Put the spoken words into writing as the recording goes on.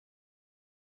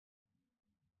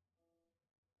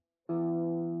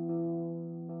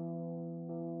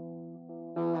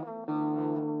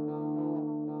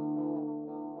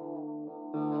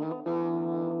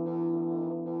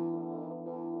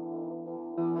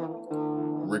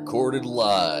Recorded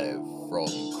live from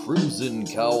Crimson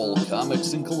Cowl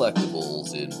Comics and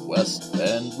Collectibles in West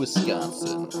Bend,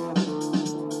 Wisconsin.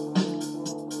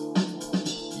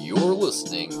 You're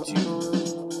listening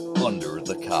to Under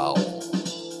the Cowl.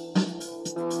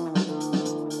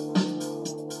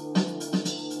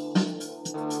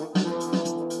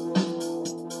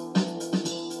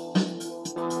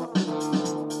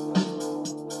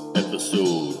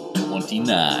 Episode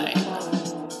 29.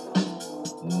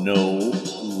 No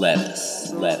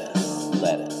lettuce, lettuce,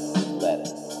 lettuce,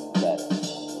 lettuce, lettuce,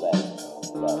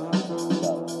 lettuce,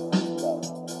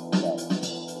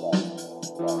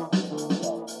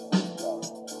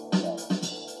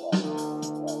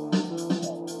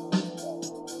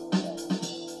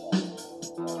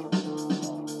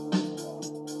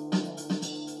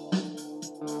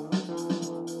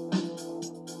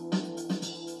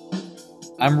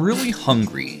 I'm really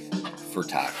hungry for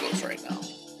tacos right now.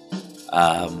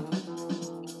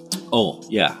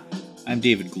 I'm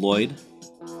David Gloyd,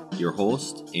 your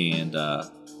host and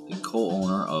the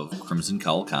co-owner of Crimson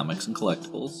Cowl Comics and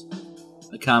Collectibles,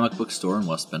 a comic book store in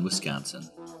West Bend, Wisconsin.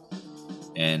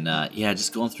 And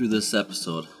just going through this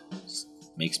episode just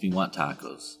makes me want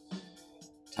tacos.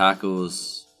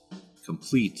 Tacos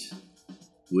complete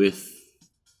with,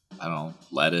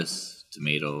 lettuce,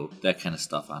 tomato, that kind of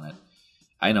stuff on it.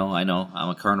 I know, I'm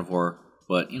a carnivore,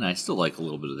 but, I still like a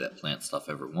little bit of that plant stuff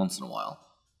every once in a while,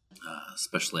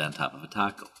 especially on top of a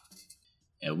taco.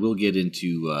 And we'll get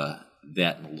into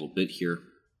that in a little bit here.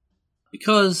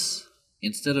 Because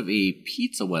instead of a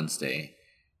Pizza Wednesday,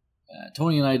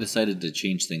 Tony and I decided to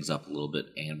change things up a little bit,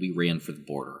 and we ran for the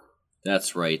border.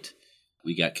 That's right,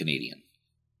 we got Canadian.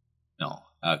 No,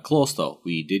 close though.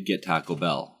 We did get Taco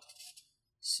Bell.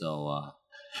 So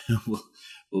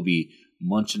we'll be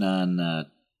munching on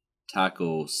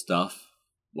taco stuff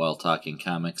while talking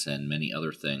comics and many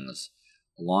other things,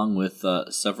 along with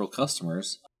several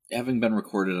customers. Having been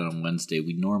recorded on Wednesday,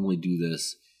 we normally do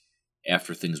this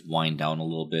after things wind down a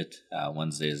little bit.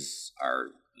 Wednesdays are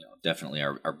definitely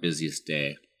our busiest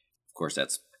day. Of course,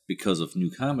 that's because of New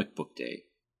Comic Book Day.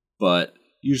 But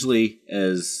usually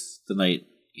as the night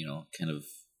kind of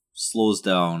slows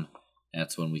down,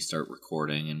 that's when we start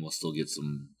recording, and we'll still get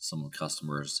some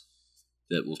customers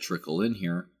that will trickle in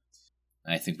here.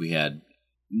 I think we had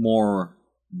more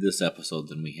this episode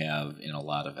than we have in a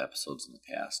lot of episodes in the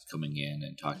past, coming in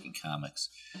and talking comics.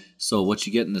 So what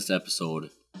you get in this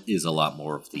episode is a lot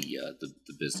more of the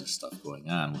business stuff going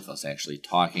on, with us actually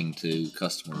talking to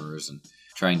customers and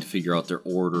trying to figure out their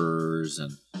orders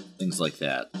and things like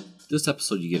that. This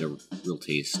episode you get a real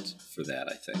taste for that,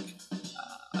 I think.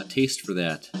 A taste for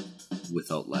that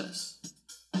without lettuce.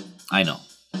 I know.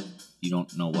 You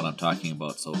don't know what I'm talking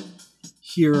about, so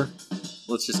here,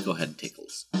 let's just go ahead and take a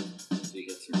listen. So you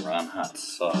get some Ron Hot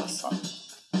sauce on.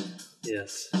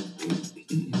 Yes.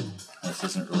 This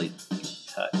isn't really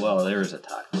well, there is a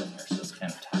taco in here, so it's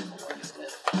kind of Taco Wednesday.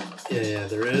 Yeah,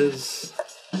 there is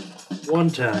one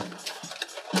taco.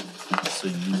 So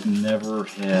you've never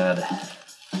had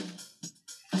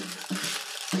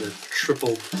the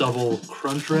triple double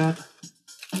crunch wrap?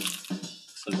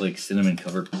 It's like cinnamon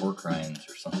covered pork rinds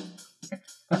or something.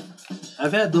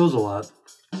 I've had those a lot.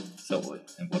 So what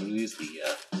are these?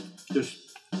 Just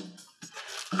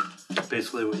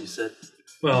basically what you said.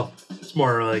 Well, it's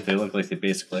more like they look like they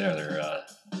basically are. They're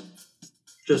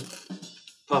just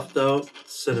puffed out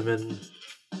cinnamon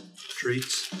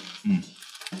treats.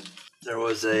 There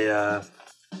was I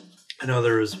know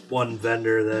there was one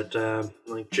vendor that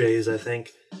like Jay's, I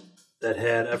think, that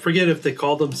had, I forget if they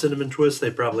called them cinnamon twists.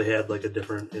 They probably had like a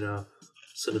different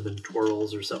cinnamon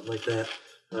twirls or something like that.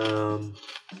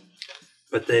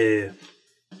 But they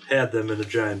had them in a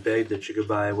giant bag that you could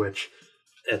buy, which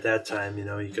at that time,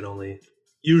 you could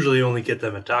usually only get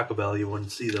them at Taco Bell. You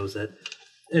wouldn't see those at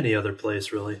any other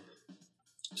place, really.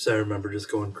 So I remember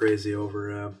just going crazy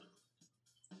over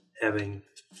having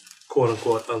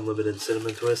quote-unquote unlimited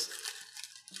cinnamon twist.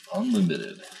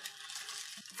 Unlimited.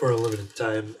 For a limited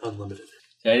time, unlimited.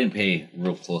 I didn't pay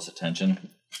real close attention.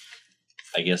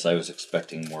 I guess I was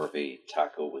expecting more of a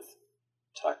taco with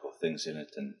taco things in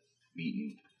it than meat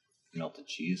and melted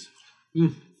cheese.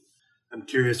 I'm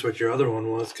curious what your other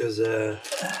one was, because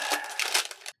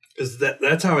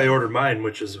that's how I ordered mine,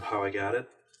 which is how I got it.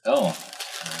 Oh.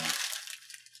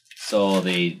 So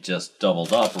they just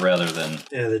doubled up rather than...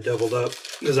 Yeah, they doubled up.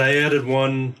 Because I added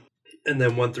one and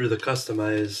then went through the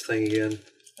customized thing again.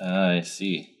 I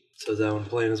see. So is that one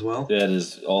plain as well? That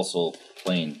is also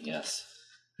plain, yes.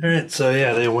 All right, so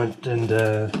yeah, they went and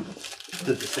did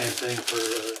the same thing for...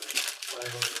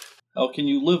 How can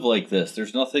you live like this?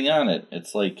 There's nothing on it.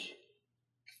 It's like...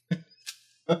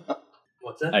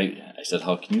 What's that? I said,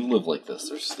 how can you live like this?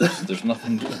 There's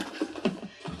nothing to it.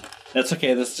 That's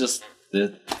okay. That's just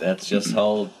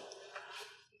how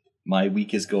my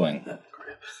week is going. Oh,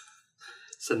 crap.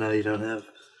 So now you don't have...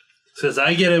 Because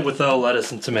I get it without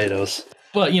lettuce and tomatoes.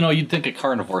 But, you'd think a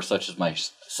carnivore such as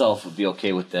myself would be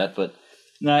okay with that. But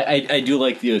no, I do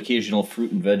like the occasional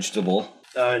fruit and vegetable.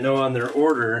 I know on their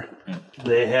order,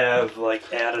 they have,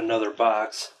 add another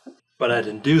box. But I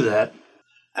didn't do that.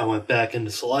 I went back in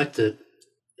to select it.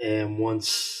 And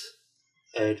once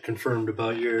I had confirmed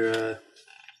about your...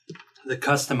 the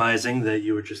customizing, that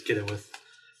you would just get it with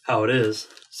how it is.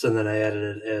 So then I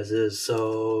added it as is.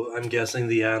 So I'm guessing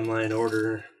the online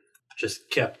order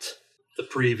just kept the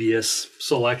previous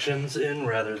selections in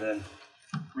rather than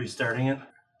restarting it.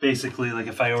 Basically,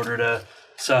 if I ordered a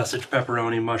sausage,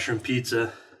 pepperoni, mushroom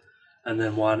pizza, and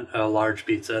then want a large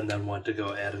pizza, and then want to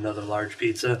go add another large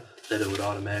pizza, that it would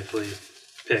automatically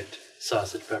pick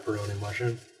sausage, pepperoni,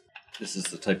 mushroom. This is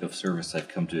the type of service I've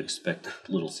come to expect at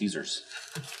Little Caesars.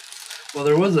 Well,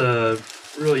 there was a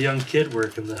real young kid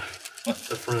working the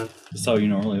front. That's how you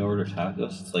normally order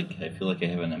tacos? It's I feel like I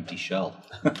have an empty shell.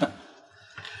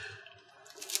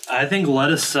 I think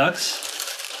lettuce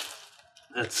sucks.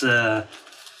 That's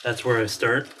where I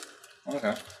start.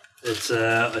 Okay. It's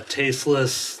a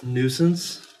tasteless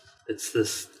nuisance. It's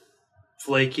this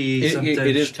flaky.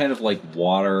 It is kind of like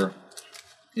water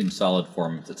in solid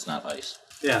form. It's not ice.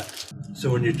 Yeah.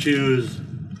 So when you choose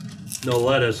no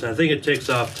lettuce, I think it takes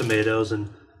off tomatoes, and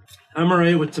I'm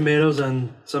alright with tomatoes,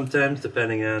 and sometimes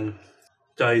depending on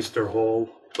diced or whole.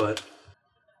 But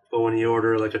when you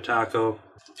order a taco,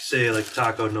 say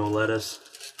taco no lettuce,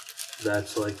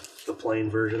 that's the plain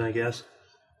version, I guess.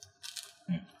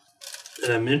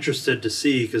 And I'm interested to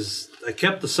see, because I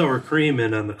kept the sour cream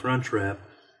in on the Crunch Wrap,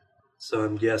 so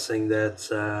I'm guessing that's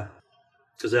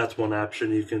because that's one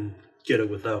option. You can get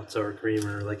it without sour cream,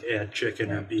 or add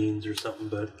chicken or beans or something.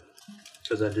 But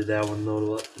because I did that one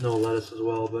no lettuce as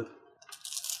well. But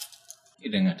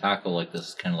eating a taco like this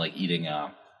is kind of like eating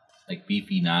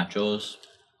beefy nachos,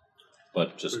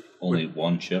 but just only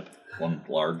one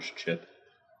large chip,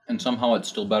 and somehow it's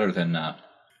still better than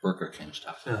Burger King's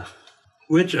taco.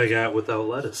 Which I got without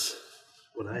lettuce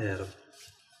when I had them.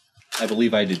 I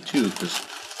believe I did too, because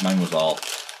mine was all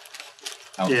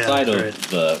outside of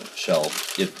the shell,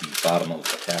 at the bottom of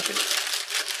the package.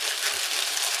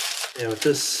 Yeah, with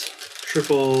this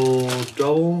triple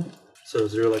double, so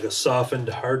is there a softened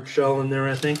hard shell in there,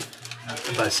 I think?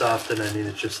 And by softened, I mean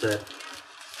it's just that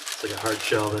it's a hard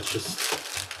shell that's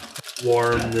just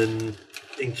warmed and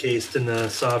encased in a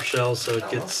soft shell, so it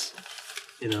gets,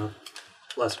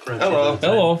 less crunchy.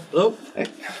 Hello. Oh,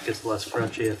 it gets less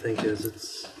crunchy, I think, as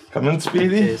it's Come in,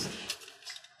 Speedy. encased.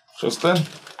 Tristan.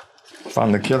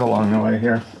 Found the kid along the way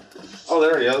here. Oh,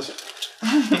 there he is.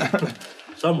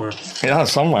 Somewhere. Yeah,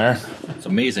 somewhere. It's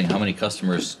amazing how many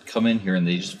customers come in here and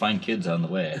they just find kids on the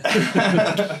way.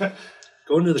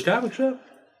 Going to the comic shop?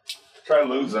 Try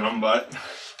losing them, but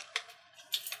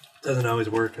Doesn't always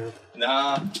work, huh?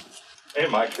 nah. Ain't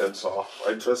my kid, so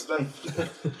right, Tristan?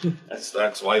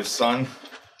 That's wife's son.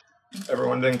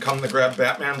 Everyone didn't come to grab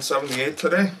Batman 78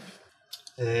 today?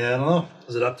 Yeah, I don't know.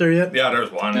 Is it up there yet? Yeah, there's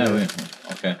one.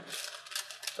 Okay.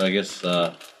 So I guess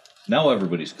now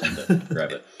everybody's come to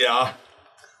grab it. Yeah.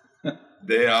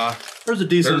 They There's a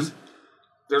decent.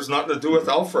 There's nothing to do with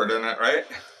Alfred in it, right?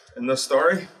 In this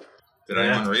story? Did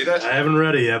anyone read it? I haven't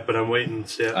read it yet, but I'm waiting to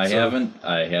see it. I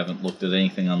haven't looked at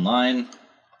anything online.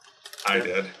 I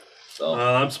did. So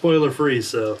I'm spoiler free,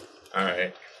 so. All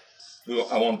right.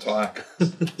 I won't talk.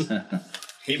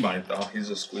 He might though. He's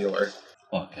a squealer.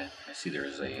 Okay, I see there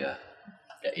is a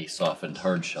softened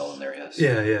hard shell in there. Yes.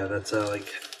 Yeah. That's how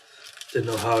didn't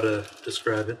know how to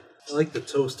describe it. I like the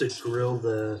toasted grilled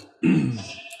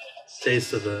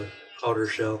taste of the outer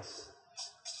shell.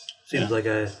 Seems like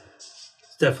it's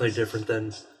definitely different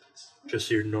than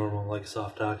just your normal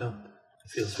soft taco.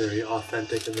 It feels very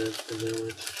authentic in that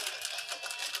way.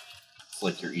 It's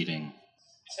like you're eating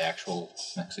actual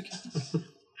Mexican,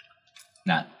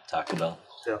 not Taco Bell.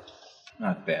 Yeah.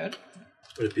 Not bad.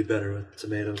 Would it be better with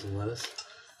tomatoes and lettuce?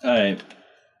 I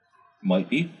might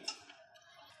be.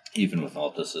 Even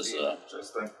without this is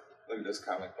Interesting. Look at this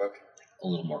comic book. a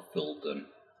little more filled than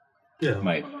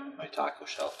my taco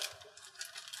shell.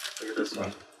 Look at this one.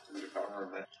 Look at the cover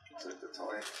of it. It's like the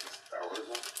toy. Star Wars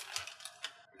one.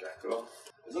 Okay, cool.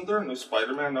 Isn't there a new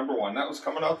Spider-Man #1 that was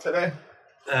coming out today?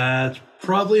 It's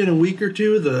probably in a week or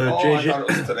two. The I JJ. thought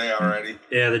it was today already.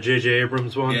 Yeah, the J.J.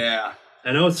 Abrams one. Yeah.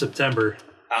 I know it's September.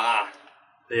 Ah.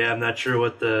 Yeah, I'm not sure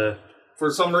what the. For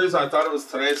some reason, I thought it was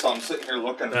today, so I'm sitting here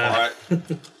looking for it.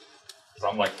 'Cause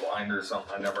I'm blind or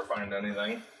something. I never find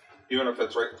anything. even if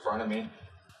it's right in front of me.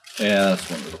 Yeah, that's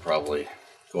one that'll probably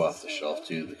go off the shelf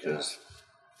too, because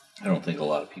I don't think a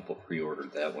lot of people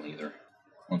pre-ordered that one either.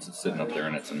 Once it's sitting up there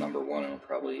and it's a number one, it'll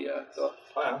probably go. Oh,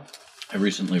 yeah. I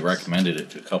recently recommended it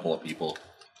to a couple of people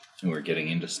who are getting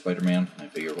into Spider-Man. I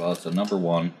figured, well, it's a number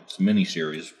one, it's a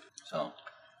mini-series, so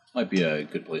might be a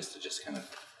good place to just kind of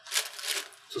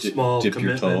It's a small dip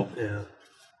your commitment. toe. Yeah.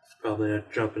 Probably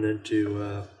not jumping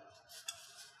into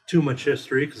too much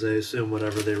history, because I assume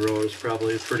whatever they wrote is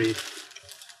probably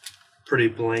pretty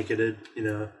blanketed, you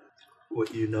know,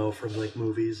 what you know from like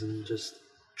movies and just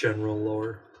general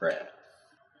lore. Crap.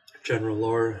 General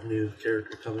lore, a new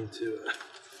character coming to.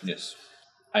 Yes.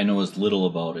 I know as little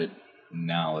about it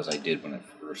now as I did when it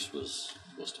first was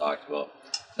talked about.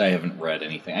 I haven't read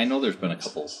anything. I know there's been a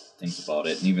couple things about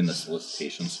it, and even the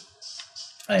solicitations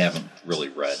I haven't really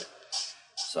read.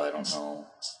 So I don't know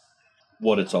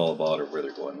what it's all about or where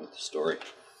they're going with the story.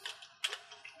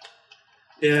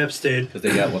 Yeah, I've stayed. Because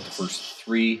they got, what, the first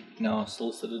 3 now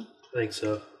solicited? I think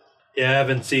so. Yeah, I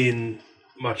haven't seen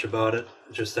much about it,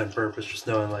 just on purpose, just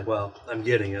knowing, like, well, I'm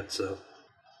getting it, so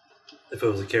if it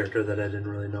was a character that I didn't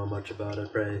really know much about,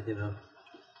 I'd probably, you know,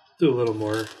 do a little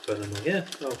more, but I'm like, yeah,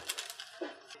 oh,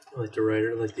 I like the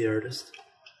writer, I like the artist.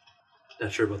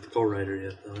 Not sure about the co-writer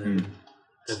yet, though. I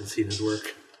haven't seen his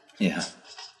work. Yeah.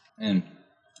 And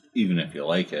even if you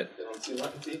like it, You don't see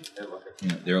Letty? Hey, look at you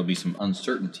know, there will be some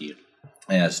uncertainty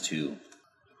as to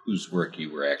whose work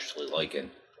you were actually liking.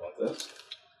 Want this?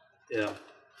 Yeah.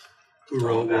 Who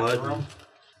wrote what?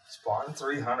 Spawn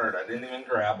 300. I didn't even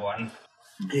grab one.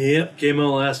 Yep, came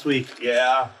out last week.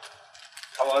 Yeah.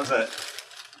 How was it?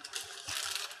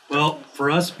 Well, for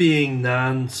us being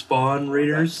non-Spawn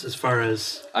readers, as far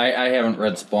as... I haven't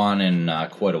read Spawn in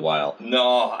quite a while.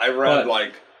 No, I read But-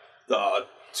 like the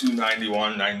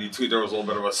 291, 92. There was a little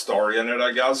bit of a story in it,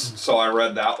 I guess. So I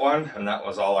read that one, and that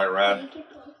was all I read.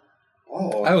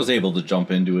 Oh, I was able to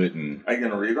jump into it and are you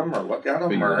gonna read them or look at them?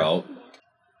 figure or? it out.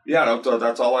 Yeah,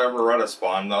 that's all I ever read of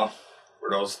Spawn, though. Were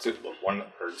those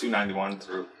 291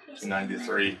 through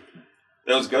 293.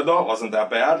 It was good though. It wasn't that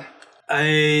bad.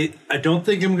 I don't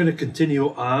think I'm going to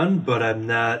continue on, but I'm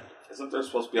not... Isn't there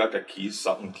supposed to be like a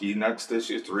key next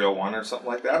issue, 301 or something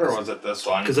like that, or was it this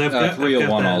one? Because I've got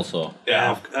 301 that, also.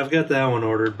 Yeah. I've got that one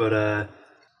ordered, but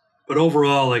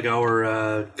overall, like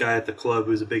our guy at the club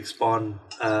who's a big Spawn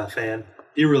fan,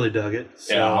 he really dug it.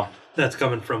 So Yeah. that's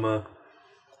coming from a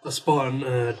Spawn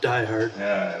diehard.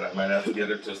 Yeah, and I might have to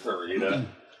get it just to read it.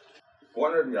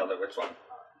 One or the other, which one?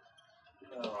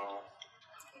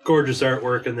 Gorgeous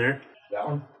artwork in there. That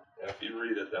one? Yeah, if you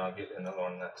read it, then I'll get you another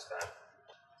one next time.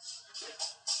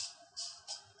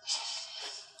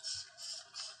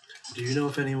 Do you know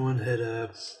if anyone had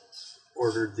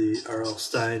ordered the R.L.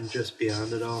 Stine Just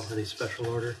Beyond at all? Any special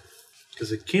order?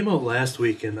 Because it came out last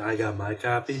week and I got my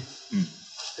copy.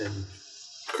 And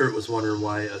Kurt was wondering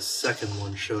why a second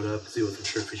one showed up because he wasn't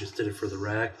sure if he just did it for the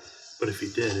rack. But if he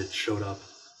did, it showed up.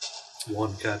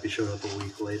 One copy showed up a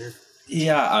week later.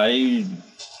 Yeah, I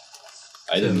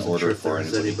didn't wasn't order sure it if there for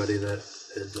was anybody. that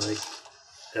had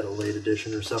had a late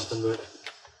edition or something,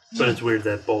 but it's weird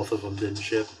that both of them didn't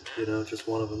ship. You know, just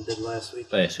one of them did last week.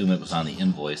 I assume it was on the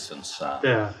invoice since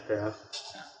Yeah.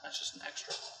 that's just an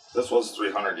extra. This was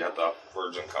 300 yet, the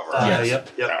Virgin cover. Yes.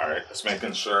 Yep. All right, just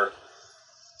making sure.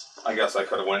 I guess I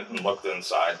could have went and looked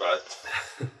inside,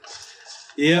 but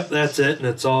Yep, that's it, and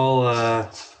it's all I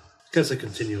guess a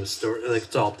continuous story. Like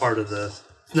it's all part of the.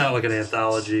 It's not like an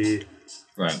anthology.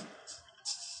 Right.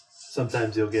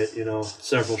 Sometimes you'll get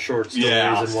several short stories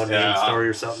Yeah, and one main story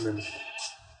or something. And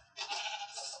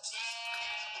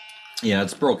Yeah,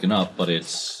 it's broken up, but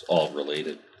it's all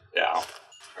related. yeah.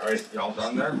 All right, y'all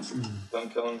done there? Done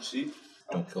killing sheep?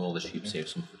 Don't kill all the sheep, save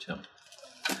some for Tim.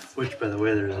 which, by the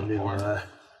way, there's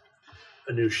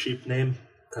a new sheep name.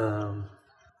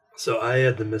 So I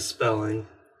had the misspelling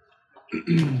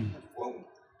Whoa.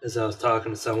 as I was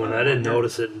talking to someone. I didn't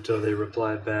notice it until they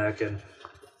replied back, and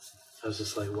I was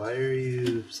just like, "Why are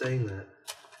you saying that?"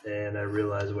 And I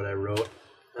realized what I wrote.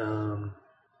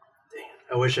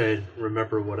 I wish I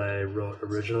remember what I wrote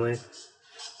originally,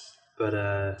 but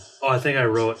I think I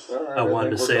wrote. All right, I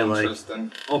wanted to think we're say done, like,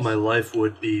 Tristan. "Oh, my life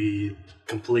would be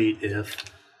complete if,"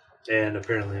 and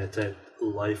apparently I typed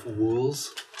 "life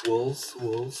wolves,"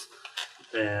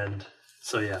 and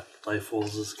so yeah, Life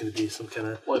Wolves is going to be some kind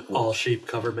of all sheep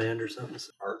cover band or something.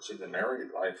 Archie the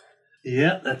Married Life.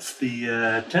 Yeah, that's the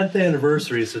 10th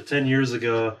anniversary. So 10 years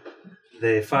ago,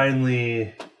 they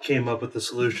finally came up with the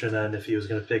solution on if he was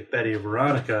going to pick Betty or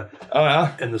Veronica. Oh,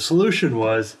 yeah? And the solution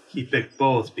was he picked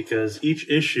both because each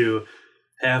issue,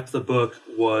 half the book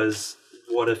was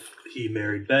what if he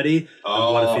married Betty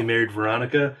and what if he married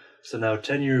Veronica. So now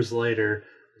 10 years later,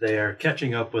 they are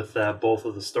catching up with both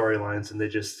of the storylines, and they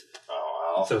just...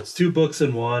 Oh, wow. So it's 2 books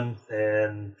in one,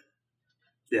 and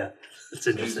yeah, it's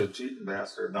He's interesting. a cheating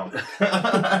bastard. No.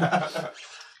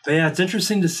 But yeah, it's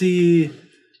interesting to see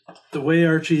the way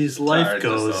Archie's life Alright,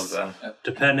 goes,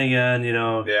 depending on,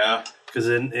 Yeah. because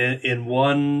in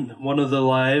one of the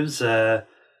lives,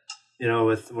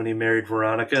 with when he married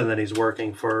Veronica, and then he's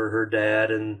working for her dad,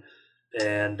 and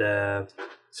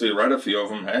So you read a few of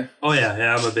them, hey? oh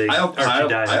yeah, I'm a big I have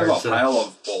Archie diehard. I have a pile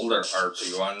of older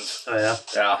Archie ones. Oh yeah,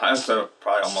 Yeah, I have to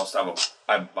probably almost have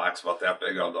a box about that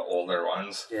big of the older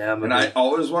ones. yeah, And I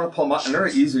always want to pull them out, and they're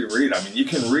an easy read. I mean, you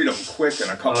can read them quick in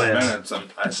a couple minutes, and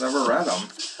I've never read them.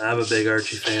 I'm a big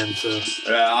Archie fan, so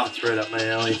Yeah. it's right up my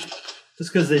alley.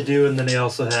 Just because they do, and then they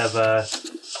also have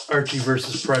Archie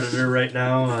versus Predator right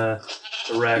now.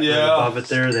 The rack right above it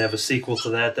there. They have a sequel to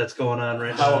that that's going on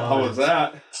right now. How was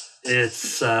that?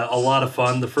 It's a lot of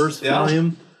fun. The first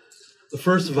volume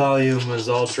is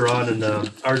all drawn in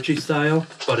the Archie style,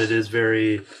 but it is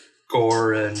very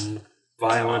gore and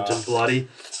violent and bloody.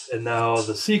 And now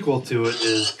the sequel to it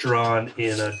is drawn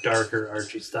in a darker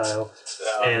Archie style.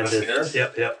 Yeah, And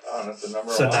yep. Oh, that's the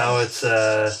number So one.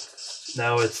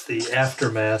 now it's the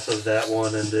aftermath of that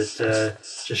one, and it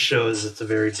just shows it's a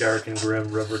very dark and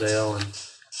grim Riverdale. And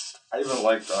I even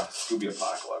like the Scooby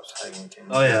Apocalypse. I even came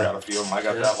Oh, yeah. got a few of them. I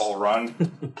got that whole run.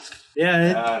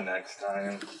 Next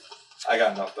time. I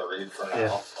got enough to read for now.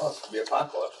 Yeah. Oh, Scooby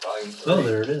Apocalypse, volume 3. Oh,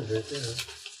 there it is, right there.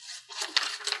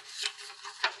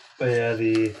 But yeah,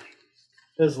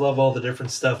 I just love all the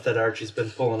different stuff that Archie's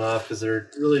been pulling off, because they're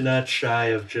really not shy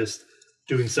of just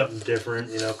doing something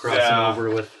different, crossing over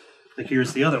with, like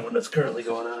here's the other one that's currently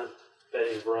going on.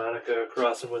 Betty and Veronica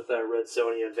crossing with Red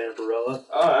Sonja and Vampirella.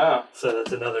 Oh, yeah. So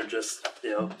that's another just,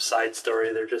 side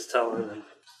story they're just telling. And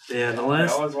yeah, and the I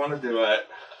last... always want to do it.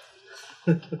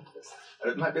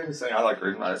 My biggest thing I like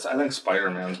reading is I think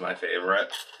Spider-Man's my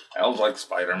favorite. I always like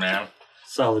Spider-Man.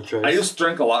 Solid choice. I used to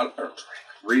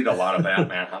read a lot of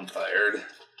Batman. I'm tired.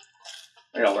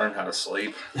 I gotta learn how to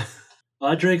sleep.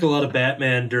 I drank a lot of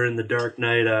Batman during the Dark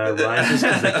Knight Rises,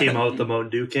 because they came out with the Mountain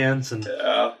Dew cans. And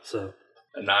Yeah. so...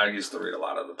 And now I used to read a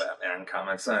lot of the Batman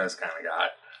comics, and I just kind of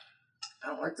I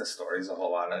don't like the stories a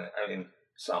whole lot. I mean,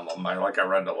 some of them. I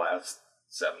read the last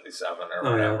 77 or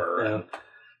whatever. Yeah. And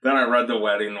then I read the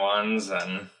wedding ones,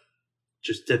 and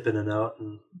just dip in and out.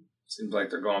 And seems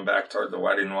like they're going back toward the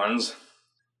wedding ones.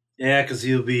 yeah, because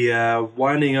he'll be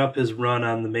winding up his run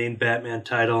on the main Batman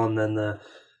title, and then the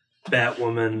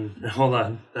Batwoman... Hold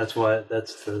on. That's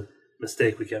the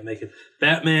mistake we kept making.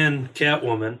 Batman,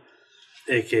 Catwoman...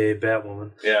 a.k.a.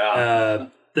 Batwoman. Yeah.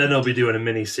 Then they'll be doing a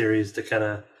mini-series to kind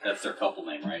of... That's their couple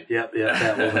name, right? Yep,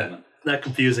 Batwoman. Not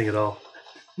confusing at all.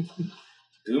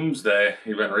 Doomsday.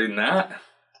 You been reading that?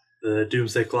 The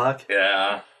Doomsday Clock?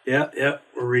 Yeah. Yep.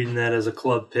 We're reading that as a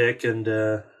club pick, and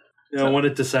when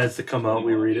it decides to come out,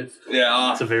 we read it.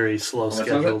 Yeah. It's a very slow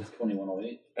scheduled.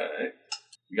 2108. Alright.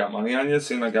 You got money on you?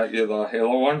 Seen I got you the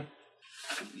Halo one?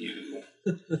 You.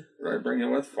 What did I bring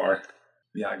you with for?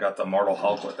 Yeah, I got the Mortal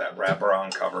Hulk with that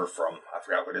wraparound cover from, I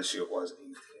forgot what issue it was,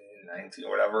 18, 19,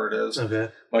 whatever it is. Okay.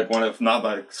 If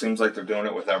not, seems like they're doing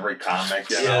it with every comic,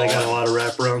 Yeah, they got a lot of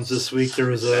wraparounds this week. There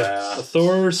was a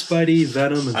Thor, Spidey,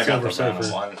 Venom, and I got the Silver Venom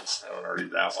Surfer. one. I want to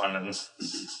read that one. And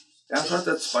I thought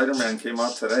that Spider-Man came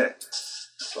out today.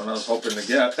 That's what I was hoping to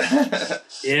get.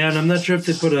 Yeah, and I'm not sure if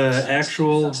they put an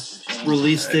actual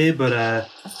release date, but I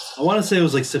want to say it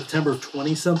was like September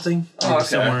 20-something. Maybe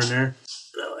somewhere in there.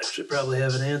 I'll actually probably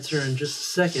have an answer in just a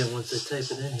second once I type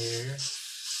it in here.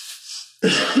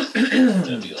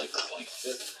 That'd be like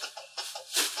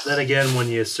Then again, when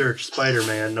you search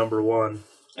Spider-Man #1,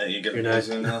 Hey, you get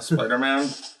using Spider-Man?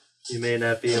 you may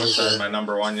not be I able haven't started to...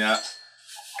 my #1 yet.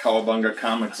 Cowabunga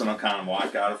Comics and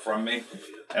Oconomowoc got it from me.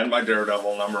 And my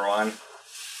Daredevil #1.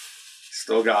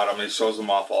 Still got him. He shows them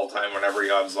off all the time whenever he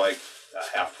has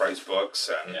half-price books.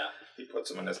 And he puts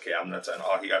them in his cabinets. And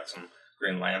he got some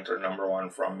Green Lantern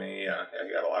 #1 from me.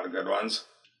 He got a lot of good ones.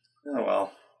 Oh,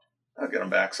 well. I'll get them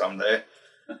back someday.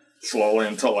 Slowly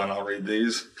until then I'll read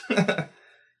these.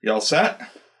 You all set?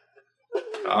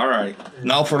 All right.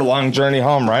 Now for the long journey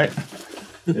home, right?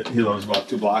 He lives about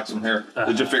 2 blocks from here.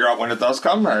 Did you figure out when it does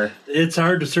come? Or? It's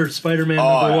hard to search Spider-Man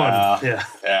 #1.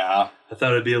 Yeah. I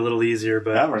thought it'd be a little easier,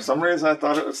 but... Yeah, for some reason I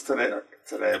thought it was today,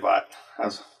 but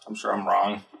I'm sure I'm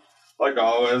wrong. Like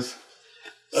always.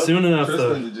 Soon enough, Tristan,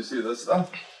 though. did you see this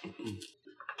stuff?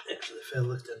 Actually, if I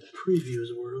looked at the previews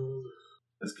world...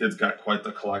 This kid's got quite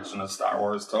the collection of Star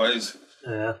Wars toys.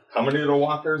 Yeah. How many of the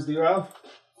walkers do you have?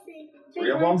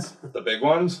 3 of them? The big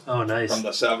ones? Oh, nice. From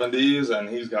the 70s, and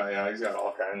he's got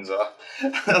all kinds. And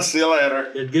I'll see you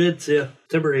later. Good. See ya.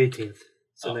 September 18th.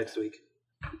 So next week.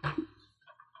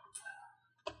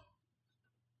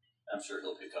 I'm sure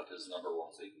he'll pick up his number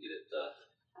once he can get it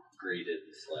graded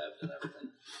and slabbed and everything.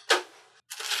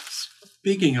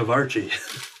 Speaking of Archie,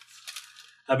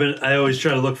 I always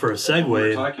try to look for a segue.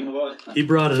 We're talking about. He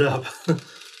brought it up.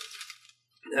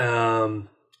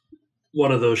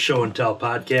 One of those show and tell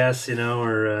podcasts,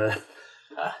 where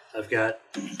I've got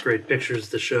great pictures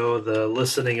to show the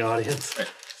listening audience.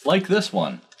 Like this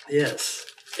one. Yes.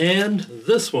 And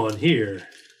this one here.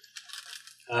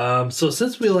 So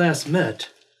since we last met,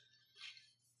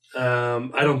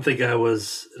 I don't think I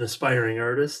was an aspiring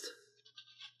artist.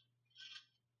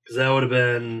 Because that would have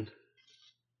been...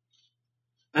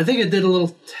 I think I did a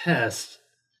little test.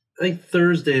 I think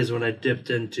Thursdays when I dipped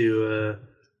into...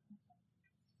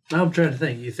 now I'm trying to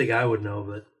think. You think I would know,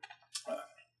 but...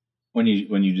 When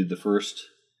you did the first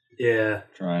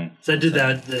drawing. So I did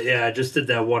that. Yeah, I just did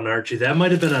that one Archie. That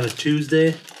might have been on a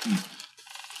Tuesday.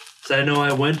 So I know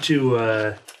I went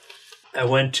to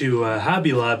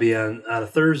Hobby Lobby on a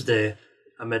Thursday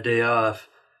on my day off,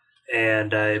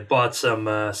 and I bought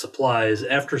some supplies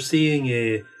after seeing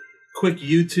a quick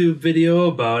YouTube video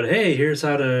about, hey, here's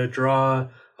how to draw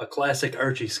a classic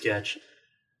Archie sketch.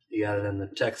 You got it in the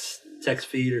text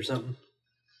feed or something?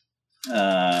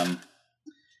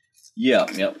 Yeah,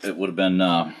 it would have been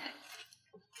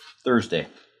Thursday.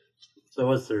 So it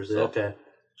was Thursday, okay.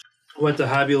 Went to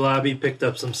Hobby Lobby, picked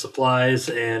up some supplies,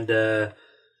 and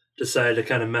decided to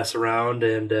kind of mess around.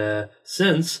 And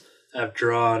since I've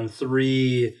drawn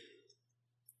three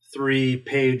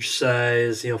page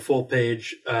size, full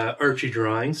page Archie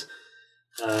drawings,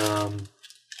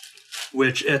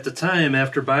 which at the time,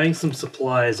 after buying some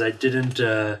supplies, I didn't.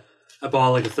 I bought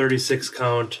like a 36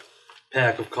 count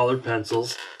pack of colored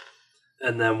pencils.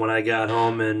 And then when I got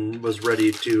home and was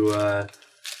ready to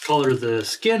color the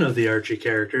skin of the Archie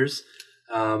characters,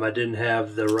 I didn't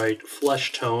have the right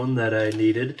flesh tone that I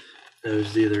needed. It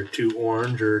was either too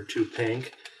orange or too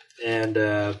pink. And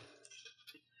I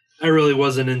really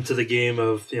wasn't into the game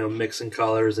of mixing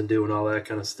colors and doing all that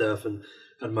kind of stuff. And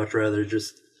I'd much rather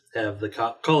just have the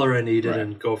color I needed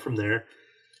and go from there.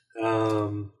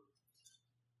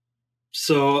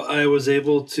 So I was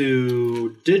able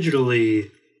to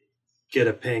digitally get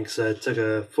a pink. So I took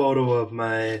a photo of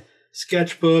my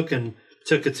sketchbook and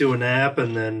took it to an app,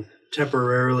 and then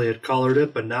temporarily had colored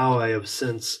it. But now I have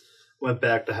since went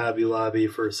back to Hobby Lobby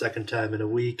for a second time in a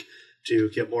week to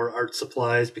get more art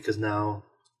supplies, because now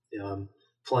I'm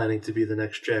planning to be the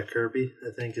next Jack Kirby.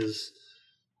 I think is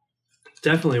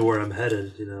definitely where I'm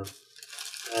headed. Let's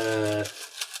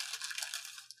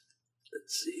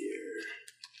see here.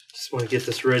 Just want to get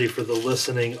this ready for the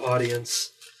listening audience.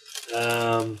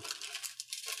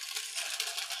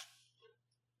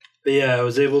 But yeah, I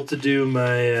was able to do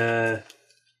my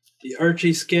the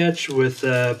Archie sketch with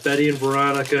Betty and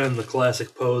Veronica and the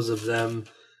classic pose of them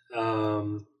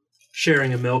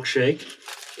sharing a milkshake.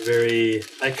 A very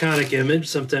iconic image.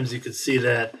 Sometimes you could see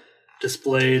that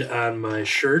displayed on my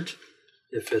shirt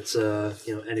if it's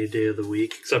any day of the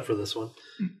week, except for this one.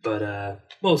 But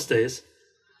most days.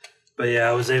 But yeah,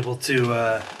 I was able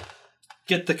to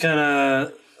get the kind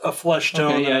of a flesh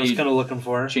tone that I was kind of looking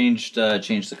for. Changed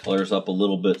the colors up a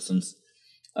little bit since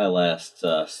I last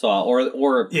saw,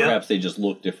 or perhaps they just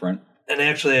look different. And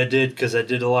actually I did, because I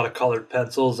did a lot of colored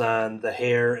pencils on the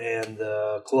hair and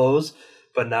the clothes,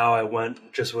 but now I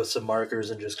went just with some markers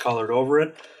and just colored over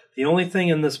it. The only thing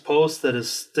in this post that is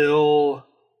still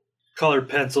colored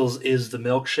pencils is the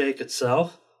milkshake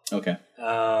itself. Okay.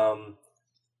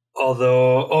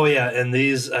 And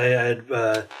these I had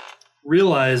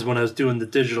realized when I was doing the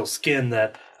digital skin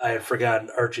that I had forgotten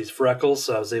Archie's freckles,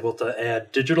 so I was able to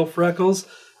add digital freckles.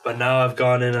 But now I've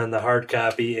gone in on the hard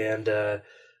copy, and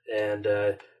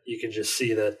you can just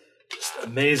see that just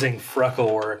amazing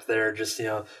freckle work there, just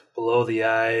below the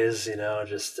eyes,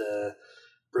 just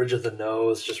bridge of the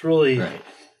nose, just really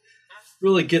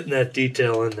getting that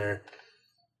detail in there.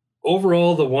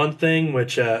 Overall, the one thing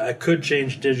which I could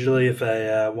change digitally if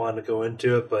I wanted to go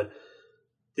into it, but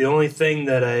the only thing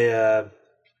that I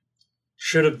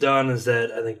should have done is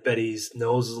that I think Betty's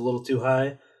nose is a little too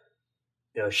high.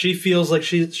 She feels like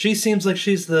she seems like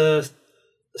she's the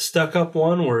stuck-up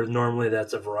one, where normally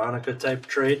that's a Veronica type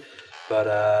trait.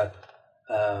 But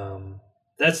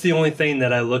that's the only thing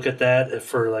that I look at that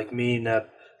for, like, me not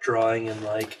drawing in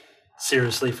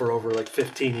seriously for over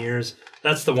 15 years.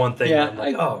 That's the one thing. Yeah, I'm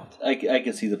like, I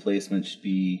can see the placement should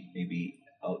be maybe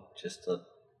out just a.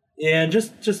 Yeah,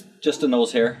 just a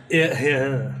nose hair.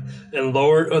 Yeah, and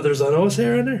lowered. Oh, there's a nose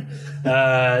hair in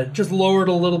there. Just lowered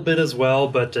a little bit as well,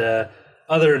 but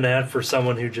other than that, for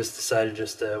someone who just decided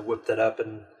just to whip that up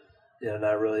and,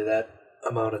 not really that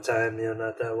amount of time,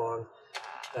 not that long,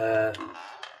 I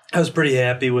was pretty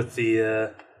happy with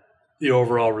the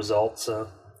overall result. So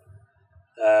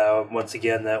once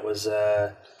again, that was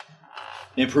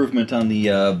improvement on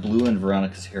the blue in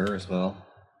Veronica's hair as well.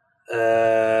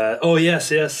 Oh yes.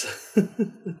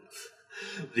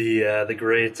 the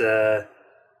great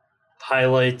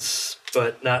highlights,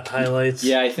 but not highlights.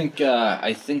 Yeah, I think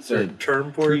the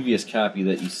term for previous copy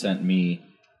that you sent me,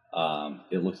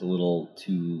 it looked a little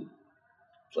too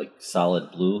like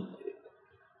solid blue.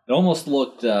 It almost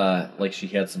looked like she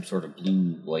had some sort of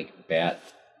blue like bat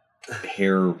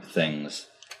hair things.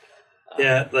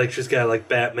 Yeah, like she's got like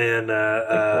Batman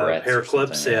like hair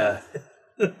clips. Yeah.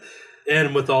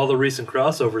 And with all the recent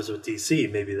crossovers with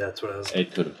DC, maybe that's what I was.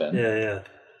 It could have been. Yeah.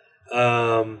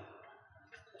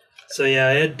 So yeah,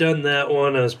 I had done that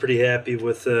one. I was pretty happy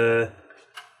with how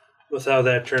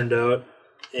that turned out,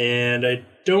 and I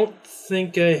don't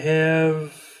think I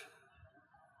have.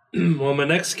 Well, my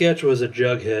next sketch was a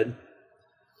Jughead,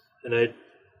 and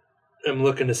I'm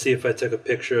looking to see if I took a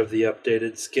picture of the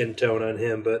updated skin tone on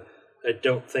him, but I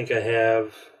don't think I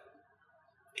have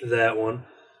that one.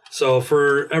 So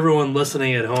for everyone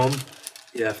listening at home,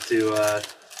 you have to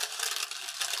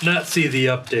not see the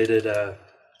updated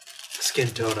skin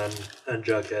tone on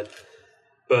Jughead.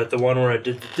 But the one where I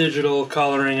did the digital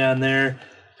coloring on there,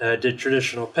 I did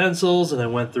traditional pencils, and I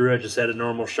went through, I just had a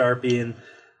normal Sharpie and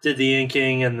did the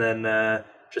inking, and then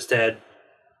just had,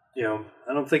 I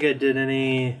don't think I did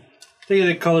any, I think I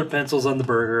did colored pencils on the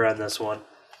burger on this one.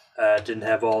 Didn't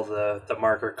have all the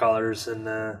marker colors in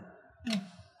my...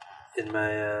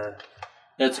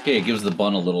 That's okay. It gives the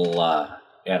bun a little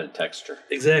added texture.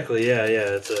 Exactly. Yeah.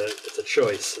 It's a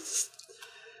choice.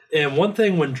 And one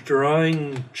thing when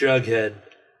drawing Jughead,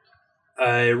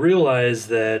 I realized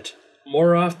that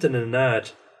more often than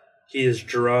not, he is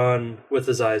drawn with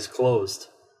his eyes closed.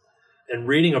 And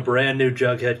reading a brand new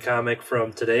Jughead comic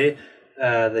from today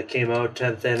that came out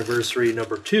 10th anniversary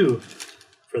number 2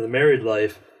 for the Married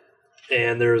Life,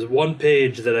 and there's one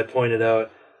page that I pointed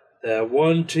out that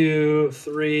 1, 2,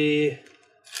 3,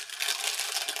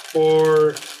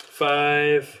 4,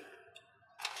 5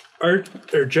 are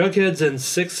Jugheads in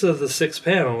 6 of the 6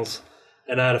 panels,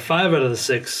 and out of 5 out of the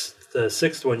 6, the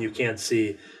 6th one you can't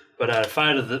see, but out of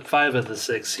 5 of the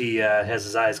 6, he has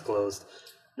his eyes closed.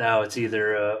 Now it's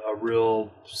either a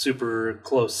real super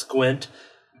close squint,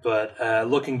 but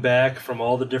looking back from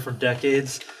all the different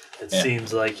decades, it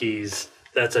seems like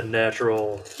that's a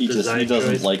natural design he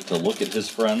doesn't choice. like to look at his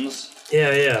friends.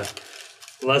 Yeah.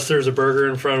 Unless there's a burger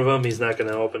in front of him, he's not going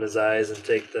to open his eyes and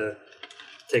take the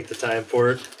time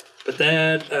for it. But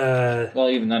that... well,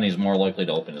 even then, he's more likely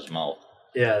to open his mouth.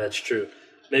 Yeah, that's true.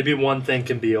 Maybe one thing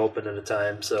can be open at a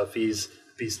time, so if he's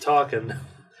talking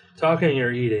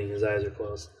or eating, his eyes are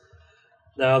closed.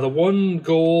 Now, the one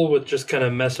goal with just kind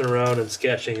of messing around and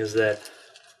sketching is that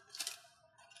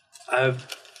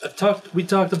we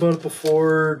talked about it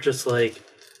before, just like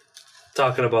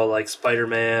talking about like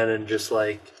Spider-Man and just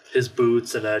like his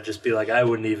boots, and I'd just be like, I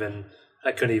couldn't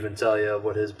even tell you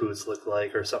what his boots look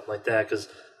like or something like that, because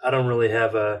I don't really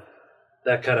have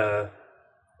that kind of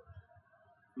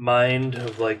mind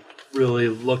of like really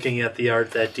looking at the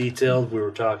art that detailed. We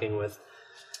were talking with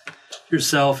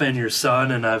yourself and your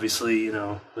son, and obviously,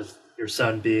 with your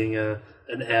son being an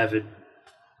avid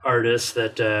artist,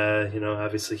 that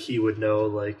obviously he would know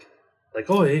like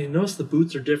oh, hey, notice the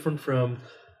boots are different from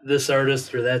this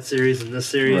artist or that series and this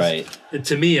series, right? And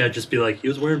to me, I'd just be like, he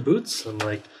was wearing boots. I'm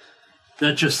like,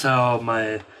 that's just how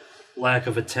my lack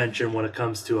of attention when it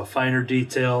comes to a finer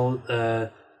detail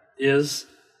is.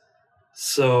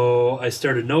 So I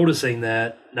started noticing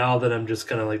that now that I'm just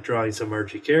kind of like drawing some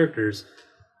archy characters.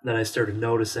 Then I started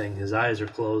noticing his eyes are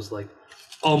closed like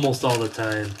almost all the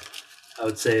time. I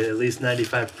would say at least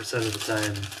 95% of the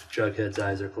time, Jughead's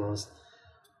eyes are closed.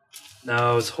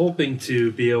 Now, I was hoping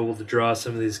to be able to draw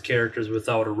some of these characters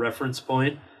without a reference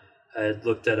point. I had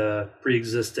looked at a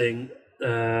pre-existing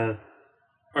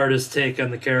artist take on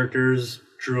the characters,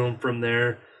 drew them from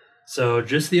there. So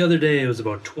just the other day, it was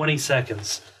about 20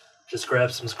 seconds. Just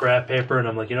grabbed some scrap paper, and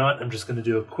I'm like, you know what? I'm just going to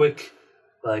do a quick,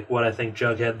 like, what I think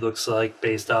Jughead looks like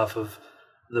based off of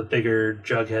the bigger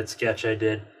Jughead sketch I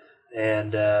did.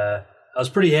 And I was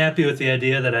pretty happy with the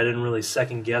idea that I didn't really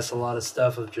second guess a lot of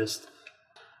stuff just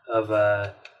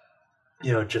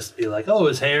be like, oh,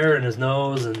 his hair and his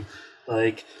nose, and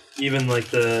like even like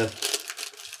the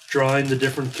drawing the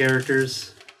different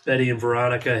characters. Betty and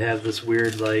Veronica have this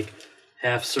weird like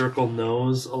half circle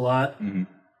nose a lot,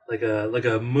 like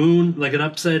a moon, like an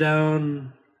upside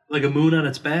down, like a moon on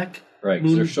its back. Right,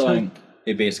 because they're showing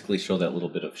they basically show that little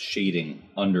bit of shading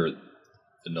under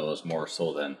the nose more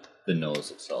so than the nose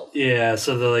itself. Yeah,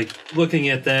 so they're like looking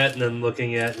at that and then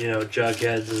looking at,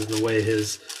 Jughead's and the way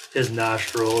his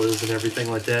nostril is and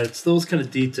everything like that. It's those kind of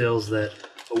details that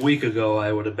a week ago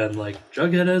I would have been like,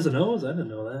 Jughead has a nose? I didn't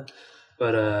know that.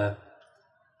 But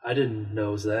I didn't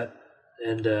nose that.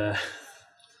 And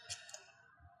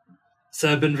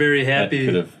so I've been very happy.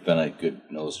 That could have been a good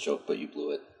nose joke, but you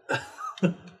blew it.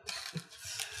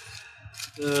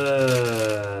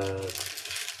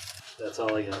 That's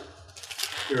all I got.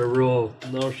 You're a real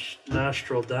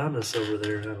Nostradamus over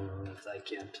there. I don't know.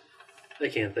 I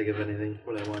can't think of anything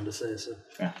what I wanted to say. So,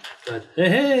 Yeah. But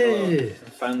hey,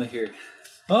 I'm finally here.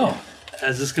 Oh, I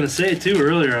was just gonna say too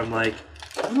earlier. I'm like,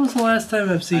 when was the last time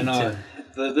I've I seen know.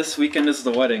 Tim? This weekend is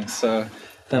the wedding, so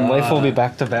then life will be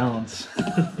back to balance.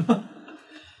 The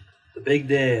big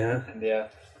day, huh? And yeah,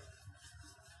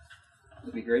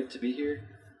 it'll be great to be here.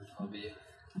 I'll be.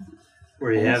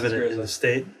 Were you Almost having as it good in the as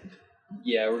state?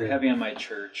 Yeah, we're Yeah. having it at my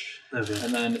church, Okay.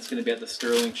 and then it's going to be at the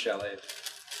Sterling Chalet.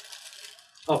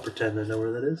 I'll pretend I know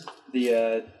where that is. Do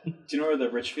you know where the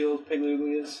Richfield Piggly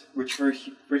Wiggly is?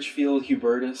 Richfield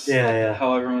Hubertus. Yeah.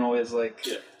 How everyone always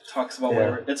talks about Yeah.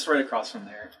 whatever. It's right across from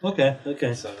there. Okay. So.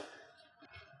 Looks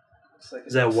like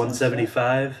Is that it's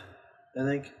 175? I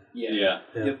think. Yeah. Yeah.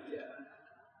 Yeah. Yep. Yeah.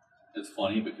 It's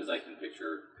funny because I can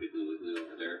picture Piggly Wiggly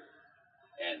over there.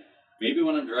 And maybe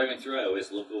when I'm driving through, I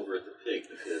always look over at the pig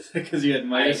because Because you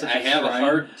admire I such have a shrine.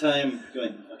 hard time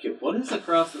going, okay, what is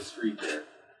across the street there?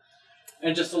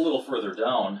 And just a little further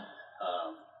down,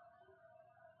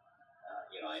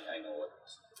 I know what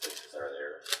the places are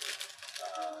there.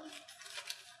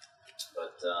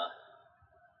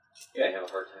 Yeah, I have a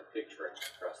hard time picturing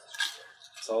across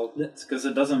the It's because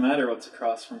it doesn't matter what's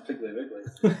across from Piggly Wiggly.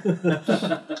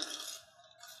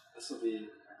 This will be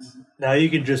Now you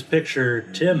can just picture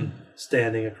Tim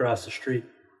standing across the street.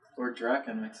 where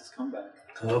Draken makes his comeback.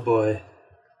 Oh boy.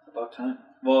 About time.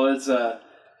 Well, it's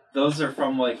those are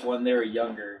from when they were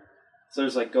younger. So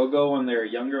there's Go-Go when they were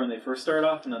younger when they first started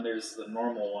off, and then there's the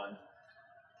normal one,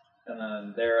 and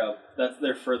then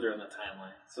they're further in the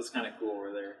timeline. So it's kind of cool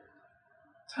where they're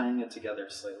tying it together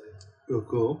slightly.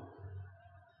 Cool.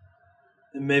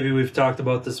 And maybe we've talked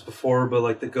about this before,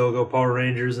 but the Go-Go Power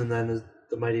Rangers and then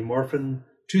the Mighty Morphin,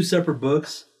 2 separate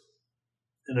books.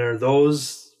 And are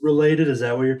those related? Is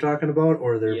that what you're talking about?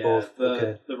 Or they're both?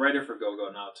 Okay. The writer for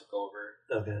Go-Go now took over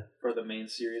Okay. for the main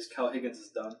series. Cal Higgins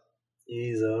is done.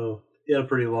 Jeez, oh. You had a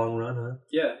pretty long run, huh?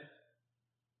 Yeah.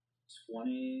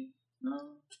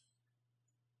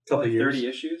 30 years.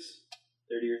 issues.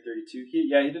 30 or 32. He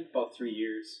did about 3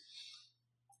 years.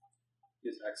 He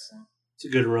was excellent. It's a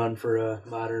good run for a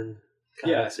modern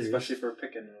comic series. Especially for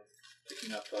picking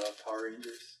up Power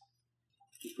Rangers.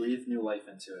 He breathed new life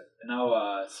into it. And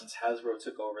now, since Hasbro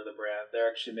took over the brand, they're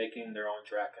actually making their own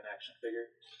Draken action figure.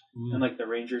 Mm. And the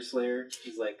Ranger Slayer,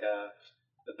 he's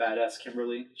the badass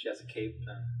Kimberly. She has a cape.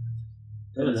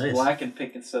 And it's nice. black and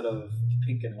pink instead of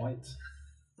pink and white.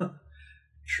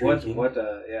 Intriguing.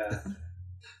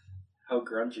 How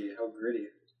grungy, how gritty.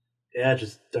 Yeah,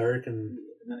 just dark and...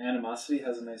 And then Animosity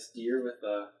has a nice deer with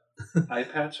a eye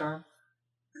patch on.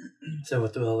 So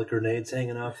with all the grenades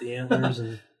hanging off the antlers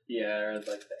and... Yeah, or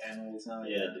the animals now.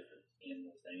 Yeah, different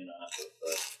animals hanging off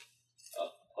with a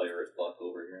pirate buck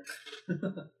over here.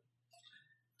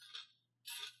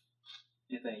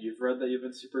 Anything you've read that you've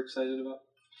been super excited about?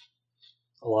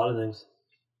 A lot of things.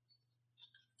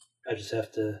 I just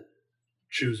have to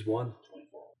choose one.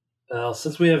 Well,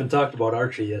 since we haven't talked about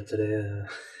Archie yet today,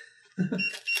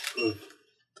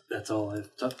 that's all I've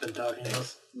been talking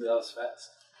about. That was fast.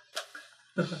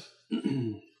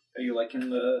 Are you liking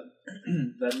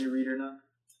that new reader now?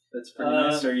 That's pretty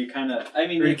nice. Or are you kind of?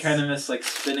 you kind of miss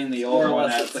spinning the old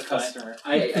one as the customer.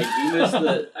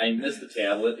 I miss the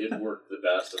tablet. It worked the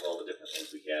best of all the different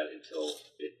things we had until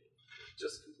it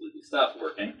just completely stopped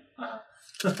working.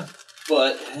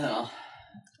 But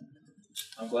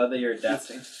I'm glad that you're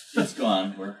adapting. it's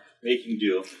gone. We're making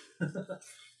do.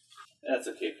 That's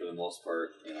okay for the most part.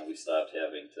 We stopped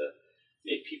having to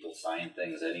make people sign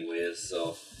things anyways,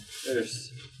 so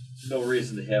there's no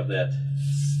reason to have that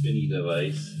spinny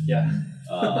device. Yeah.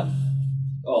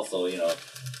 Also, we can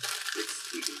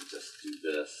just do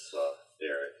this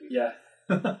there if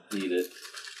you need it.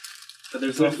 But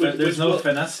there's Which no will-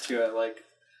 finesse to it.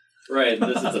 Right,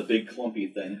 and this is a big clumpy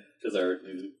thing because our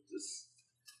new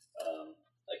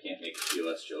I can't make a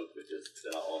POS joke, which is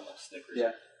then I'll almost Snickers.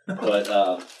 Yeah. But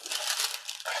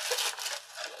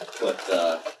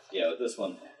with this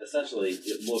one, essentially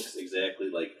it looks exactly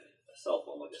like a cell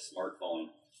phone, like a smartphone.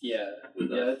 Yeah.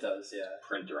 With it does. Yeah.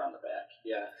 printer on the back.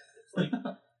 Yeah. It's like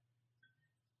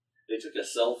they took a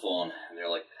cell phone and they're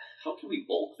like, how can we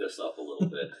bulk this up a little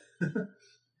bit? Yeah.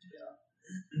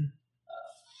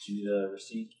 Do you need a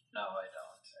receipt? No, I don't.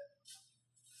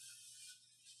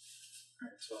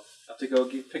 Alright, so I have to go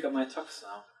pick up my tux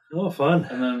now. Oh, fun.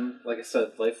 And then, like I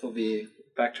said, life will be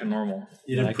back to normal.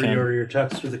 You And didn't I can- pre-order your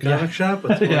tux through the comic shop?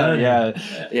 What's going on?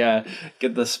 yeah.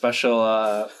 Get the special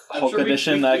Hulk sure we-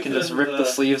 edition we that I can just could, rip the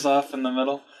sleeves off in the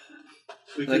middle.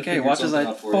 We Like, could hey, figure watch as I something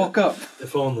out for you. bulk up.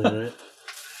 If only, right?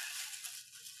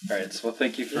 Alright, so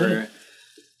thank you for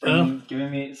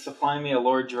supplying me a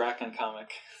Lord Draken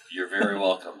comic. You're very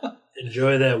welcome.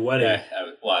 Enjoy that wedding. Yeah, I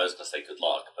was going to say good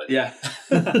luck, but Yeah.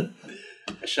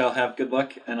 I shall have good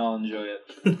luck and I'll enjoy it.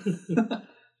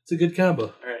 It's a good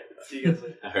combo. Alright, see you guys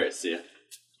later. all right, see ya.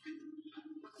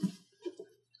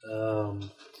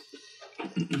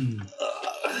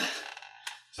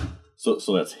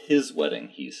 So that's his wedding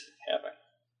he's having.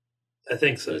 I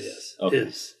think so, Yes. yes. Okay.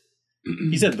 His.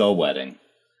 He said the wedding.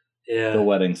 Yeah. The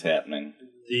wedding's happening.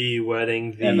 The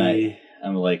wedding. The. And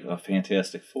I'm like, oh,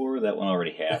 Fantastic Four, that one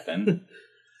already happened.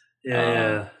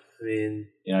 Yeah. I mean,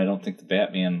 I don't think the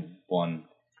Batman one,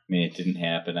 it didn't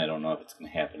happen. I don't know if it's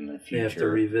going to happen in the you have to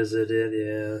future. revisit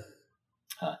it,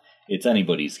 yeah. It's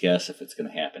anybody's guess if it's going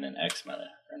to happen in X-Men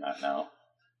or not now.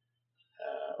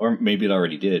 Or maybe it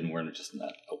already did and we're just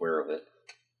not aware of it.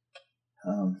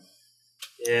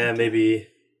 Yeah, maybe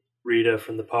Rita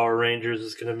from the Power Rangers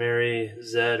is going to marry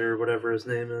Zed or whatever his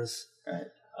name is.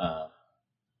 Right.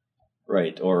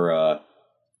 Right. Or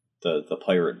the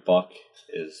pirate Buck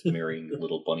is marrying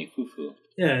little bunny Fufu.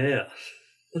 Yeah.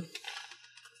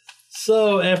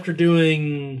 So after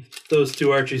doing those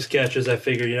two Archie sketches, I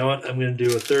figured, you know what, I'm going to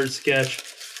do a third sketch.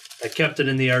 I kept it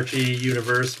in the Archie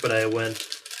universe, but I went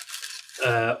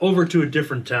over to a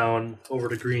different town, over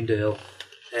to Greendale.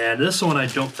 And this one I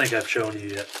don't think I've shown you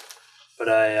yet. But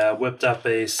I whipped up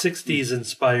a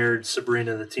 60s-inspired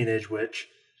Sabrina the Teenage Witch.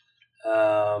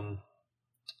 And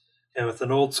with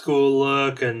an old school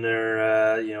look and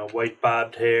her, white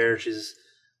bobbed hair. She's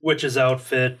witch's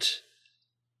outfit.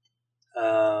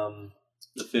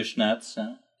 The fishnets,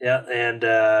 huh? Yeah, and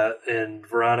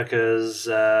Veronica's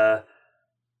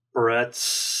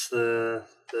barrettes, the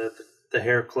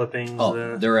hair clippings.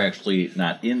 Oh, they're actually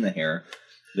not in the hair.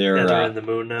 They're in the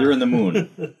moon now. They're in the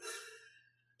moon.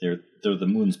 they're the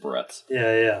moon's barrettes.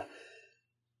 Yeah.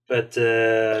 But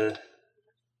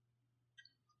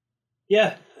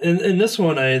yeah, in this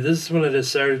one I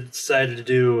decided to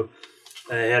do.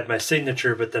 I had my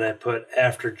signature, but then I put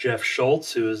after Jeff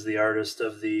Schultz, who is the artist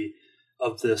of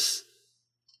this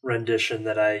rendition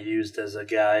that I used as a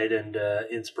guide and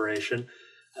inspiration.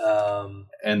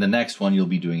 And the next one you'll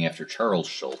be doing after Charles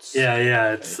Schultz.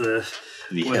 Yeah. It's The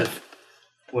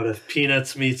what if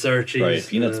Peanuts meets Archie? right.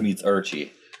 Peanuts meets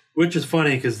Archie. Which is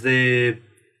funny because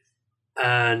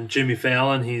on Jimmy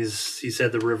Fallon, he's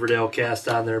had the Riverdale cast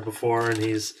on there before, and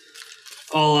he's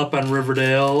all up on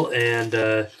Riverdale. And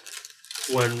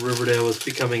when Riverdale was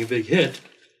becoming a big hit,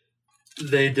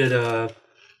 they did a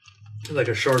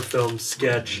short film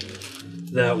sketch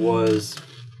that was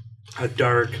a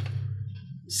dark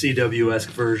CW-esque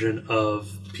version of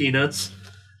Peanuts,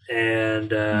 and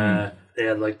they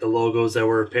had the logos that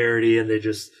were a parody, and they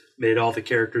just made all the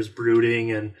characters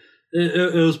brooding, and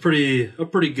it was a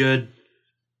pretty good,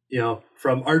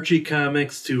 from Archie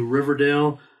comics to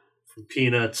Riverdale, from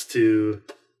Peanuts to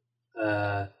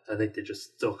I think they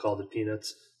just still called it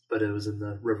Peanuts, but it was in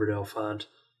the Riverdale font.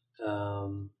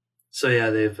 So yeah,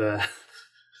 they've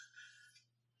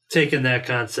taken that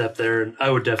concept there, and I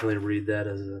would definitely read that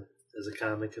as a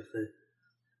comic if they.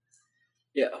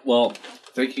 Yeah, well,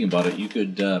 thinking about it, you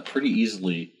could pretty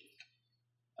easily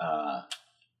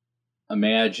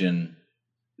imagine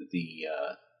the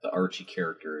Archie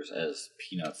characters as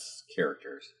Peanuts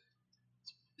characters.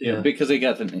 Yeah. Because they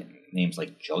got the names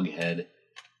like Jughead.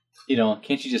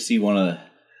 Can't you just see one of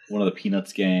the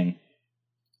Peanuts gang?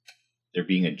 There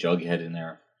being a Jughead in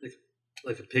there.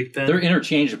 Like a pig pen? They're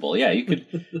interchangeable. Yeah, you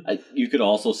could. You could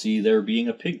also see there being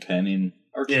a pig pen in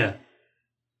Archie. Yeah.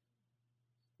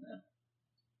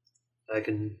 I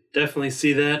can definitely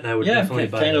see that, and I would definitely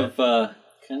buy that.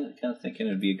 Kind of thinking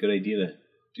it'd be a good idea to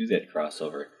do that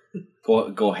crossover.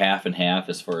 Go half and half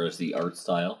as far as the art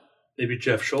style. Maybe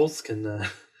Jeff Schultz can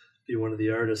be one of the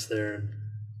artists there.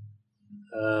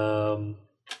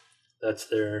 That's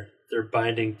their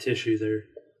binding tissue there.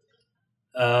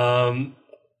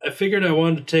 I figured I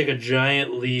wanted to take a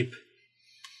giant leap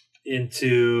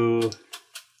into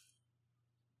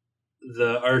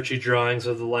the Archie drawings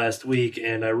of the last week,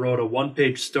 and I wrote a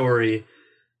one-page story,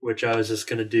 which I was just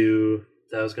going to do,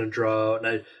 that I was going to draw out. And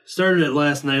I started it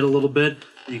last night a little bit.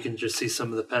 You can just see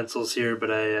some of the pencils here, but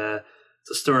I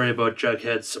It's a story about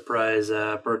Jughead's surprise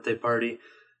birthday party.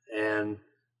 And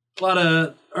a lot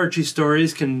of Archie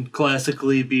stories can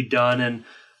classically be done in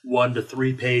 1 to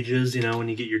 3 pages, when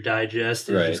you get your digest.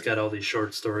 And Right. You just got all these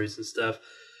short stories and stuff.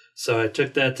 So I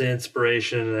took that to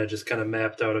inspiration, and I just kind of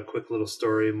mapped out a quick little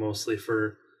story, mostly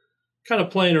for kind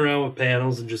of playing around with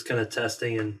panels and just kind of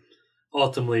testing and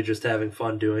ultimately just having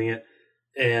fun doing it.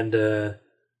 And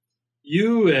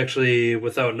you actually,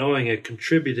 without knowing it,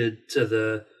 contributed to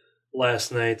the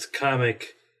last night's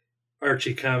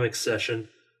Archie comics session,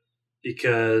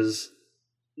 because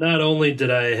not only did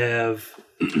I have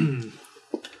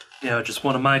just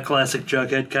one of my classic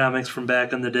Jughead comics from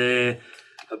back in the day,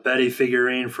 a Betty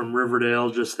figurine from Riverdale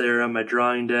just there on my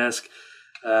drawing desk,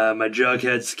 my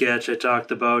Jughead sketch I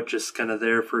talked about just kind of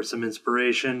there for some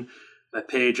inspiration, my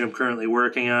page I'm currently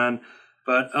working on,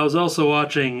 but I was also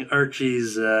watching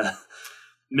Archie's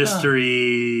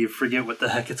mystery, forget what the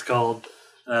heck it's called,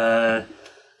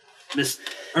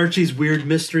 Archie's Weird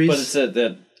Mysteries. But it's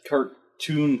that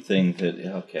cartoon thing that,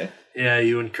 okay. Yeah,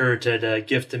 you and Kurt had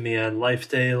gifted me on Life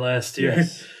Day last year.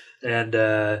 Yes. And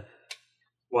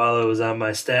while it was on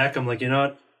my stack, I'm like, you know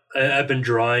what? I've been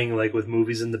drawing like with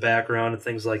movies in the background and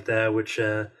things like that, which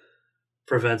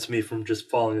prevents me from just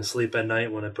falling asleep at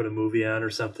night when I put a movie on or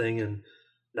something. And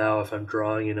now if I'm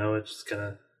drawing, it's just kind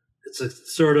of, it's a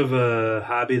sort of a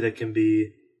hobby that can be,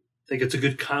 I think it's a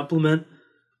good complement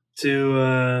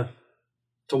to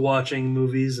watching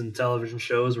movies and television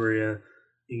shows where you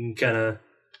can kind of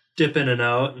dip in and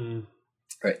out. And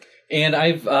Right. And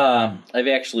I've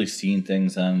actually seen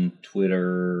things on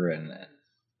Twitter and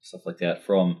stuff like that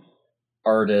from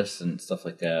artists and stuff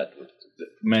like that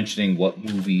mentioning what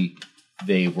movie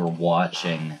they were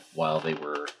watching while they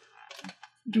were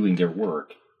doing their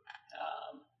work,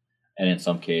 and in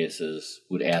some cases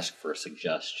would ask for a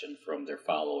suggestion from their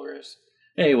followers.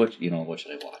 Hey, what should I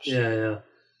watch? yeah.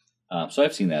 So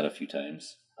I've seen that a few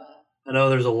times. I know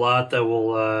there's a lot that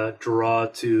will draw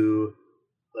to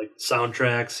like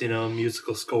soundtracks,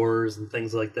 musical scores and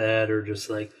things like that, or just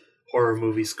like horror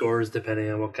movie scores, depending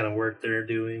on what kind of work they're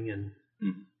doing. And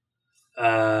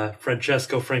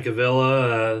Francesco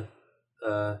Francavilla,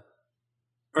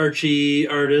 Archie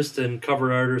artist and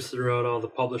cover artist throughout all the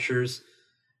publishers,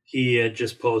 he had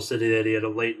just posted that he had a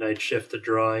late night shift of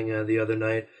drawing the other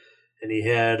night, and he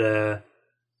had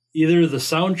either the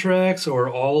soundtracks or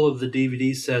all of the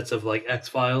DVD sets of like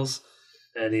X-Files.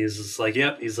 And he's just like,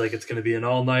 he's like, it's going to be an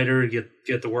all-nighter to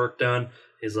get the work done.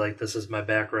 He's like, this is my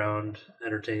background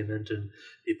entertainment. And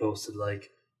he posted like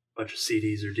a bunch of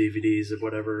CDs or DVDs or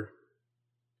whatever.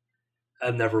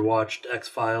 I've never watched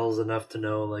X-Files enough to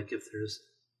know like if there's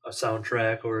a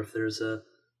soundtrack or if there's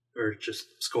or just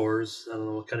scores. I don't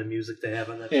know what kind of music they have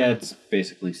on that. Yeah, show. it's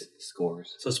basically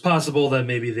scores. So it's possible that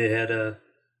maybe they had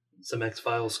some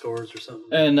X-Files scores or something.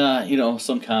 And,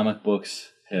 some comic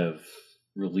books have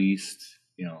released,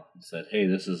 and said, hey,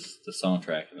 this is the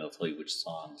soundtrack, and they'll tell you which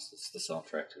songs. This is the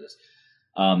soundtrack to this.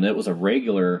 That was a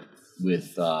regular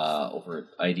with, over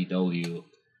at IDW,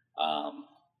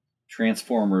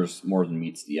 Transformers More Than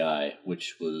Meets the Eye,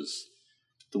 which was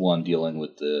the one dealing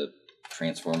with the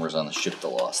Transformers on the ship The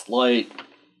Lost Light,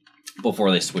 before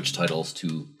they switched titles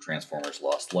to Transformers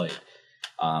Lost Light.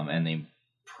 And they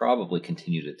probably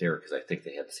continued it there because I think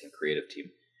they had the same creative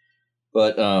team.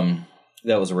 But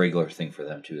that was a regular thing for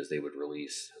them too, as they would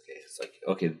release. It's like,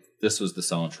 okay, this was the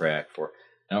soundtrack for.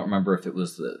 I don't remember if it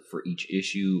was for each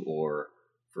issue or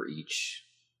for each.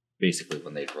 Basically,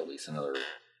 when they'd release another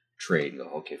trade, go,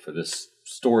 okay, for this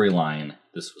storyline,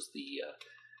 this was the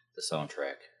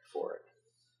soundtrack for it.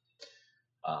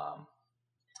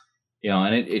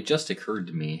 And it just occurred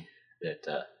to me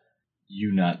that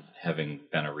you not having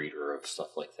been a reader of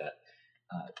stuff like that,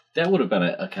 that would have been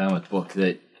a comic book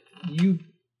that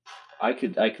I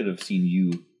could have seen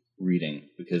you reading,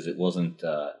 because it wasn't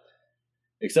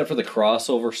except for the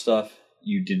crossover stuff,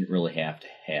 you didn't really have to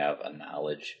have a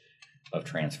knowledge of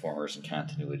Transformers and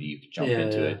continuity. You could jump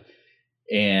into it.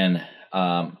 And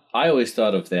I always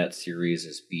thought of that series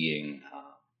as being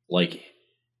like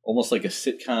almost like a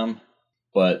sitcom,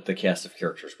 but the cast of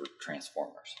characters were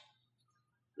Transformers.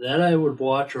 That I would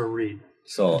watch or read.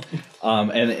 So,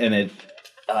 and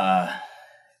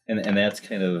that's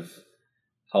kind of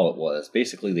how it was.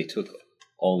 Basically, they took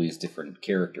all these different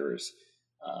characters,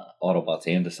 Autobots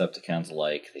and Decepticons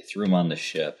alike. They threw them on the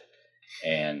ship,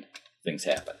 and things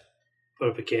happened. Put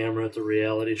up a camera at the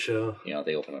reality show.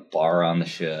 They open a bar on the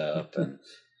ship, and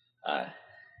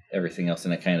everything else,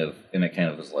 and it kind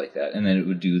of was like that. And then it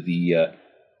would do the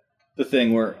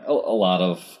thing where a lot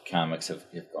of comics have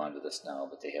gone to this now,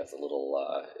 but they have the little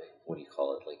what do you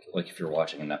call it? Like if you're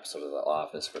watching an episode of The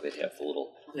Office where they'd have the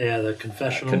little the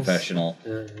confessionals. confessional.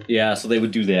 Yeah. Yeah, so they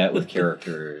would do that with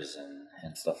characters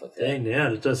and stuff like that. Dang,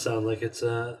 yeah, it does sound like it's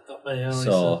up my alley.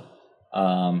 So,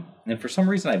 and for some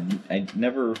reason, I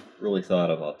never really thought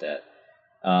about that.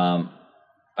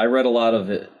 I read a lot of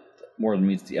it, More Than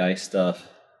Meets the Eye stuff,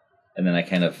 and then I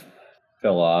kind of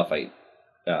fell off.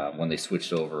 When they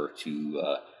switched over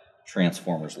to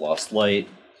Transformers Lost Light.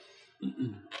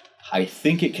 I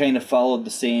think it kind of followed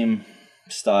the same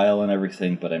style and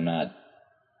everything, but I'm not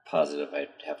positive. I'd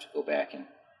have to go back and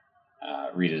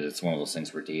read it. It's one of those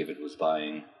things where David was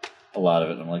buying a lot of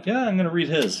it, and I'm like, yeah, I'm going to read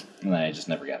his. And I just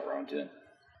never got around to it.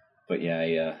 But yeah,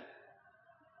 I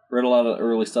read a lot of the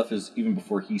early stuff even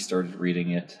before he started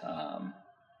reading it.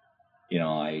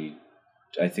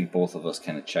 I think both of us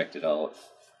kind of checked it out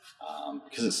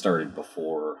because it started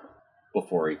before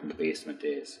even the Basement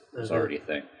days. It was already a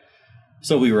thing.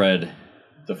 So we read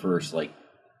the first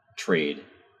trade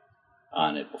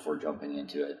on it before jumping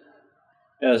into it.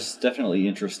 Yeah, it's definitely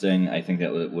interesting. I think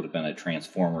that would have been a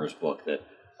Transformers book that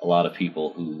a lot of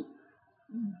people who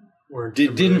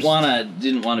didn't want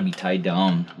to be tied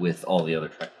down with all the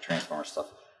other Transformers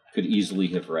stuff could easily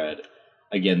have read.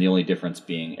 Again, the only difference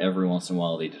being every once in a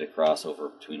while they did a crossover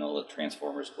between all the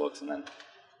Transformers books, and then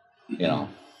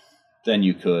then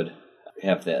you could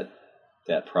have that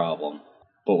problem.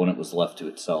 But when it was left to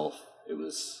itself, it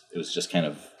was just kind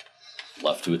of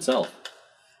left to itself.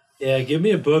 Yeah, give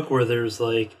me a book where there's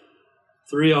 3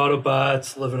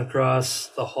 Autobots living across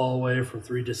the hallway from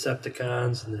 3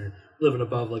 Decepticons, and they're living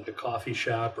above a coffee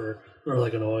shop or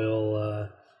an oil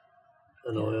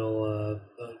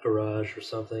garage or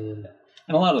something. And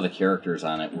a lot of the characters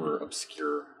on it were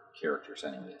obscure characters,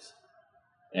 anyways.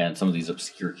 And some of these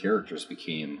obscure characters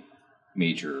became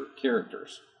major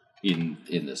characters in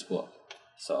this book.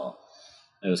 So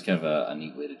it was kind of a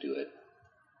neat way to do it.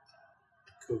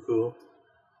 Cool.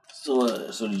 So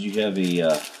did you have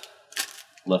a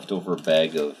leftover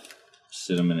bag of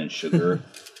cinnamon and sugar?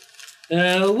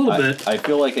 A little bit. I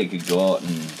feel like I could go out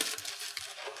and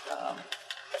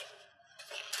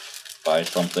buy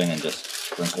something and just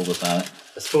sprinkle this on it.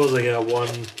 I suppose I got one,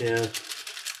 yeah.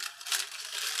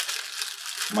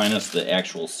 Minus the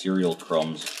actual cereal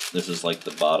crumbs. This is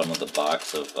the bottom of the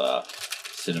box of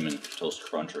Cinnamon Toast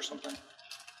Crunch or something.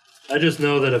 I just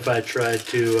know that if I tried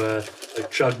to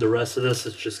chug the rest of this,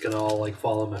 it's just gonna all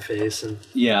fall on my face. And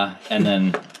yeah, and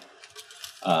then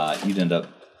you'd end up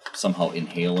somehow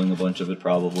inhaling a bunch of it,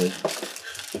 probably.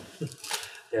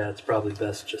 Yeah, it's probably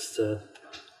best just to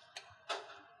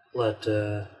let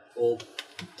old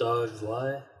dogs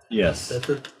lie. Yes. That's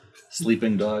it.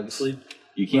 Sleeping dogs. Sleep.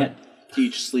 You can't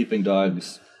teach sleeping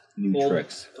dogs new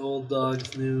tricks. Old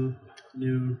dogs, new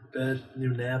bed, new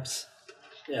naps.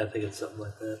 Yeah, I think it's something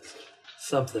like that.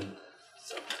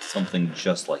 Something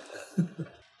just like that.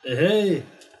 Hey,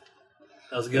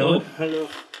 how's it going? Hello.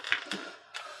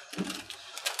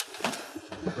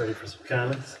 Ready for some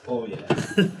comments? Oh yeah.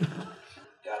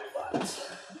 Got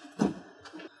lots. You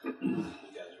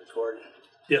guys recording?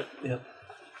 Yep.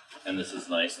 And this is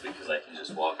nice because I can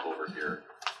just walk over here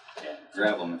and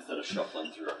grab them instead of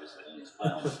shuffling through everything in these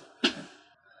piles.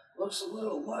 Looks a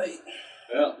little light.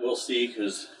 Well, we'll see,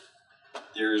 because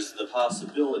there's the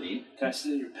possibility. Can I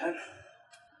steal your pen?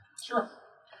 Sure.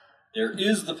 There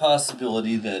is the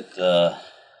possibility that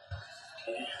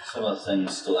some of the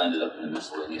things still ended up in the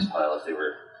miscellaneous pile if they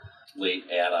were late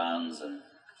add-ons and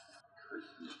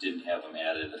didn't have them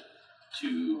added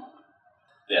to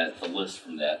the list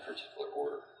from that particular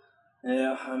order.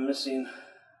 Yeah, I'm missing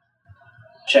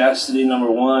Chastity number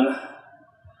 1,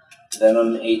 then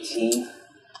I'm 18,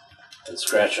 and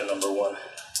Scratcher number 1,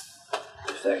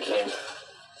 if that came.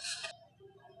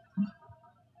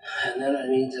 And then I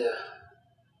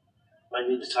might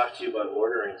need to talk to you about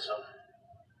ordering some.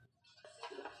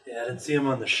 Yeah, I didn't see them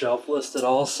on the shelf list at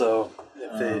all. So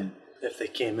if they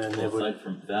came in, they would. Aside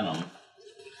from Venom,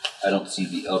 I don't see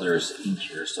the others in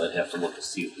here, so I'd have to look to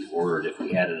see if we ordered. If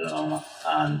we added them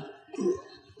on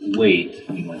weight,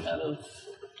 we might not have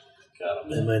got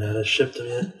them. They might not have shipped them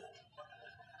yet.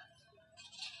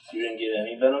 You didn't get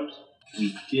any Venoms?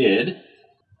 We did.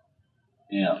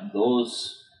 Yeah,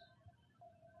 those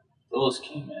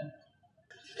came in.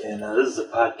 Yeah, now this is a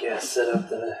podcast setup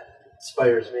that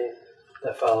inspires me.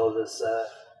 I follow this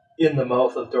In the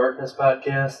Mouth of Darkness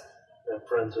podcast. I'm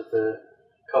friends with the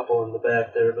couple in the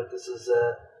back there, but this is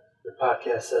the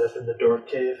podcast setup in the Dork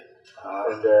Cave.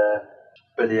 I'm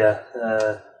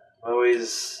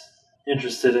always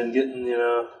interested in getting,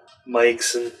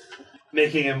 mics and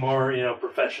making it more,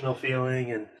 professional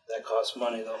feeling. And That costs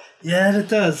money, though. yeah,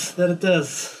 that it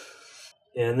does.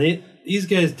 And these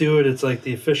guys do it. It's like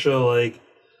the official like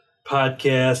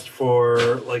podcast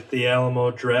for like the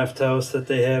Alamo Draft House that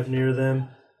they have near them.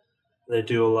 They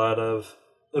do a lot of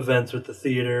events with the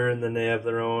theater, and then they have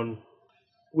their own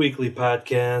weekly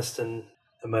podcast. And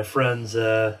my friends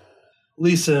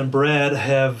Lisa and Brad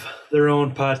have their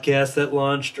own podcast that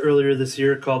launched earlier this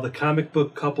year called the Comic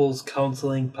Book Couples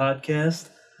Counseling Podcast.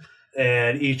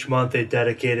 And each month they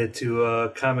dedicate it to a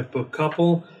comic book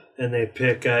couple, and they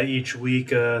pick each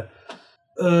week a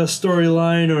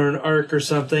storyline or an arc or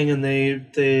something, and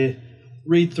they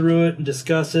read through it and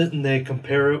discuss it, and they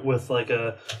compare it with like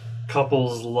a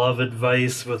couple's love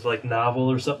advice with like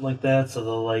novel or something like that. So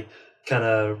they'll like kind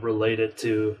of relate it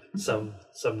to some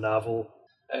novel.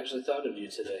 I actually thought of you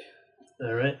today.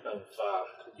 All right. Of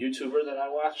a YouTuber that I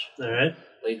watch. All right.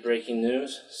 Late breaking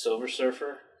news: Silver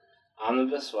Surfer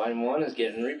Omnibus Volume 1 is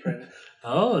getting reprinted.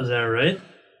 Oh, is that right?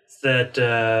 Is that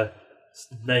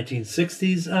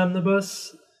 1960s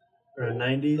omnibus or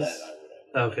 90s? That I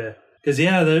would have. Okay. Because,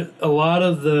 yeah, a lot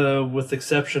of with the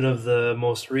exception of the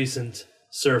most recent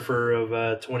Surfer of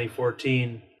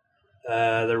 2014,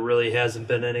 there really hasn't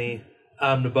been any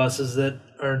omnibuses that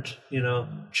aren't,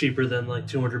 cheaper than like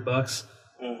 $200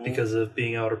 Mm-hmm. because of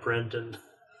being out of print. And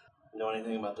Know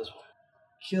anything about this one?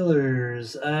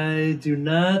 Killers, I do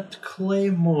not.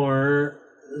 Claymore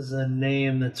is a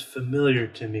name that's familiar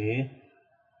to me.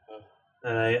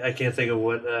 And I can't think of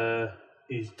what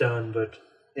he's done, but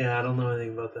yeah, I don't know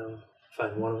anything about that one.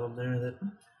 Find one of them there that.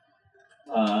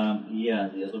 Yeah,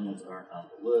 the other ones aren't on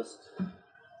the list.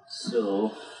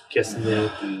 So, Guessing I they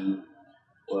have to,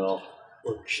 well,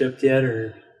 weren't shipped yet,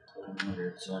 or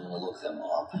so I'm going to look them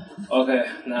up. Okay,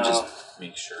 now Just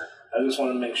make sure. I just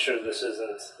want to make sure this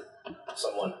isn't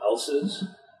someone else's,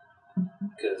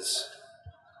 because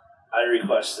I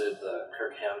requested the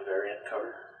Kirkham variant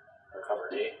cover, or cover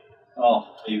A. Oh,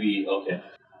 maybe, okay.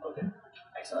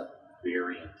 I saw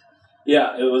variant.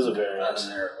 Yeah, it was a Not variant. in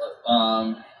there.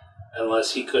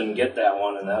 Unless he couldn't get that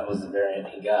one, and that was the variant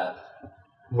he got.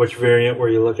 which variant were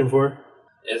you looking for?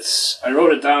 I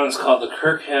wrote it down, it's called the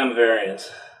Kirkham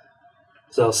variant.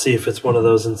 So I'll see if it's one of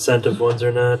those incentive ones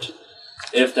or not.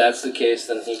 If that's the case,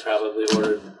 then he probably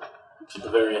ordered the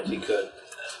variant he could.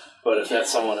 But if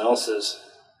that's someone else's,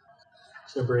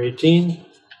 Number 18.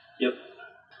 yep.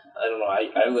 I don't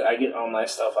know. I get all my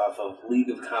stuff off of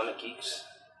LeagueOfComicGeeks.com.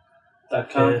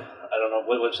 Okay. I don't know,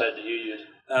 what website do you use?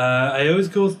 I always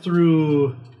go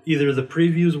through either the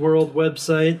Previews World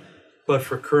website, but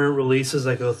for current releases,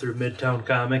 I go through Midtown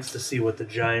Comics to see what the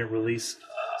giant release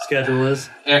schedule is.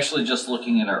 Actually, just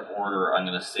looking at our order, I'm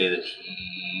going to say that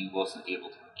he wasn't able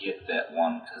to get that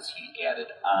one because he added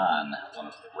on one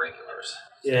of the regulars.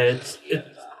 Yeah, He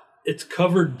added on. it's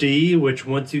cover D, which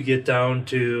once you get down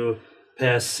to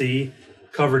past C,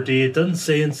 cover D, it doesn't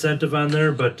say incentive on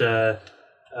there, but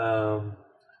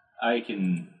I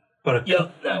can. Yep,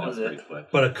 that find was out pretty it.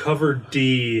 quick. But a cover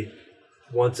D,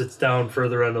 once it's down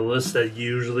further on the list, that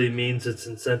usually means it's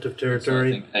incentive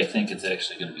territory. So I think it's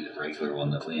actually going to be the regular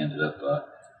one that we ended up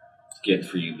getting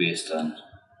for you based on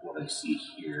what I see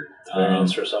here. The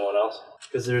variant's for someone else?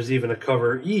 Because there's even a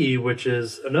cover E, which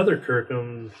is another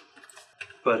Kirkham,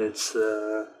 but it's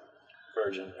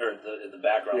Virgin. Or the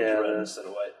background's Yeah, red instead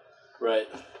of white. Right.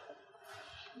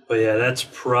 but yeah, that's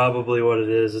probably what it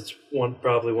is. It's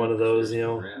probably one of those,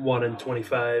 1 in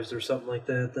 25s or something like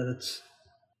that.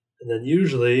 And then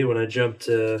usually when I jump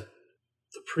to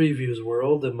the Previews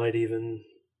World, it might even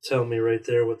tell me right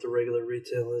there what the regular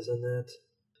retail is on that.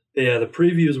 But yeah, the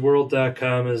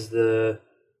previewsworld.com is the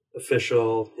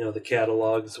official, the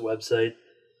catalog's website.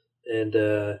 And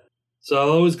so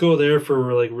I'll always go there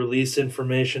for like release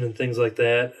information and things like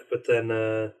that. But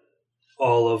then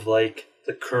all of like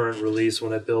the current release,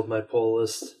 when I build my pull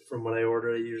list from when I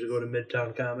order, I usually go to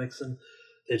Midtown Comics and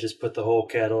they just put the whole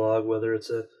catalog, whether it's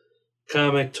a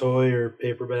comic, toy, or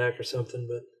paperback or something.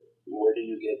 But Where do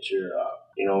you get your,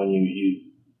 when you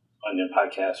on your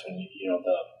podcast, when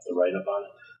the write-up on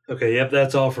it? okay, yep,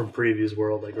 that's all from Previews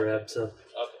World I grabbed. So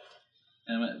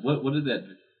And what did that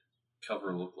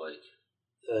cover look like?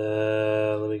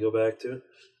 let me go back to it.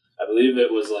 I believe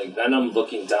it was like Venom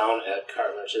looking down at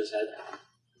Carnage's head.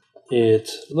 It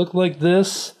looked like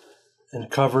this, and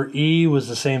cover E was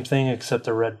the same thing except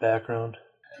a red background.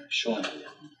 Showing me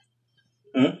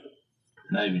Hmm?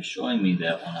 Not even showing me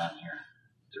that one on here.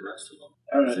 The rest of them.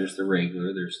 All right. There's the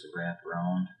regular. There's the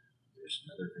wraparound. There's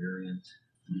another variant.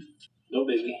 No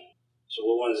biggie. So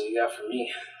what ones you got for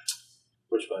me?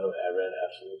 Which, by the way, I read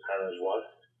Absolute Carnage 1.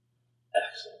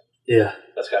 Excellent. Yeah,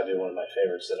 That's got to be one of my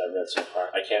favorites that I've read so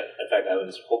far. In fact, I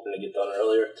was hoping to get done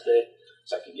earlier today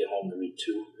so I could get home to read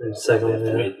 2. And second I have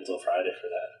one, to yeah. wait until Friday for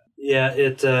that. Yeah,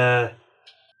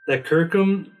 that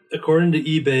Kirkham, according to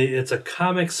eBay, it's a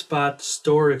Comic Spot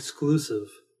store exclusive.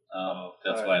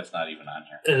 That's why it's not even on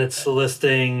here. And it's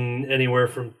listing anywhere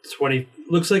from 20,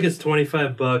 looks like it's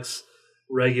 $25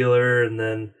 regular, and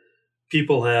then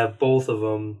people have both of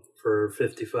them for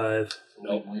 $55.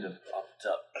 Nope. Wait up.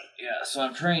 Yeah, so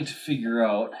I'm trying to figure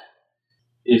out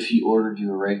if he ordered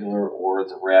you a regular or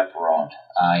the wraparound.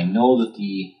 I know that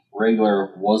the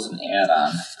regular was an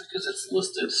add-on because it's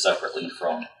listed separately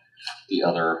from the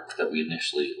other that we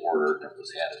initially ordered that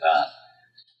was added on.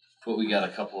 But we got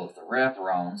a couple of the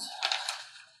wraparounds.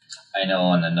 I know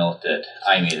on the note that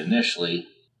I made initially,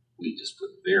 we just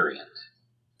put variant.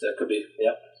 That could be,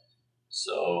 yep.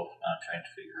 So I'm trying to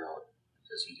figure out,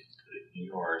 because he didn't put it in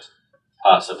yours,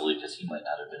 possibly because he might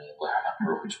not have been able to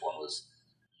remember which one was.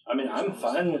 I mean, I'm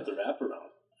fine with the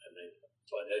wraparound. I mean,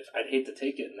 but I'd hate to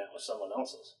take it and that was someone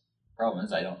else's. Problem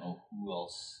is, I don't know who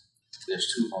else. There's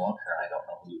two from up here, and I don't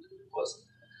know who it was.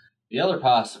 The other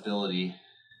possibility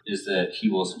is that he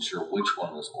wasn't sure which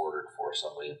one was ordered for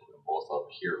somebody and put them both up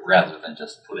here rather than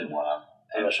just putting one on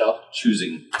the shelf.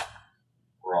 Choosing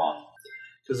wrong.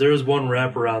 Because there was one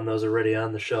wraparound that was already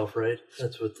on the shelf, right?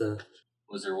 That's what the.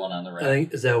 Was there one on the I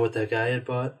think, is that what that guy had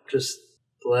bought? Just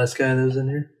the last guy that was in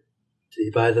here? Did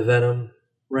he buy the Venom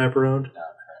wraparound?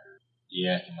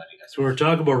 Yeah, he might have. So when we're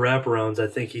talking about wraparounds, I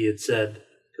think he had said,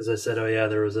 because I said, oh yeah,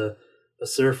 there was a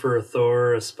Surfer, a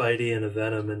Thor, a Spidey, and a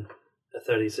Venom, and I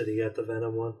thought he said he got the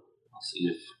Venom one. I'll see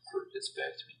if Kurt gets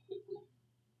back to me quickly.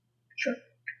 Sure.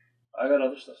 I got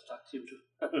other stuff to talk to you too.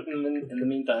 in the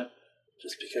meantime.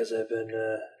 Just because I've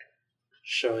been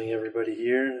showing everybody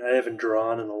here. I haven't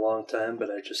drawn in a long time, but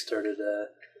I just started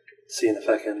seeing if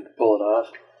I can pull it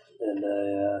off. And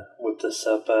I whipped this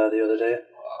up the other day.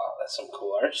 Wow, that's some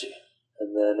cool Archie.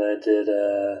 And then I did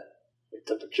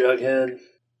whipped up a Jughead.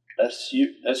 That's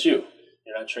you. That's you.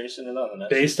 You're not tracing it on.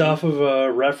 Based off of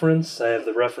a reference. I have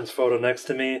the reference photo next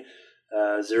to me.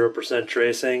 0%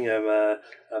 tracing.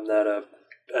 I'm not a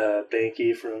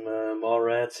Banky from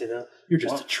Mallrats, you know. You're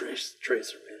just a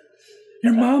tracer, man.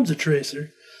 Your mom's a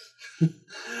tracer.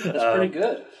 That's pretty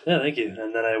good. Yeah, thank you.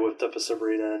 And then I whipped up a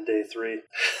Sabrina on day 3.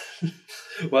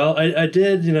 Well, I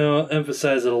did,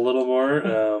 emphasize it a little more,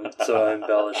 so I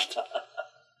embellished.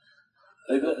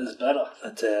 I think that is better.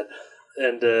 A tad.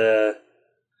 And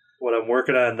what I'm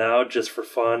working on now, just for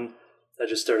fun, I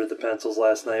just started the pencils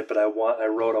last night, but I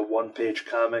wrote a 1-page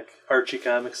Archie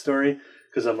comic story,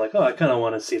 because I'm like, I kind of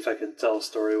want to see if I can tell a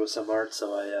story with some art,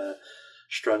 so I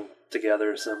strung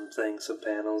together some things, some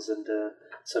panels, and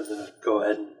so I'm going to go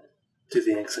ahead and do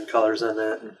the inks and colors on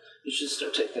that. You should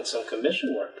start taking some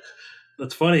commission work.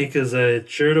 That's funny, because I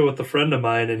shared it with a friend of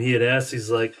mine, and he had asked,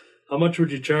 he's like, how much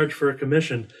would you charge for a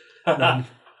commission? And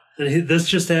this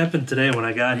just happened today when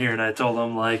I got here, and I told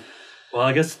him, like, well,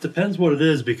 I guess it depends what it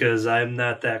is, because I'm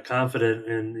not that confident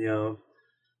in,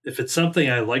 if it's something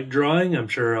I like drawing, I'm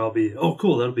sure I'll be, oh,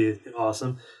 cool, that'll be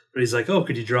awesome. But he's like, oh,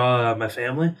 could you draw my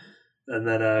family? And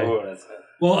then that's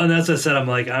well, and as I said, I'm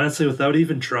like, honestly, without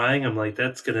even trying, I'm like,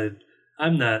 this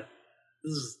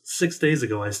is 6 days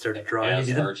ago I started drawing.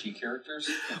 As Archie characters?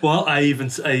 Well, I even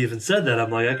said that.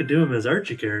 I'm like, I could do them as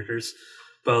Archie characters.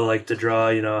 But like to draw,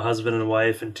 a husband and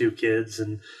wife and 2 kids.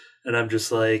 And I'm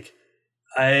just like,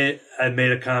 I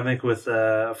made a comic with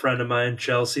a friend of mine,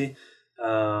 Chelsea.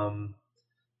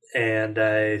 And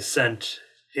I sent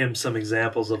him some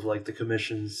examples of like the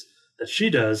commissions that she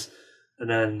does. And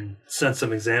then sent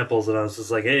some examples, and I was just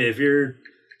like, "Hey, if you're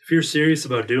serious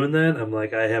about doing that, I'm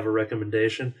like, I have a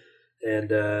recommendation."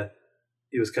 And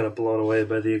he was kind of blown away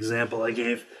by the example I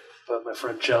gave. But my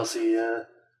friend Chelsea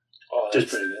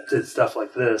did stuff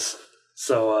like this.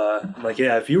 So I'm like,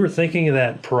 yeah, if you were thinking of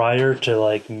that prior to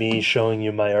like me showing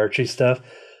you my Archie stuff,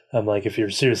 I'm like, if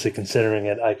you're seriously considering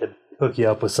it, I could hook you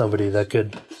up with somebody that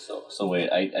could. So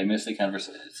wait, I missed the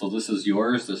conversation. So this is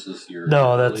yours? This is your...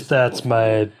 No, that's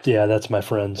my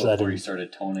friend's. Before you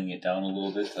started toning it down a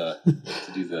little bit to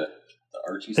do the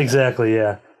Archie stuff? Exactly,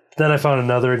 yeah. Then I found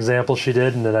another example she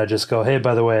did, and then I just go, hey,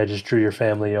 by the way, I just drew your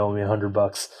family, you owe me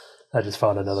 $100. I just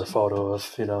found another photo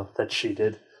of, that she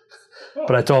did.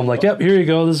 But I told him, like, yep, here you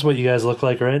go. This is what you guys look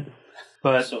like, right?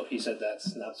 But so he said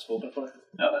that's not spoken for?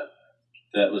 No,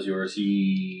 that was yours.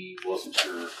 He wasn't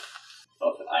sure.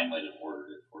 Thought that I might have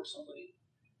ordered it for somebody,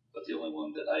 but the only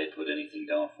one that I had put anything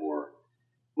down for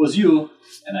was you,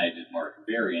 and I did mark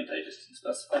variant. I just didn't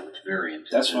specify which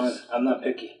variant. That's fine. I'm not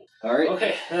picky. All right.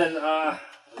 Okay, then I'll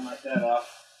mark that off.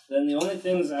 Then the only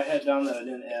things I had down that I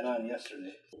didn't add on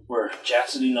yesterday were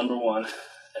Jacksody #1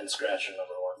 and Scratcher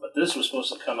 #1. But this was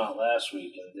supposed to come out last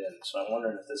week and didn't, so I'm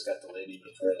wondering if this got delayed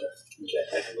even further. Okay,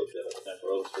 I can look that up. Can I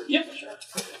borrow this for you? Yep, sure.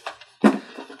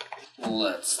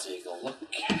 Let's take a look.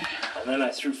 And then I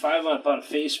threw 5 up on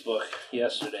Facebook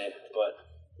yesterday, but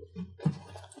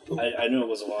I knew it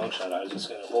was a long shot. I was just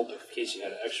going to hope in case you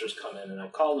had extras come in. And I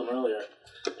called him earlier,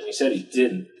 and he said he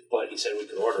didn't, but he said we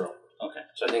could order them. Okay.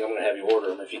 So I think I'm going to have you order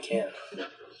them if you can.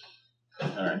 All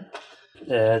right.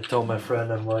 Yeah, I told my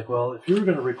friend, I'm like, well, if you were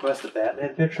going to request a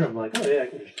Batman picture, I'm like, oh yeah, I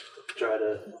can try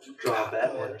to draw a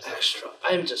Batman or something. Extra.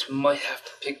 I just might have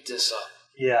to pick this up.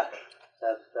 Yeah,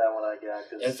 that one I got.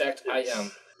 'Cause In fact, I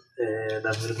And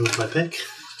I'm going to move my pick.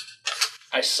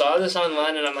 I saw this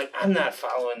online, and I'm like, I'm not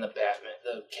following the Batman,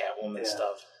 the Catwoman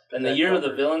stuff. And the That Year of the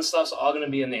cover. Villain stuff's all going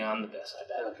to be in the omnibus, I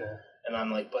bet. Okay. And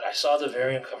I'm like, but I saw the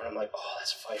variant cover, and I'm like, oh,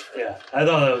 that's Pfeiffer. Yeah, I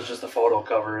thought that was just a photo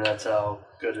cover. That's how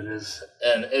good it is.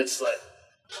 And it's like,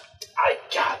 I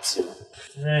got to.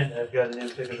 And I've got a new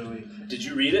pick of the week. Did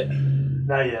you read it?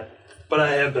 Not yet, but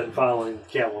I have been following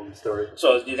Catwoman story.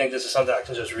 So do you think this is something I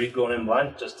can just read going in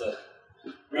blind? Just to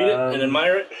read it and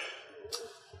admire it?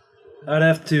 I'd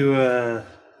have to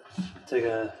take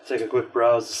a quick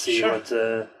browse to see Sure. what.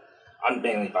 I'm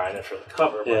mainly buying it for the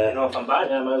cover, but Yeah. you know, if I'm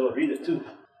buying it, I might as well read it too.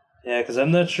 Yeah, because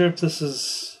I'm not sure if this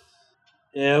is.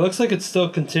 Yeah, it looks like it's still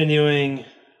continuing.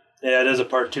 Yeah, it is a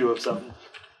part 2 of something.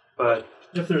 But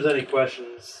if there's any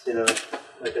questions,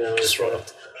 I can always Just run up.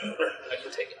 I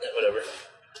can take it, whatever.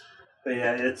 But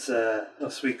yeah, it's a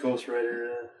sweet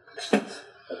ghostwriter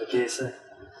of the case.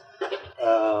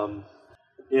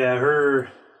 Yeah, her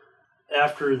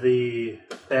after the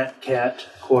Bat-Cat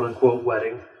quote-unquote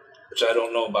wedding. Which I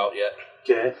don't know about yet.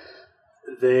 Okay,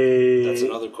 they. That's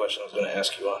another question I was going to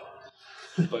ask you on.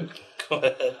 But go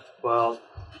ahead. Well,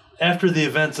 after the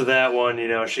events of that one,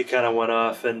 she kind of went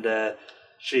off and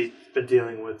she'd been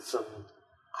dealing with some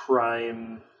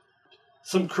crime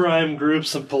groups,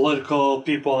 some political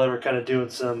people that were kind of doing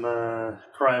some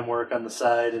crime work on the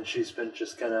side, and she's been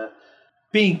just kind of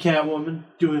being Catwoman,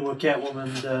 doing what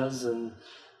Catwoman does, and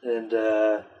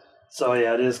so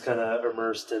yeah, it is kind of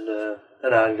immersed into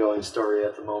an ongoing story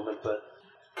at the moment, but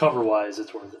cover-wise,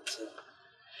 it's worth it. So.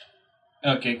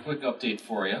 Okay, quick update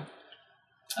for you.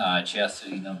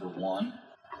 Chastity number 1.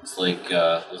 It's like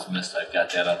was missed. I've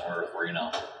got that on order for you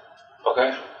now.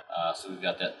 Okay. So we've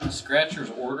got that Scratcher's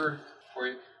order for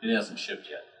you. It hasn't shipped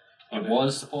yet. It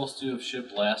was supposed to have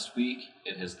shipped last week.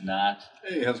 It has not.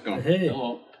 Hey, how's it going? Hey,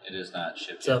 Hello. It is not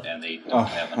shipped What's yet, up? and they don't Oh,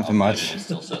 have an nothing update. much. It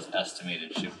still says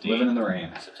estimated ship date. Living in the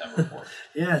rain. September 4th.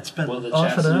 yeah, it's been Will the off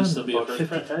and chastity on still be about a 50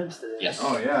 first times today. Yes.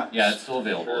 Oh, yeah. Yeah, it's still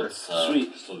available. It's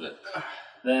Sweet. still good.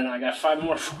 Then I got 5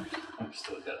 more for you. I'm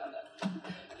still good on that.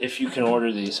 If you can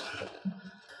order these.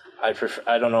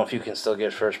 I don't know if you can still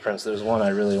get first prints. There's one I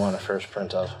really want a first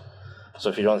print of. So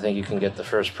if you don't think you can get the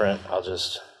first print, I'll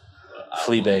just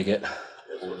flea bag it.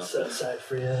 Set aside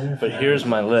for you. But here's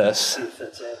my list. See if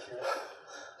that's accurate.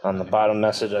 On the bottom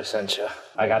message I sent you.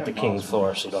 I got the King's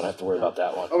Floor, so you don't have to worry about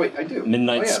that one. Oh, wait, I do.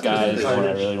 Midnight oh, yeah, Skies is Midnight one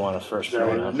I Skies. really want a first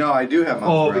print on. No, I do have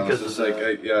Miles Morales. because It's of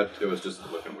like, the- it was just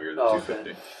looking weird, the Oh,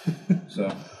 250. So,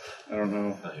 I don't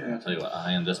know. Here, I'll tell you what. I'll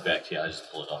hand this back to you. I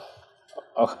just pull it off.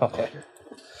 Oh, okay.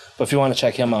 But if you want to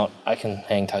check him out, I can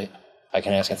hang tight. I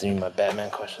can ask Anthony my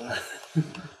Batman question.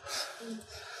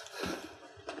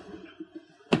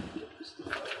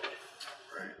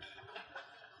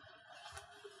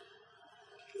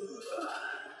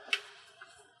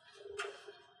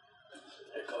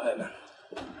 Go ahead, man.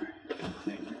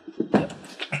 Yep.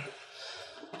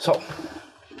 So,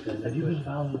 have you been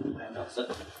following Batman?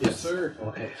 Yes, sir.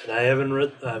 Okay. And I haven't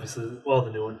read, obviously, the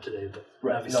new one today, but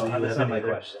obviously you that's haven't not my either.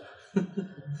 question.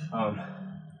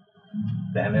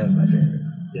 Batman's my favorite.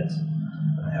 Yes.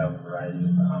 I have a variety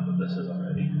of omnibuses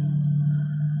already.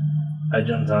 I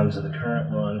jumped onto the current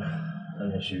one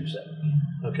on issue 70.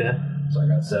 Okay. So I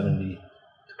got 70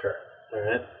 to current. All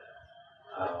right.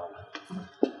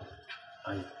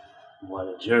 I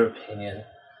wanted your opinion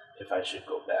if I should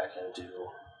go back and do,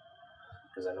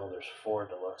 because I know there's 4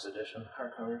 deluxe edition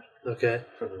hardcovers Okay.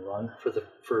 for the run. For the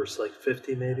first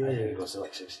 50 maybe. I think it goes to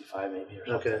 65 maybe or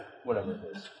something. Okay. Whatever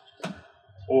it is.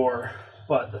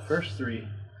 But the first 3,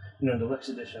 deluxe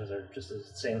editions are just the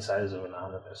same size of an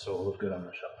omnibus, so it'll look good on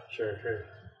the shelf. Sure.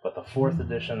 But the 4th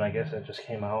edition, I guess that just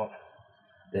came out.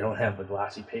 They don't have the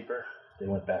glossy paper. They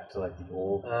went back to the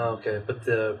old. Okay, but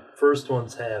the first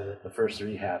ones have it. The first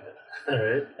 3 have it, All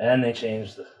right. and they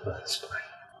changed the spine.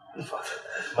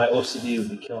 My OCD would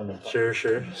be killing me. Sure.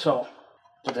 So,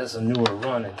 but that's a newer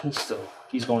run, and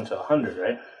he's going to 100,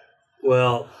 right?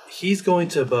 Well, he's going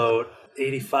to about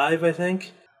 85, I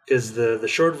think, because the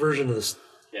short version of the.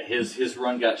 Yeah, his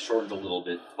run got shortened a little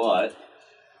bit, but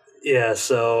Yeah,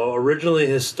 so originally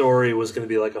his story was going to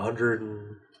be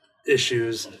 100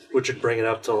 issues, which would bring it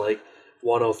up to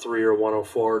 103 or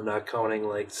 104, not counting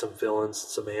like some fill-ins,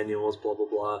 some annuals, blah blah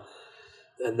blah.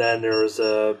 And then there was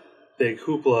a big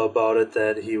hoopla about it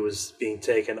that he was being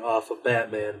taken off of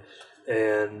Batman,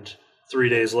 and 3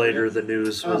 days later the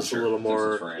news was a little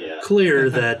more clear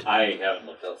that I haven't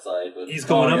looked outside, but he's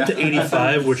going up to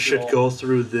 85, which should go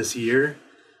through this year,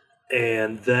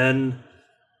 and then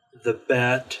the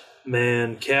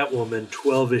Batman Catwoman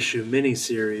 12-issue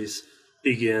miniseries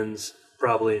begins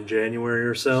probably in January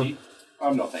or so.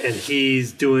 And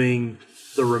he's doing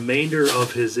the remainder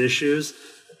of his issues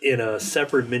in a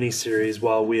separate miniseries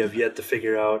while we have yet to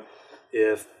figure out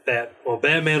if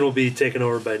Batman will be taken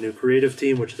over by a new creative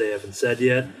team, which they haven't said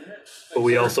yet. But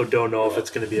we also don't know if it's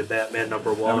going to be a Batman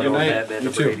number 1 or a Batman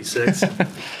number 86.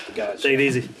 Take it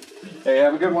easy. Hey,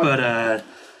 have a good one. But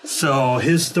so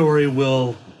his story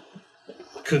will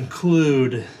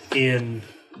conclude in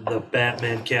the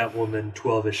Batman Catwoman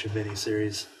 12-issue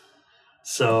miniseries.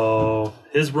 So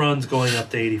his run's going up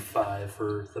to 85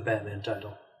 for the Batman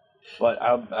title. But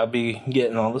I'll be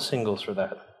getting all the singles for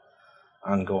that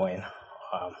ongoing.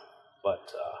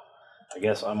 But I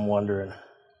guess I'm wondering,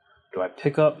 do I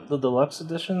pick up the deluxe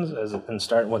editions and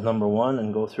start with number 1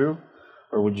 and go through?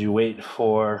 Or would you wait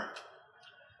for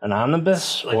an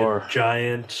omnibus? Like or a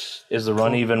giant... Is the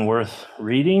run even worth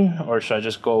reading? Or should I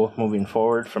just go moving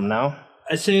forward from now?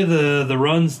 I say the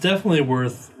run's definitely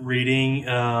worth reading.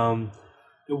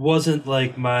 It wasn't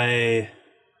like my...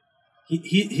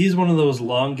 He's one of those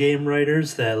long game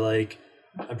writers that, like,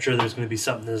 I'm sure there's going to be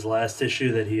something in his last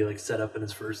issue that he, like, set up in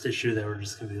his first issue that we're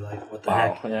just going to be like, what the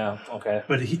heck? Yeah, okay.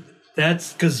 But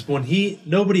that's because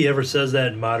nobody ever says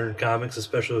that in modern comics,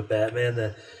 especially with Batman,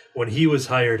 that when he was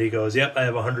hired, he goes, yep, I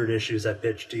have 100 issues, I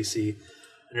pitched DC.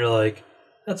 And you're like,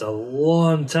 that's a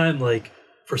long time. Like,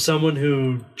 for someone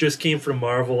who just came from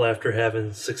Marvel after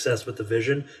having success with the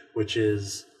Vision, which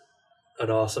is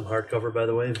an awesome hardcover, by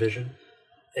the way, Vision.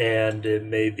 And it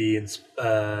may be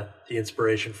the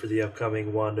inspiration for the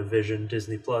upcoming WandaVision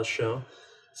Disney Plus show.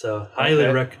 So highly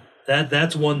recommend that.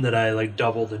 That's one that I like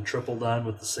doubled and tripled on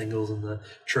with the singles and the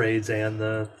trades and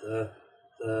the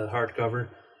hardcover.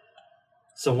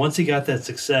 So once he got that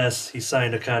success, he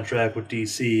signed a contract with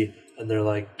DC, and they're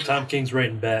like, Tom King's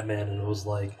writing Batman, and it was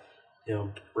like,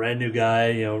 brand new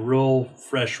guy, real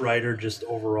fresh writer just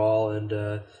overall,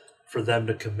 and for them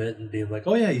to commit and being like,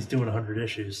 oh yeah, he's doing 100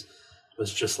 issues.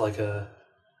 Was just like a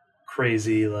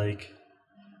crazy, like,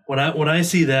 when I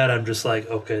see that, I'm just like,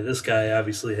 okay, this guy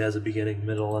obviously has a beginning,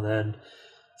 middle, and end.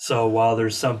 So while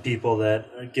there's some people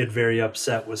that get very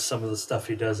upset with some of the stuff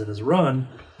he does in his run,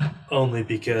 only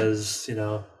because this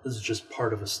is just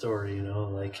part of a story,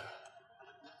 kind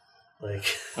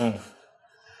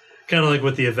of like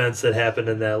with the events that happened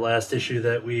in that last issue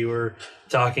that we were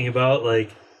talking about.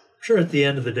 Like, sure, at the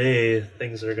end of the day,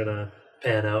 things are gonna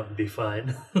pan out and be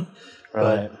fine.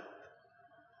 Right.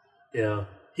 But,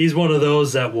 he's one of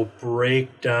those that will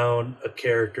break down a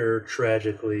character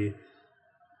tragically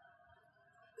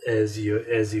as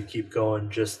you keep going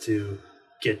just to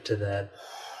get to that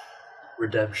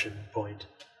redemption point.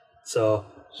 So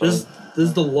this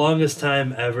is the longest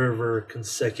time I've ever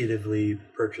consecutively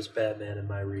purchased Batman in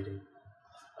my reading.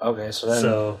 Okay,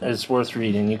 so it's worth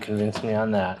reading. You convinced me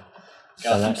on that.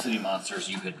 Gotham City Monsters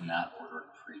you had not ordered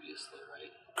previously, right?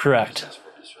 Correct.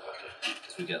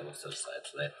 Because we got those aside,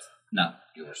 so that's not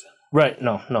yours then. Right,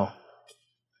 no.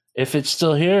 If it's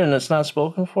still here and it's not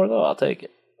spoken for, though, I'll take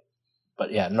it.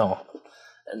 But yeah, no.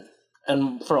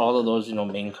 And for all of those,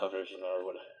 main covers, or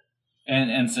whatever.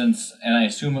 And I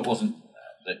assume it wasn't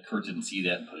that Kurt didn't see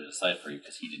that and put it aside for you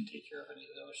because he didn't take care of any of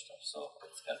the other stuff, so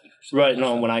it's got to be for something. Right,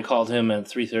 no, when I called him at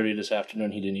 3:30 this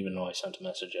afternoon, he didn't even know I sent a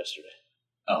message yesterday.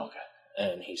 Oh, okay.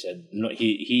 And he said no.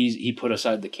 He put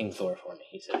aside the King Thor for me.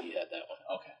 He said he had that one.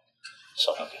 Okay.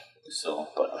 So,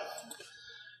 but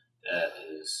that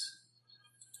is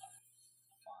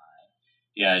fine.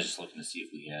 Yeah, I was just looking to see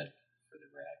if we had for the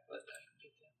rack, but I can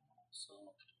get that one. So,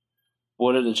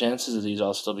 what are the chances of these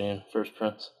all still being first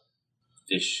prints?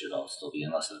 They should all still be,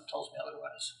 unless it tells me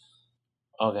otherwise.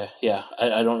 Okay, yeah,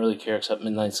 I don't really care except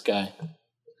Midnight Sky.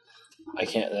 I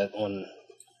can't. That one.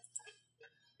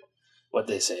 What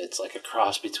they say, it's like a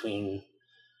cross between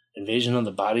Invasion of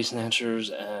the Body Snatchers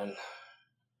and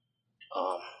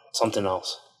something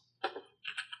else.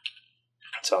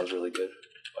 It sounds really good.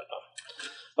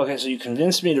 But, okay, so you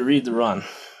convinced me to read the run.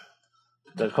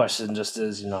 The question just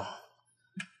is,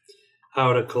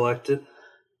 how to collect it.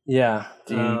 Yeah.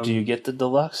 Do you get the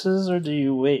deluxes or do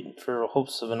you wait for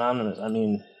hopes of an omnibus? I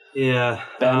mean, yeah.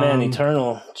 Batman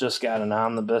Eternal just got an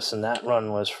omnibus, and that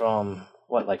run was from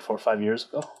like 4 or 5 years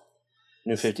ago.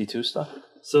 New 52 stuff.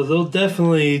 So they'll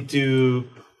definitely do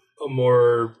a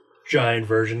more giant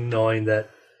version, knowing that.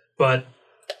 But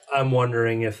I'm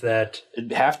wondering if that.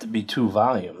 It'd have to be 2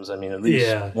 volumes. I mean, at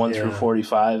least 1 through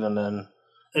 45, and then.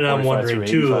 And I'm 45 wondering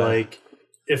through too, 85. like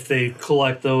if they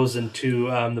collect those in 2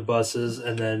 omnibuses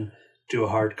and then do a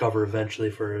hardcover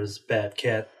eventually for his Bat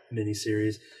Cat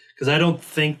miniseries. Because I don't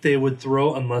think they would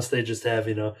throw, unless they just have,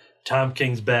 Tom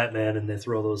King's Batman and they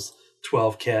throw those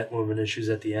 12 Catwoman issues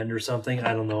at the end or something.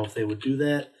 I don't know if they would do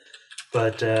that.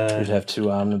 But You'd have 2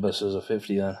 omnibuses of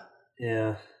 50 then,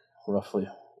 yeah. roughly.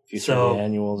 If you So- throw the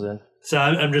annuals in. So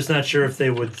I'm just not sure if they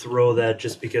would throw that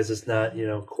just because it's not,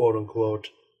 quote unquote,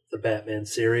 the Batman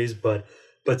series, but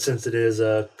since it is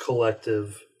a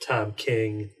collective Tom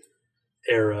King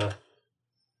era,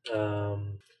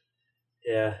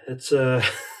 it's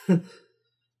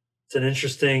it's an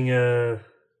interesting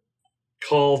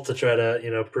call to try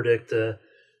to predict to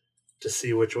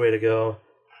see which way to go,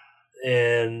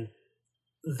 and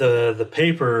the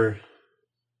paper.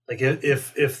 Like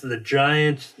if the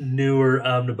giant newer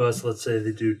omnibus, let's say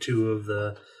they do 2 of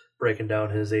the breaking down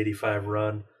his 85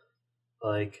 run,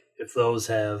 like if those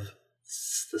have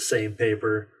the same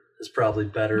paper, is probably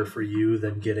better for you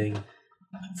than getting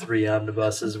 3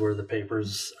 omnibuses where the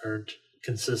papers aren't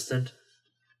consistent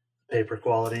paper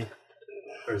quality,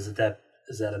 or is that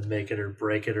a make it or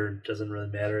break it, or it doesn't really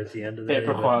matter at the end of the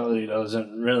Paper day? quality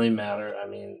doesn't really matter. I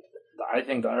mean, I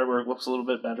think the artwork looks a little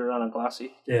bit better on a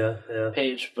glossy Yeah,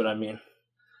 page, but I mean,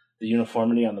 the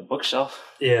uniformity on the bookshelf.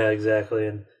 yeah, exactly,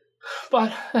 and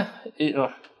But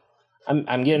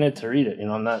I'm getting it to read it.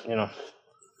 I'm not.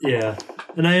 yeah,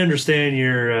 and I understand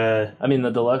your. I mean, the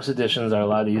deluxe editions are a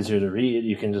lot easier to read.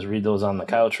 You can just read those on the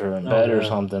couch or in bed or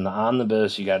something. The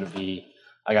omnibus, I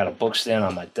got a book stand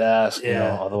on my desk.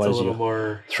 Yeah, otherwise it's a little you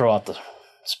more. throw out the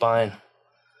spine.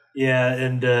 Yeah,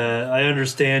 and I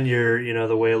understand your,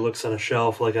 the way it looks on a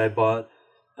shelf. Like I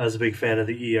was a big fan of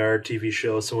the ER TV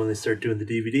show, so when they start doing the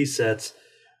DVD sets,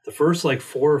 the first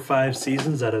 4 or 5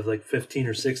 seasons out of 15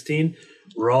 or 16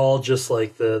 were all just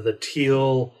like the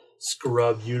teal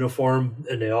scrub uniform,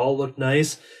 and they all looked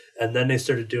nice. And then they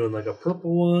started doing a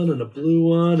purple one and a blue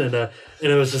one, and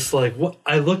it was just like, what?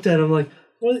 I looked at them like,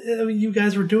 what? I mean, you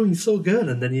guys were doing so good,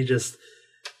 and then you just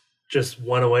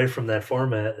went away from that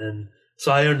format. And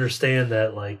so I understand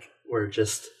that we're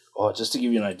just Just to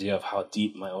give you an idea of how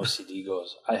deep my OCD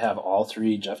goes, I have all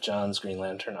 3 Jeff Johns Green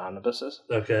Lantern omnibuses.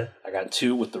 okay. I got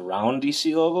 2 with the round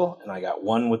DC logo, and I got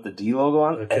 1 with the D logo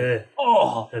on it. Okay.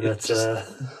 And that's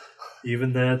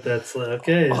even that's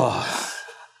okay.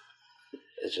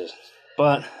 It's just,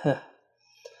 but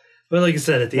But like I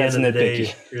said, at the That's end of the day,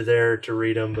 nitpicky. you're there to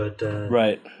read them. But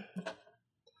right.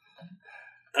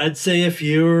 I'd say if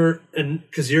you're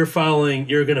because you're going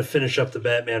to finish up the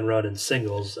Batman run in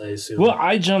singles, I assume. Well,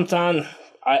 I jumped on.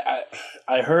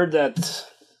 I heard that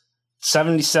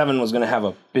 77 was going to have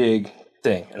a big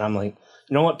thing, and I'm like,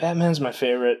 you know what? Batman's my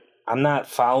favorite. I'm not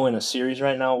following a series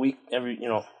right now.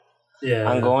 yeah,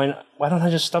 ongoing. Why don't I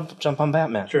just jump on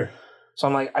Batman? Sure. So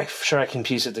I'm like, I'm sure I can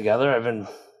piece it together. I've been,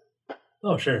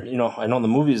 Oh, sure. I know the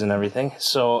movies and everything.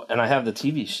 So, and I have the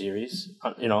TV series,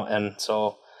 and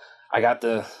so I got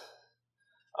the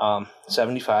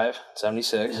 75,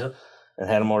 76, Yep. and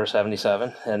had them order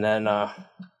 77. And then I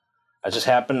just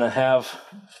happened to have,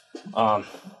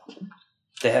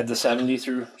 they had the 70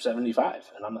 through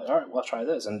 75. And I'm like, all right, well, I'll try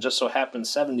this. And it just so happened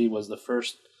 70 was the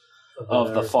first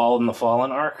of the Fall and the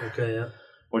Fallen arc, Okay, yeah.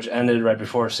 which ended right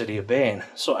before City of Bane.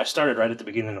 So I started right at the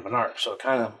beginning of an arc. So it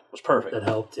kind of was perfect. That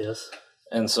helped, yes.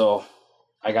 And so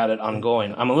I got it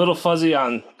ongoing. I'm a little fuzzy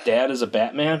on Dad as a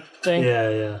Batman thing,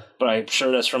 Yeah. but I'm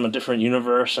sure that's from a different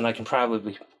universe, and I can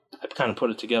probably kind of put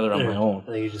it together on my own.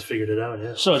 I think you just figured it out,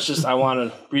 yeah. So it's just I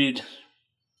want to read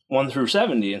 1 through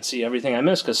 70 and see everything I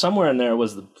missed, because somewhere in there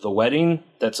was the wedding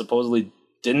that supposedly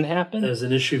didn't happen, There's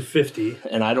an issue 50,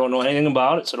 and I don't know anything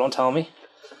about it, so don't tell me.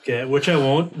 okay, which I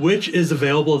won't, which is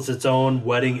available as its own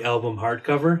wedding album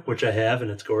hardcover, which I have, and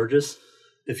it's gorgeous.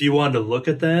 If you wanted to look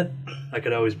at that, I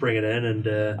could always bring it in and...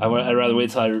 I'd rather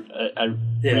wait till I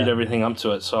read everything up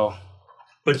to it. So,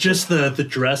 But just the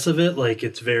dress of it,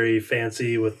 it's very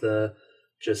fancy with the...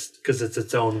 Just because it's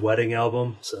its own wedding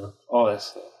album, so...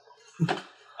 that's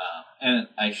And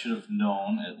I should have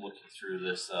known at looking through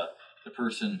this, the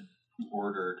person who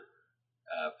ordered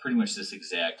pretty much this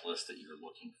exact list that you're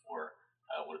looking for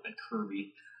would have been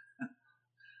Kirby.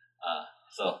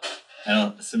 So I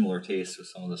know similar taste with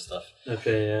some of this stuff.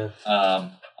 Okay, yeah.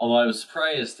 Although I was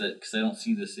surprised that, because I don't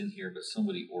see this in here, but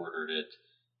somebody ordered it.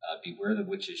 Beware the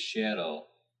Witch's Shadow.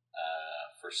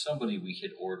 For somebody, we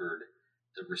had ordered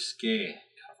the Risque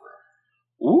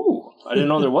cover. Ooh, I didn't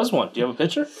know there was one. Do you have a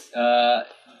picture?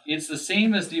 It's the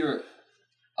same as the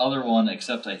other one,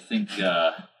 except I think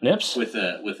Nips? with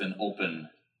an open.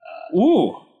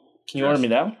 Ooh. Can you dress. order me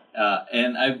that one?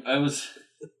 And I was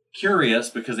curious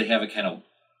because they have it kind of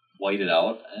whited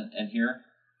out in here.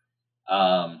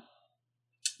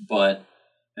 But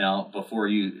now before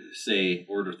you say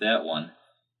order that one,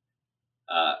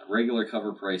 regular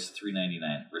cover price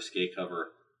 $3.99, risque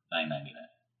cover $9.99.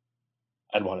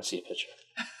 I'd want to see a picture.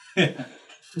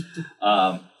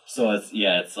 So it's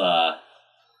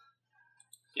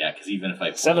because even if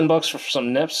I $7 for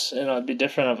some nips, it'd be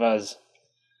different if I was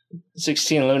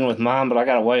 16 living with mom, but I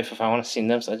got a wife. If I want to see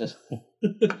nips, I just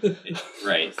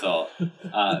right. So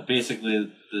basically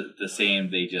the same.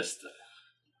 They just,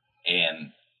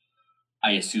 and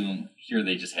I assume here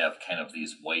they just have kind of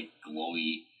these white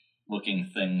glowy looking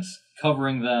things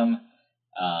covering them.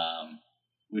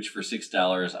 Which for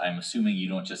 $6, I'm assuming you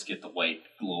don't just get the white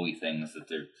glowy things, that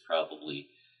they're probably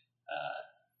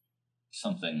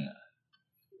something.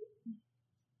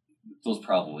 Those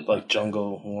probably like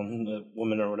Jungle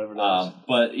Woman or whatever it is.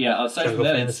 But yeah, outside Jungle from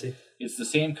that, Fantasy. it's the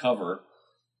same cover.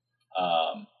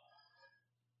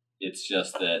 It's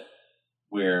just that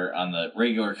where on the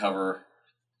regular cover,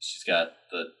 she's got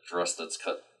the dress that's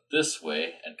cut this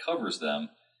way and covers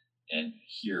them, and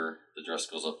here the dress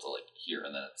goes up to like here,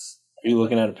 and then it's. Are you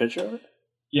looking at a picture of it?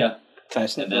 Yeah. Can I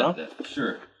snip And it around?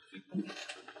 sure.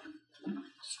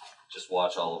 Just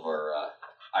watch all of our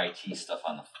IT stuff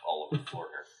all over the floor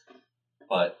here.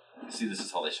 But see, this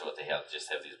is how they show it. They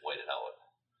just have these whited out.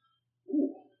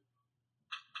 Ooh.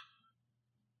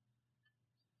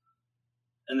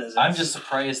 And I'm just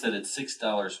surprised that it's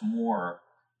 $6 more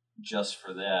just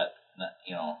for that.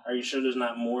 Are you sure there's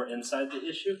not more inside the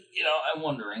issue? I'm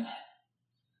wondering.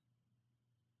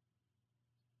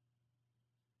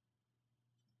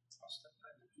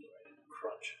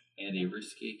 Crunch. And a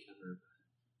risque cover.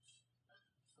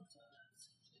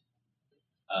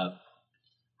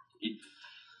 It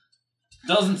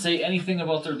doesn't say anything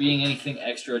about there being anything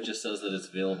extra. It just says that it's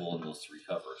available in those 3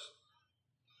 covers.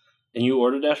 And you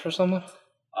ordered that for someone?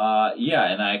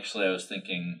 Yeah, and I was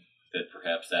thinking that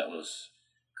perhaps that was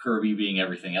Kirby being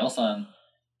everything else on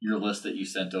your list that you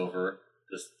sent over.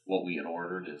 This what we had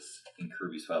ordered is in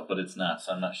Kirby's file, but it's not,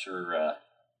 so I'm not sure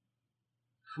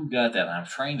who got that. I'm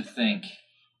trying to think.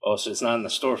 Oh, so it's not in the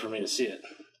store for me to see it.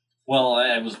 Well,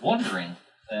 I was wondering,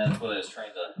 and that's what I was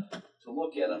trying to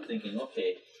look at. I'm thinking,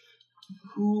 okay,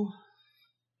 who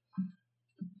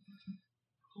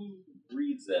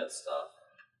reads that stuff?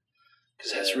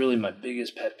 Because that's really my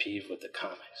biggest pet peeve with the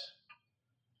comics.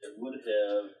 It would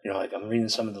have. Like I'm reading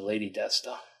some of the Lady Death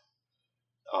stuff.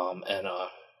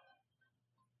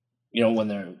 When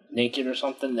they're naked or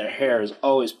something, their hair is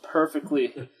always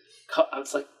perfectly cut. I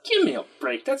was like, give me a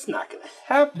break. That's not going to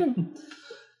happen.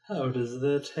 How does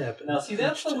that happen? Now, see,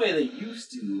 that's the way they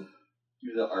used to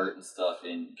do the art and stuff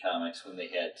in comics when they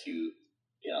had to,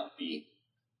 be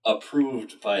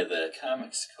approved by the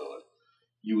comics code.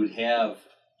 You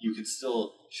could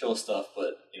still show stuff,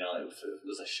 but, if it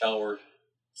was a shower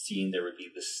scene, there would be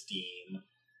the steam,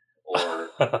 or...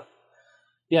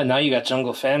 Yeah, now you got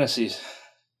Jungle Fantasies.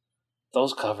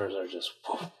 Those covers are just...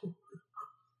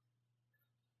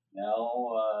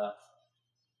 Now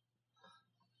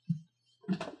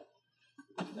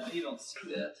you don't see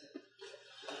that.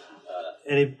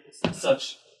 Any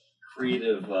Such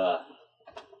creative, stuff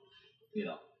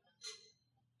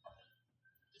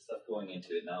going into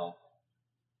it now.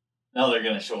 Now they're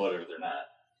going to show it or they're not.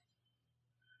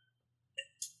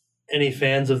 any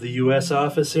fans of the U.S.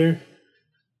 office here?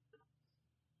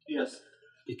 Yes.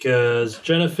 Because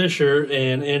Jenna Fisher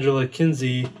and Angela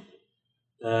Kinsey,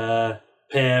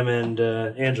 Pam and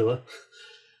Angela,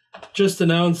 just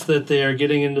announced that they are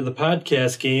getting into the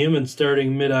podcast game, and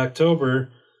starting mid-October,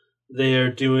 they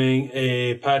are doing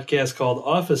a podcast called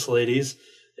Office Ladies,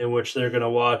 in which they're going to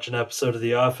watch an episode of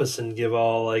The Office and give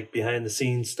all like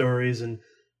behind-the-scenes stories and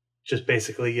just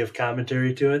basically give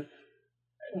commentary to it.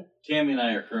 Tammy and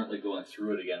I are currently going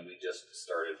through it again. We just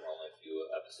started. We're only a few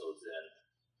episodes in.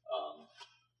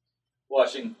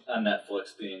 Watching on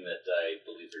Netflix, being that I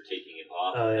believe they're taking it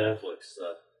off Oh, yeah. Netflix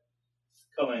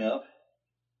coming up.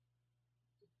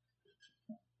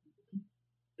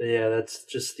 But yeah, that's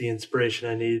just the inspiration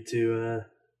I need to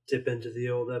dip into the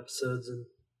old episodes. And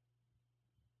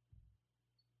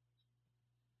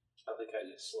I think I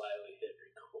just slyly hit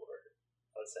record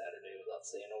on Saturday without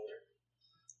saying a word.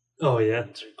 oh yeah,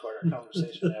 To record our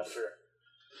conversation after.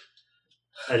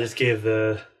 I just gave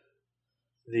the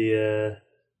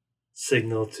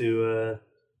signal to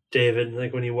David,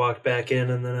 like when he walked back in,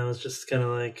 and then I was just kind of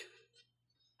like,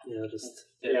 just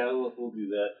Yeah, we'll do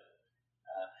that.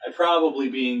 I probably,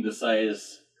 being the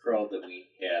size crowd that we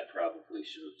had probably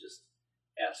should have just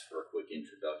asked for a quick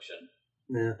introduction.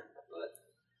 Yeah. But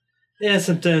Yeah,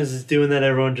 sometimes it's doing that,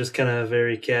 everyone just kind of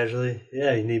very casually.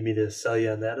 Yeah, you need me to sell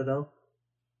you on that at all?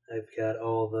 I've got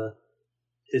all the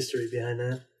history behind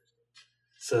that.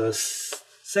 So,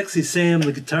 Sexy Sam,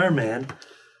 the Guitar Man,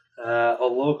 a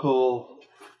local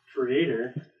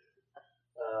creator,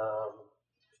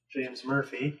 James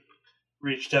Murphy,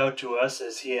 reached out to us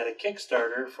as he had a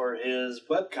Kickstarter for his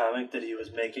webcomic that he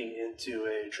was making into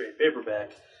a trade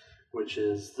paperback, which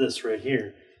is this right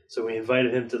here. So we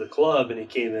invited him to the club, and he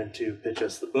came in to pitch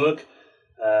us the book.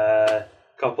 A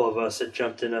couple of us had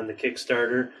jumped in on the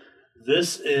Kickstarter.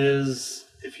 This is,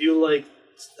 if you like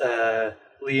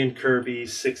Lee and Kirby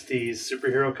 60s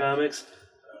superhero comics,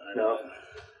 no,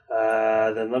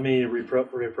 then let me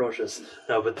reapproach this.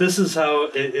 No, but this is how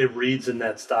it reads in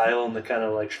that style and the kind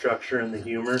of like structure and the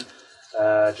humor.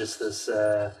 Just this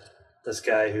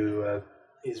guy who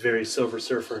he's very Silver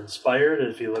Surfer inspired.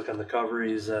 If you look on the cover,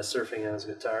 he's surfing on his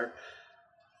guitar.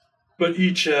 But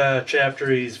each chapter,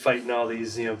 he's fighting all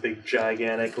these big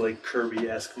gigantic like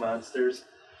Kirby-esque monsters.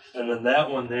 And then that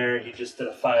one there, he just did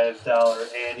a $5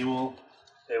 annual,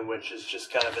 which is just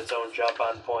kind of its own jump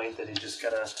on point that he just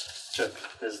kind of took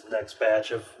his next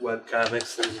batch of web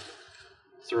comics and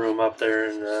threw them up there.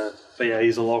 And but yeah,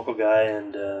 he's a local guy,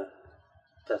 and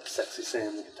that's Sexy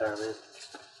Sam, the Guitar Man.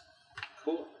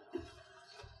 cool.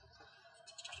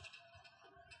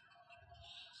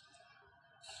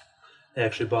 I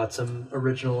actually bought some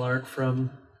original art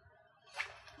from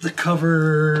the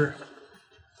cover.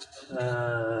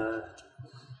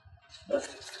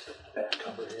 Back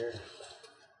cover here.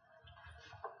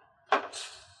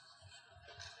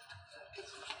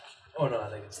 Oh no, I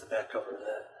think it's the back cover of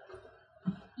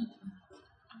that.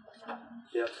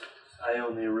 Yep, I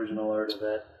own the original art of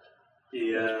that.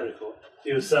 He pretty cool.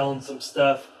 He was selling some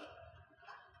stuff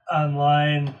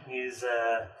online. He's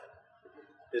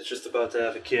just about to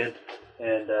have a kid,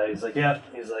 and he's like, yeah.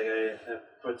 He's like, I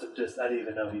put some I didn't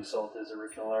even know he sold his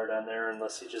original art on there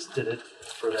unless he just did it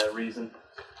for that reason.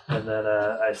 And then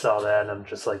I saw that, and I'm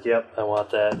just like, yep, I want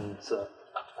that, and so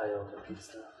I own the piece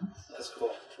now. That's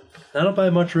cool. I don't buy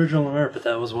much original art, but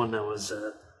that was one that was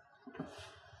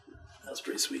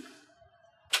pretty sweet.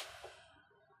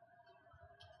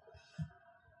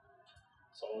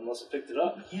 Someone must have picked it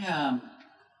up. Yeah.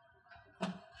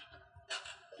 I'm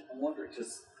wondering,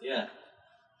 because, yeah,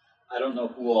 I don't know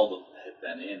who all had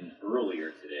been in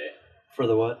earlier today For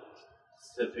the what?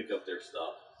 to pick up their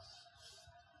stuff.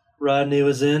 Rodney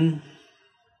was in.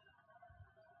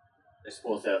 I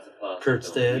suppose that's a possibility.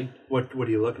 Kurt's dad. What are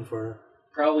you looking for?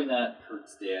 Probably not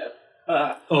Kurt's dad.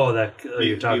 Oh, that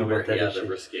you're talking about that Yeah, issue. the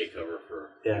risque cover for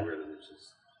Yeah. Beware the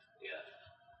Witches.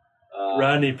 Yeah.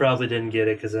 Rodney probably didn't get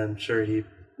it because I'm sure he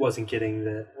wasn't getting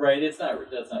that. Right, that's not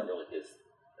really his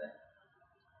thing.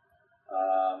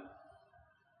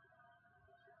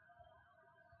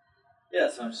 Yeah,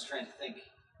 so I'm just trying to think.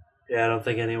 Yeah, I don't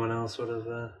think anyone else would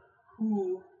have.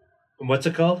 Who? What's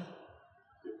it called?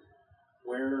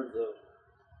 Where the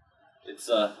It's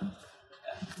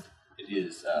it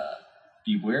is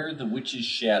Beware the Witch's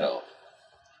Shadow.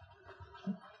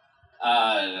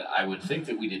 I would think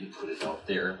that we didn't put it out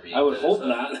there. I would because, hope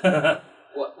not.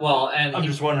 Well, and I'm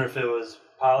just wondering if it was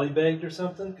polybagged or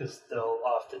something, because they'll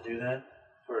often do that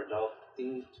for adult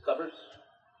themed covers.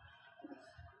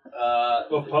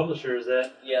 What publisher is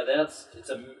that? Yeah, it's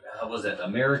a how was it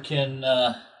American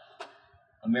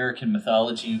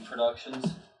Mythology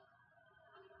Productions.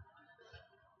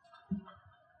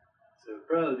 So it'd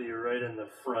probably be right in the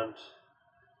front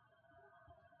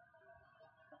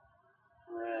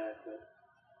rack.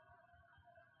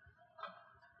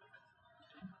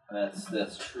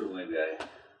 That's true. Maybe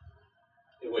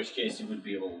in which case you would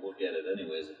be able to look at it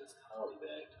anyways if it's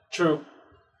polybagged. True.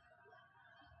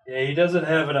 Yeah, he doesn't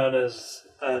have it on his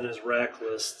rack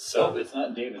list. So So it's not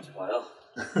in David's pile.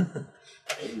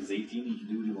 Hey, he's 18. He can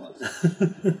do what he wants.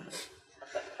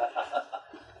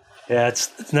 yeah,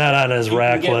 it's not on his You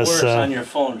rack can get list. worse So on your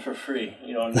phone for free.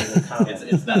 You don't need a comment.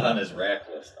 It's not on his rack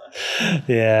list. Huh?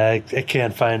 yeah, I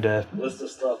can't find a List of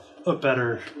stuff.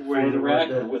 better way For to the rack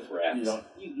word or that. with racks? You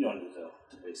don't need to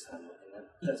waste time looking at.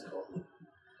 That's cool.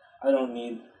 I don't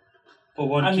need. But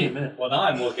one I came mean- in. Well, now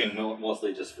I'm looking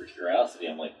mostly just for curiosity.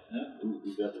 I'm like, who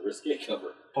got the risque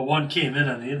cover? But one came in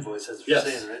on the invoice, as you're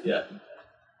saying, right? Yeah.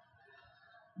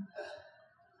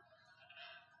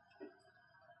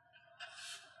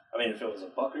 I mean, if it was $1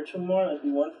 or $2 more, that'd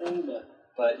be one thing.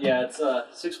 But Yeah, it's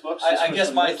 $6. I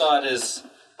guess my thought is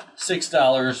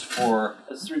 $6 for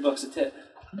That's $3 a tit.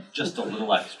 just a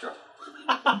little extra.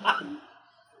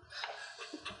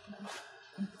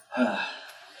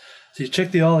 So you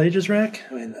check the all ages rack?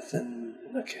 I mean, nothing.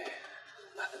 Okay.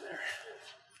 Nothing there.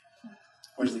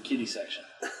 Where's the kitty section?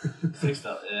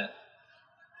 $6. Yeah.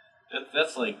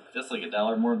 That's like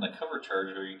 $1 more than the cover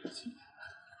charger. You can see.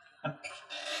 At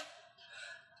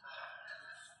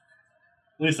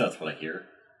least that's what I hear.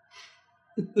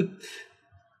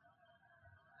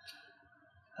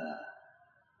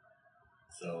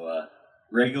 So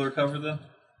regular cover then?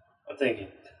 I'm thinking.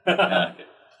 Yeah, okay.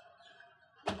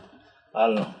 I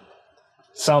don't know.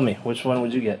 Sell me. Which one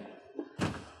would you get?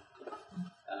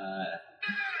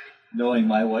 Knowing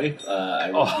my wife,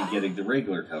 I would be getting the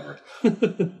regular cover.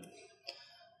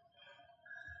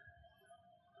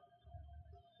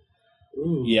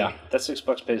 Ooh. Yeah, that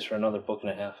 $6 pays for another book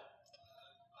and a half.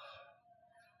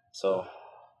 So,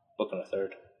 book and a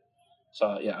third.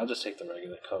 So yeah, I'll just take the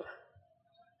regular cover.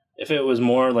 If it was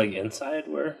more like inside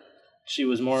where she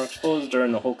was more exposed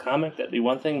during the whole comic, that'd be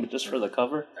one thing. But just for the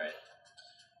cover, Right.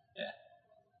 Yeah.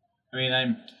 I mean,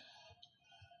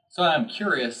 I'm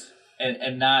curious,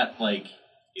 and not like,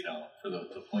 for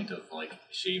the point of like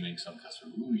shaming some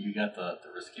customer. Ooh, you got the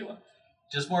risky one.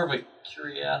 Just more of a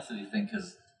curiosity thing,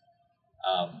 because,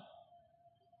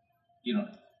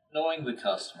 knowing the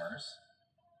customers,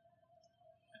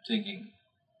 I'm thinking,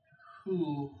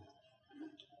 who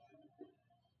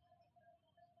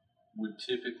would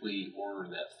typically order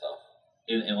that stuff,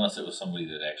 unless it was somebody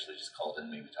that actually just called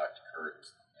in, maybe talked to Kurt.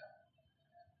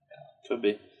 could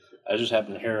be. I just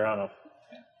happened to hear her on a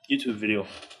YouTube video.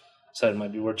 Said it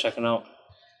might be worth checking out.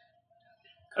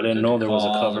 I didn't know there was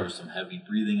a cover. There was some heavy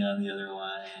breathing on the other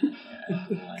line.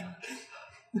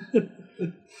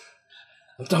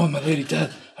 I'm done with my Lady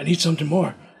Death. I need something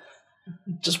more.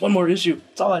 Just one more issue.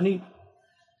 That's all I need.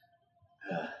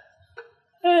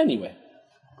 Anyway.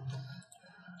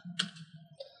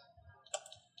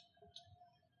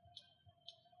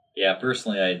 Yeah,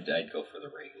 personally, I'd go for the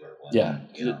regular one. Yeah,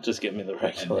 just get me the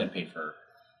regular. And pay for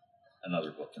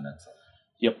another book and that's all.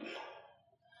 Yep.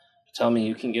 Tell me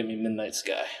you can get me Midnight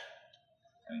Sky.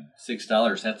 I mean,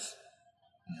 $6.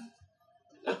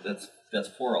 That's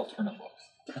 4 alternate books.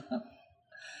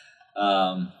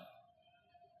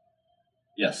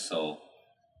 Yes. So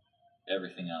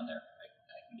everything on there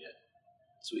I can get.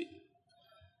 Sweet.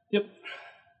 Yep.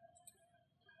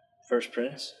 First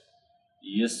Prince.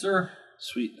 Yes, sir.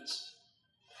 Sweetness.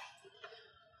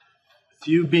 With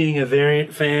you being a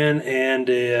variant fan and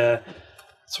a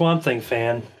Swamp Thing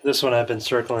fan, this one I've been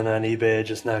circling on eBay,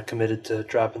 just not committed to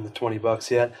dropping the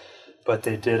 $20 yet. But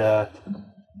they did a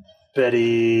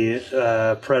Betty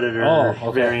Predator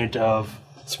variant of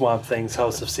Swamp Thing's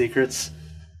House of Secrets.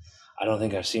 I don't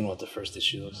think I've seen what the first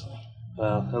issue looks like.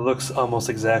 Well, it looks almost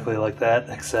exactly like that,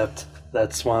 except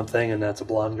that's Swamp Thing and that's a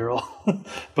blonde girl.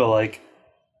 But like,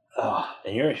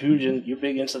 and you're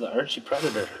big into the Archie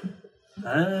Predator.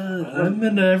 I'm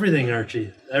into everything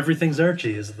Archie. Everything's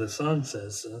Archie, as the song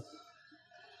says. So.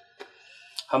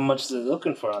 How much is it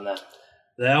looking for on that?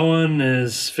 That one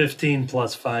is 15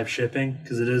 plus 5 shipping,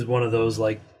 because it is one of those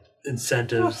like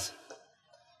incentives.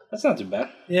 That's not too bad.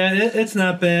 Yeah, it's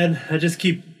not bad. I just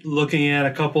keep looking at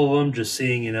a couple of them, just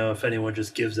seeing, if anyone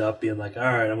just gives up, being like, all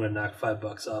right, I'm going to knock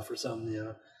 $5 off or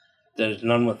something, There's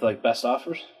none with like best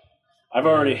offers? I've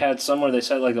already had some where they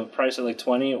said like a price of like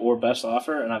 20 or best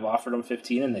offer, and I've offered them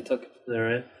 15 and they took it. All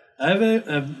right.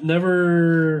 I've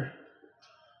never.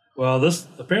 Well, this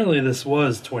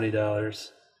was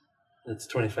 $20. It's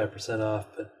 25% off,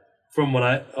 but from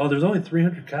what there's only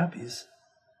 300 copies,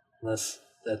 unless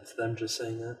that's them just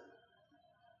saying that.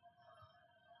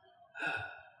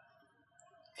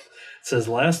 It says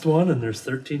last one, and there's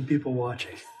 13 people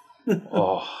watching.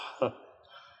 Oh.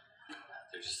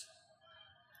 They're just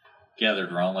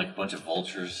gathered around like a bunch of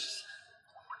vultures.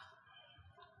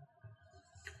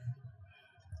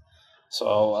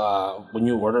 So, when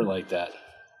you order like that,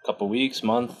 couple weeks,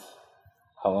 month,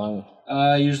 how long?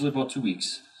 Usually about 2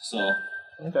 weeks. So,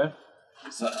 Okay.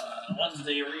 so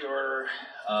Wednesday reorder,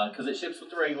 because it ships with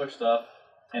the regular stuff,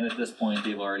 and at this point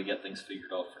they've already got things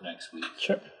figured out for next week.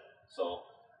 Sure. So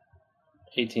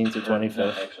 18th to 25th. No,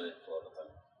 actually, so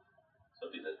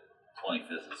it'll be the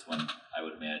 25th is when I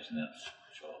would imagine that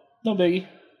show up. No biggie.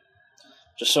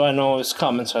 Just so I know it's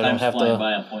coming, so I don't Time's have flying to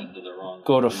by. I'm pointing to the wrong.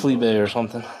 go to Fleabay or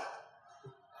something.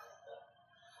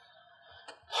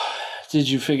 Did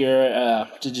you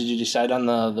did you decide on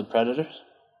the Predators?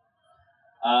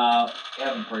 I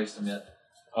haven't priced them yet.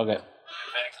 Okay. In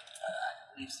fact,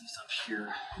 leave these up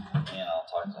here, and I'll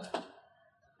talk to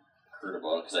Kurt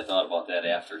about it, because I thought about that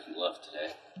after he left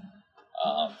today.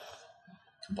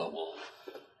 But we'll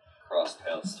cross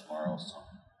paths tomorrow, so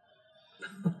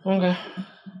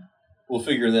we'll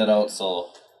figure that out. So,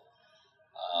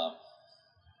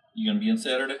 You gonna be in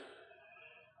Saturday?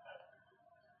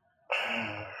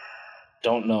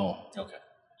 Don't know. Okay.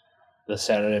 This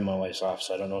Saturday, my wife's off,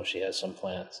 so I don't know if she has some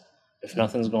plans. If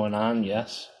nothing's going on,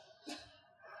 yes.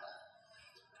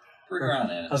 Bring her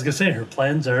on in. I was gonna say her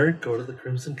plans are go to the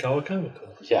Crimson Cow Comic Con.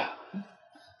 Yeah.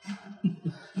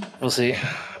 We'll see.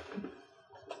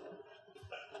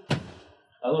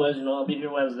 Otherwise, I'll be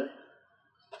here Wednesday.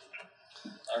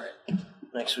 All right.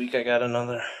 Next week, I got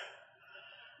another.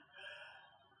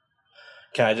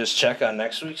 Can I just check on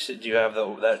next week's? Do you have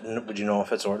that? Would you know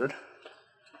if it's ordered?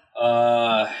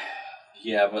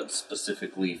 Yeah, but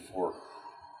specifically for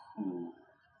who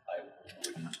I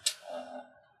wouldn't.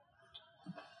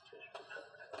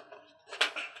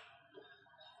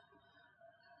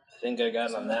 I think I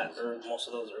got on that, or most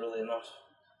of those early enough.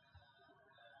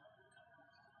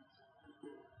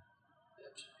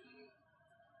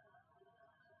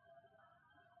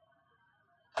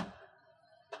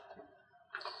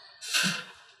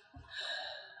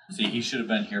 See, he should have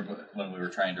been here, but when we were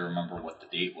trying to remember what the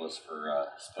date was for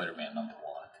Spider-Man #1,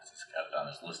 because he's got it on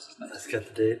his list as next Let's week. get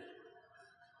the date.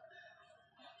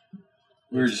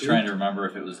 We were just trying to remember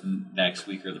if it was next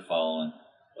week or the following,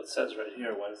 It says right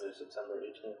here, Wednesday, September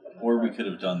 18th. or we could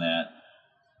have done that.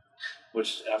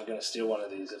 Which I'm gonna steal one of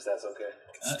these if that's okay.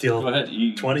 Steal Go ahead.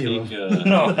 You 20 of take,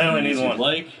 No, I only need as you'd one.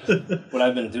 Like. What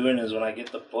I've been doing is when I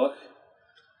get the book,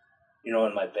 in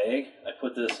my bag, I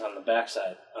put this on the back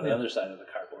side, on the other side of the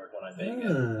cardboard when I bag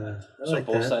it. I So like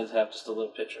both that. sides have just a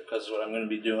little picture. Because what I'm going to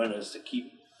be doing is to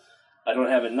keep. I don't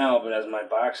have it now, but as my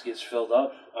box gets filled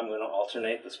up, I'm going to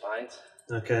alternate the spines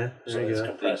Okay, so there you it's go.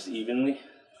 compressed evenly.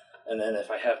 And then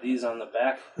if I have these on the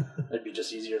back, it'd be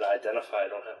just easier to identify. I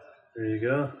don't have to. There you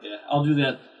go. Yeah, I'll do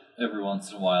that every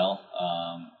once in a while.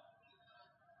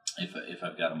 If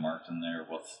I've got them marked in there,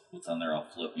 what's on there, I'll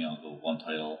flip. I'll go one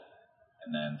title,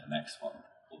 and then the next one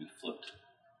will be flipped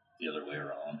the other way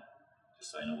around,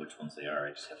 just so I know which ones they are.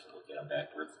 I just have to look at them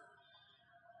backwards.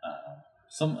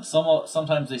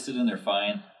 Sometimes they sit in there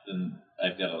fine. Then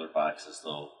I've got other boxes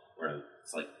though where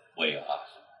it's like way off.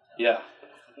 Yeah.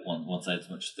 One side's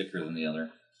much thicker than the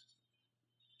other.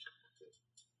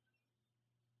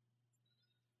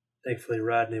 Thankfully,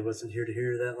 Rodney wasn't here to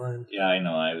hear that line. Yeah, I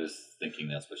know. I was thinking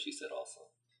that's what she said also.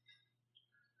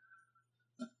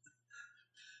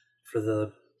 For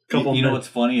the couple You know minutes.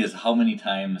 what's funny is how many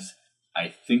times I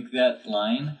think that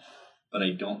line, but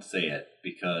I don't say it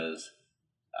because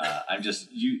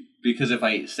because if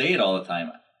I say it all the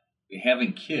time,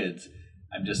 having kids,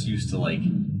 I'm just used to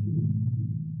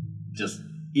just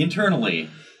internally.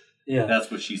 Yeah. That's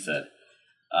what she said.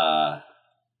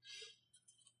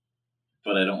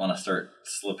 But I don't want to start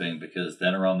slipping because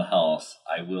then around the house,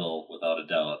 I will, without a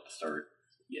doubt, start.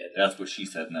 Yeah, that's what she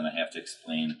said, and then I have to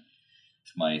explain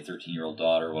to my 13-year-old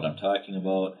daughter what I'm talking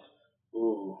about.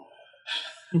 Ooh.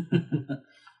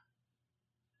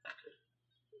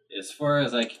 As far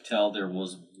as I can tell, there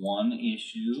was one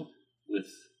issue with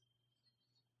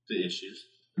the issues.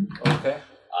 Okay.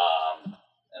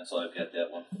 And so I've got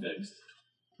that one fixed.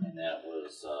 And that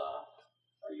was,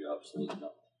 Are You Absolute #1.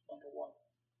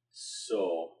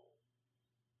 So,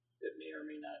 it may or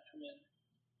may not come in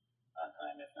on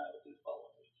time. If not, it'll be the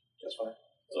following week. That's fine.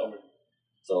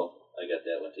 So I got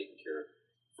that one taken care of.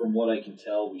 From what I can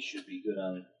tell, we should be good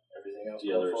on Everything else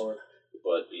the going others. forward.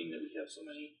 But being that we have so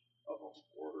many of them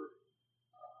ordered,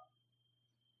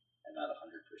 I'm not 100%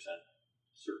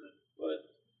 certain. But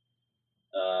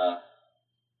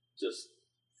just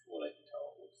from what I can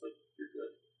tell, it looks like you're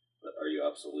good. But Are You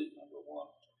Obsolete #1?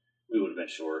 We would have been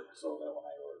short, so that one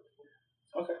I ordered.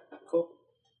 Okay, cool.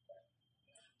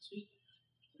 Sweet.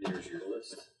 There's your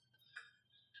list.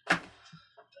 I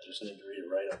just need to read it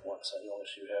right up once. I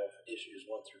notice you have issues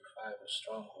 1 through 5 of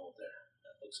Stronghold there.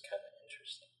 That looks kind of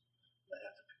interesting. Might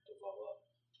have to pick those all up.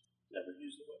 Never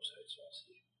used the website, so I'll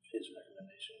see if his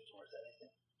recommendation is worth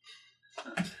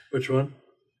anything. Which one?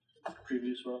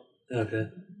 Previous one.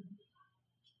 Okay.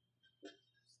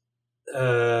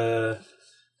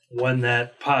 When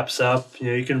that pops up,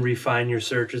 you can refine your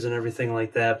searches and everything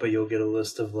like that, but you'll get a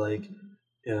list of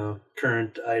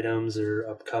current items or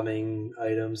upcoming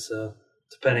items. So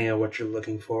depending on what you're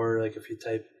looking for, like if you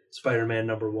type Spider-Man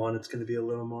 #1, it's going to be a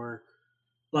lot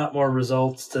more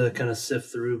results to kind of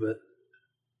sift through. But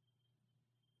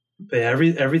yeah,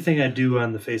 everything I do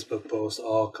on the Facebook post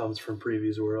all comes from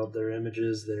Previews World. Their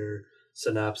images, their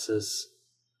synopsis.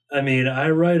 I mean, I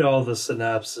write all the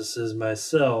synopsises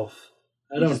myself.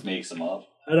 He just makes them up.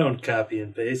 I don't copy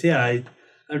and paste. Yeah,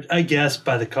 I guess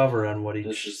by the cover on what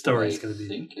each story is going to I be.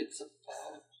 think it's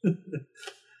about.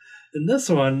 In this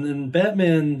one, in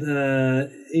Batman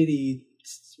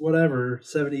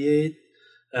 78,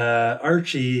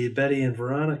 Archie, Betty, and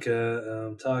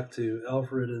Veronica talked to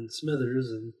Alfred and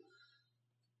Smithers, and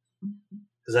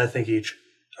because I think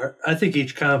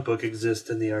each comic book exists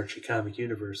in the Archie comic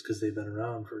universe because they've been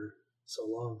around for so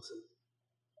long. So.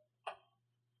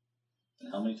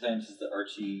 How many times has the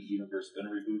Archie universe been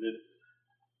rebooted?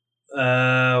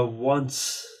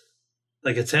 Once,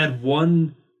 like it's had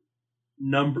two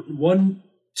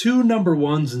number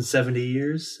ones in 70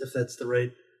 years, if that's the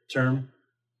right term.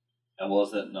 And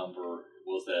was that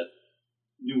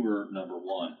newer number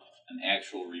one an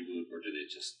actual reboot, or did it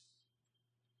just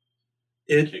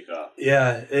kick off?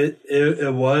 Yeah,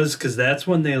 it was, because that's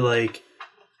when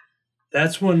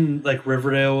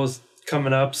Riverdale was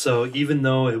coming up. So even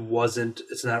though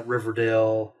it's not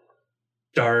Riverdale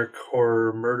dark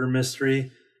horror murder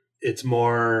mystery, it's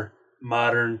more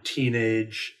modern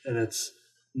teenage, and it's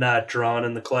not drawn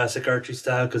in the classic Archie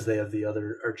style because they have the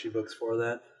other Archie books for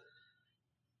that.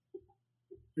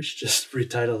 We should just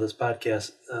retitle this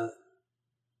podcast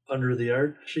Under the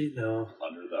Archie? No.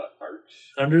 Under the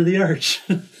Arch? Under the Arch.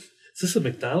 Is this a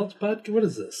McDonald's podcast? What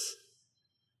is this?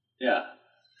 Yeah.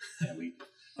 Yeah,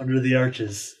 Under the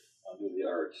Arches. Under the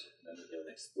Arch. And then we have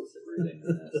an explicit rating.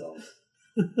 And that sounds...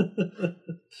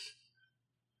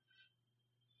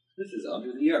 This is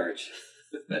Under the Arch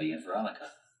with Betty and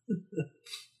Veronica.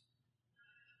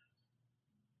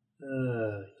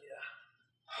 Yeah.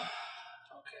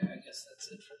 Okay, I guess that's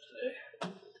it for today.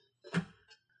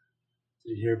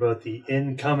 Did you hear about the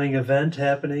incoming event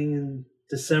happening in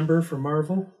December for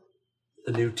Marvel?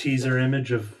 The new teaser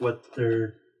image of what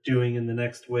they're doing in the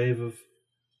next wave of...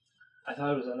 I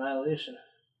thought it was Annihilation.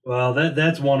 Well,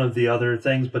 that's one of the other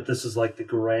things, but this is like the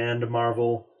grand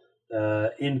Marvel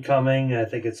incoming. I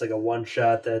think it's like a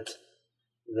one-shot that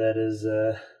is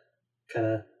kind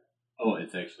of... Oh,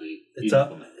 it's actually... It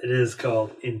is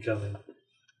called Incoming.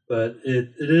 But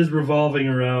it is revolving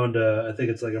around, I think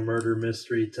it's like a murder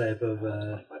mystery type of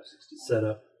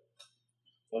setup.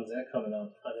 When's that coming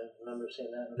out? I didn't remember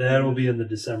seeing that. That will be in the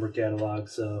December catalog,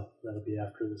 so that'll be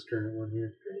after this current one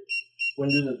here. Great. When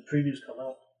do the previews come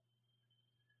out?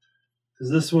 Because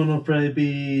this one will probably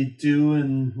be due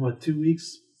in, 2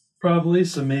 weeks? Probably,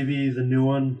 so maybe the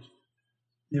new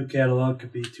catalog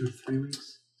could be 2 to 3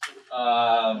 weeks.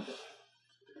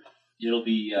 It'll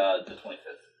be the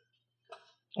 25th.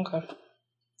 Okay.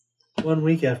 1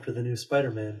 week after the new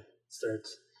Spider-Man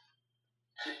starts.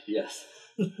 Yes.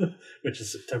 Which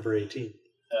is September 18th.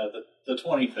 The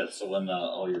 25th, so when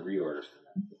all your reorders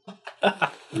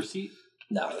come in. Receipt?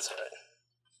 No, that's all right.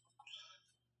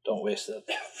 Don't waste a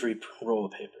free roll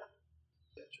of paper.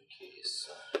 Got your case.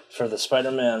 For the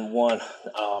Spider-Man 1,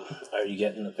 are you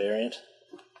getting the variant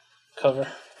cover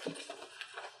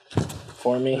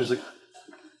for me? There's a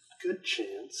good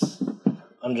chance.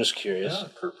 I'm just curious. Yeah,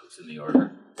 Kurt puts in the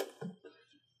order.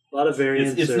 A lot of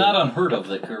variants. It's not unheard of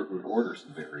that Kurt would order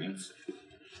some variants.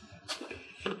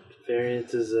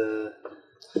 Variant is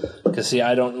Because see,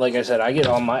 I don't, like I said, I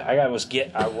was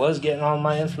getting all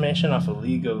my information off of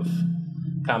League of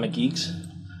Comic Geeks,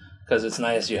 because it's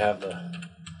nice you have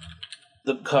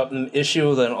the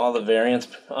issue, then all the variants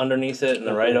underneath it, and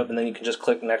the write up, and then you can just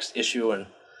click next issue, and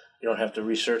you don't have to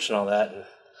research and all that.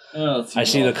 And I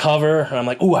see the cover, and I'm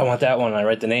like, ooh, I want that one. And I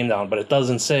write the name down, but it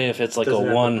doesn't say if it's like doesn't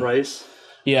have one the price.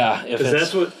 Yeah, because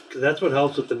that's what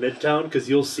helps with the Midtown, because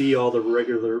you'll see all the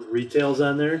regular retails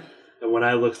on there, and when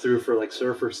I look through for like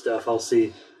Surfer stuff, I'll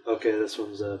see, okay, this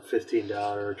one's a $15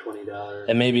 or $20.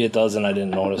 And maybe it does, and I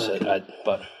didn't notice it.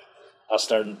 But I'll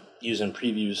start using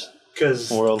previews.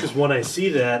 Because when I see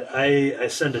that, I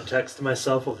send a text to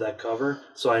myself of that cover,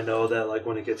 so I know that like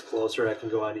when it gets closer, I can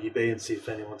go on eBay and see if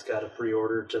anyone's got a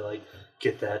pre-order to like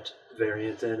get that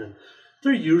variant in, and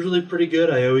they're usually pretty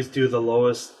good. I always do the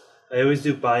lowest. I always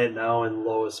do buy it now and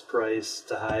lowest price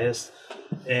to highest,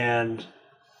 and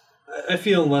I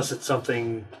feel unless it's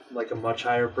something like a much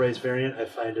higher price variant, I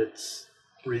find it's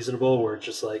reasonable where it's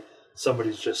just like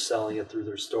somebody's just selling it through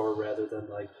their store rather than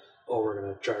like, oh, we're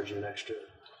gonna charge you an extra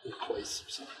price or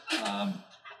something.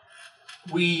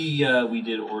 We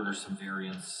did order some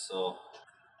variants, so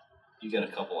you got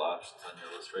a couple options on your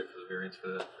list, right, for the variants for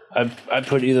that? I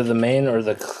put either the main or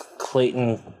the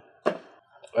Clayton.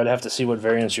 I'd have to see what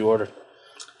variants you ordered.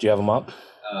 Do you have them up?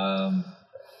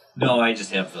 No, I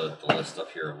just have the list up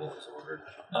here of what was ordered.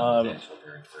 The actual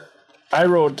variants there. I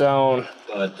wrote down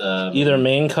but either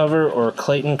main cover or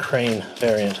Clayton Crane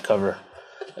variant cover.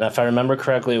 And if I remember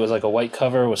correctly, it was like a white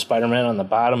cover with Spider-Man on the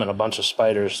bottom and a bunch of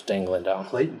spiders dangling down.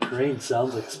 Clayton Crane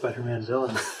sounds like a Spider-Man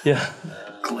villain. Yeah.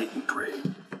 Clayton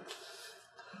Crane.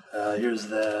 Here's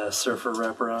the Surfer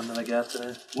wraparound that I got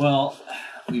today. Well,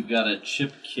 we've got a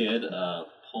Chip Kid,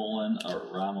 Poland, a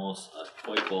Ramos, a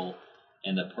Teufel,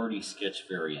 and a Party Sketch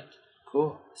variant.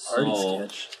 Cool. Party So,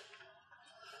 sketch.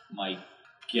 my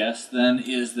guess then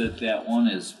is that one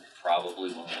is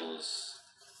probably one of those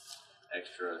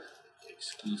extra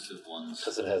exclusive ones.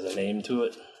 Because it has a name to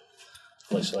it.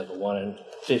 Looks like a 1 in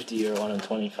 50 or 1 in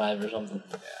 25 or something.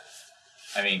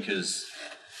 I mean, because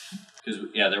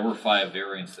yeah, there were 5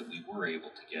 variants that we were able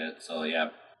to get. So yeah,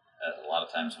 a lot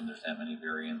of times when there's that many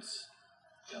variants,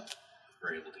 you know,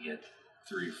 we're able to get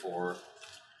 3 or 4.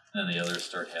 And then the others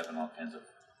start having all kinds of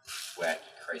wacky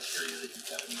criteria that you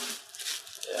haven't even.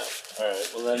 Yeah. All right.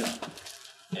 Well then,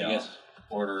 You I know, guess.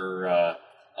 order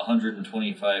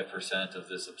 125% of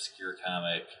this obscure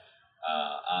comic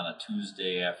on a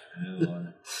Tuesday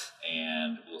afternoon,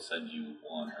 and we'll send you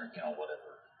one or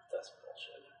whatever. That's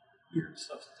bullshit. Weird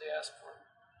stuff that they ask for.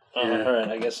 Yeah. All right.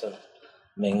 I guess the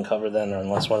main cover then, or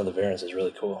unless one of the variants is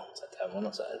really cool, it's have to have one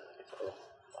on the side. So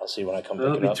I'll see when I come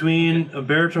Well, pick it up. between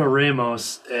Umberto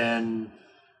Ramos and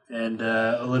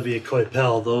Olivier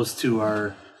Coipel, those two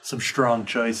are some strong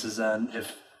choices. On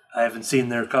if I haven't seen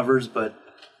their covers, but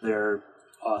they're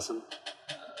awesome.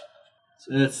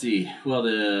 So let's see. Well,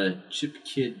 the Chip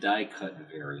Kid die cut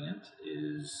variant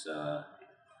is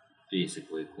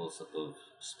basically a close up of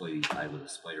Spidey's eye with a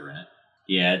spider in it.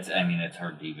 Yeah, it's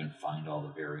hard to even find all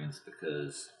the variants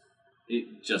because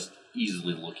it just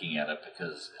easily looking at it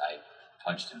because I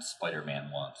punched in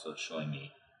Spider-Man once, so it's showing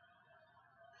me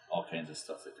all kinds of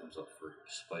stuff that comes up for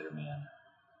Spider-Man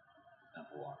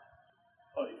 #1.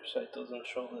 Oh, your site doesn't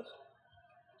show this.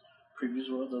 Previews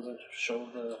world doesn't show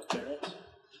the variants.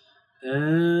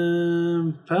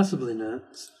 Possibly not. Alright,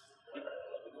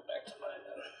 let me go back to mine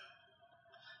then.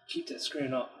 Keep that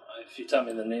screen up. If you tell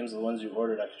me the names of the ones you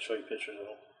ordered, I can show you pictures of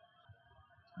them.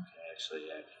 Okay, actually,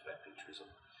 yeah, I can find pictures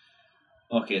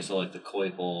of. Okay, so like the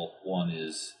Koipel one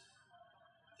is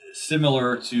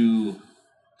similar to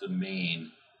the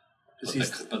main,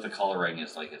 but the coloring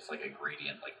is like it's like a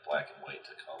gradient, like black and white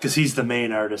to color. Because he's the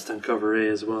main artist on cover A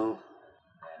as well.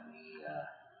 And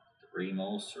the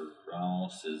Ramos or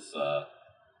Ramos is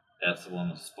that's the one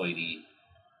with Spidey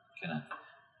kind of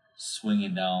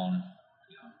swinging down,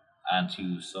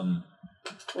 onto some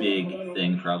big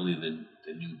thing, probably the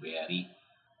new baddie,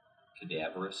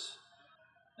 Cadaverous.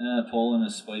 Poland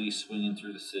is Spidey swinging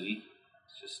through the city.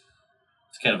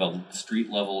 It's kind of a street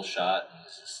level shot. And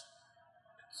he's just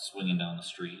swinging down the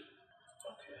street.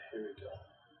 Okay, here we go.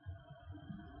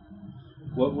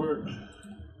 What were...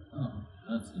 Oh,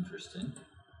 that's interesting.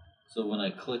 So when I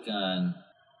click on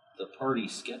the Party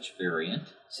Sketch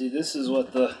variant, See, this is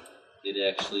what the... it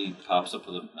actually pops up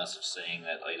with a message saying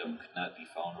that item could not be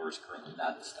found or is currently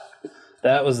not in stock.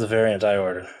 That was the variant I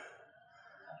ordered.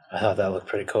 I thought that looked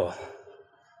pretty cool.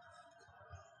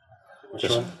 Which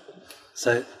one?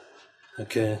 Site.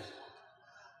 Okay.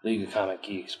 League of Comic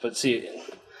Geeks. But see,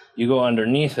 you go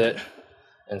underneath it,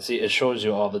 and see, it shows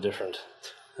you all the different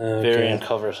variant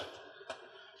covers.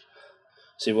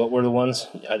 See, what were the ones?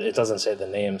 It doesn't say the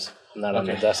names. I'm not on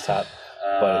the desktop.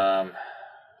 But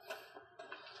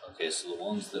Okay, so the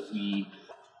ones that we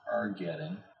are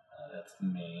getting, that's the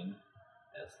main,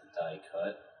 that's the die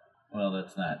cut. Well,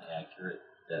 that's not accurate.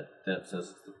 That says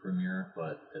it's the premiere,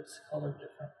 but it's colored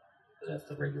different. But that's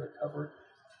the regular cover.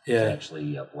 Yeah. It's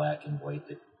actually black and white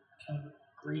that kind of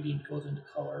gradient goes into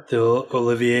color. The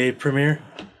Olivier premiere.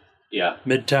 Yeah.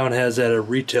 Midtown has at a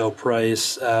retail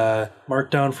price marked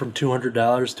down from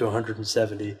 $200 to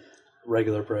 $170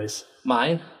 regular price.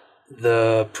 mine?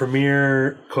 The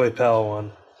premiere Coipel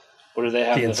one, What do they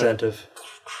have? the incentive.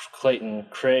 Clayton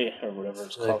Cray, or whatever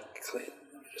it's called. Let me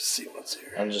just see what's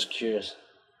here. I'm just curious.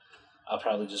 I'll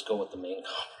probably just go with the main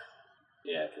cover.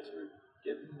 Yeah, because we're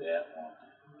getting that one.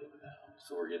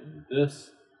 So we're getting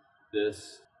this,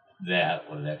 that,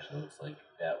 what it actually looks like,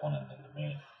 that one, and then the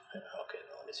main. Okay,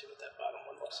 now let me see what that bottom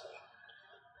one looks like.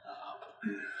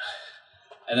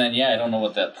 And then, I don't know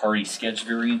what that Party Sketch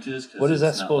variant is. What is that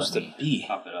it's not supposed to letting me be?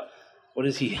 Pop it up. What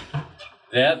is he?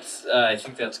 That's, I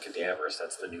think that's Cadaverous.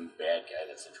 That's the new bad guy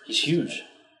that's introduced. He's huge.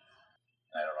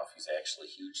 I don't know if he's actually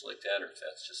huge like that, or if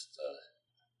that's just the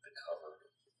cover.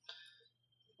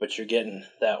 But you're getting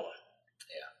that one.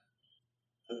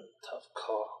 Yeah. Tough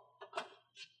call.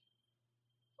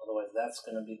 Otherwise, that's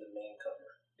going to be the main cover.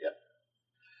 Yep.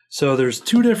 So there's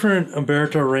two different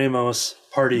Umberto Ramos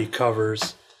party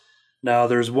covers. Now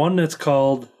there's one that's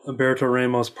called Umberto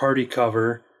Ramos Party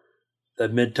Cover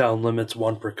that Midtown limits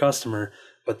one per customer.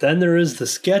 But then there is the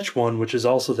sketch one, which is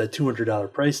also that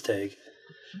 $200 price tag.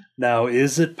 Now,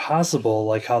 is it possible,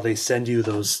 like how they send you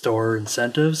those store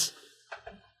incentives,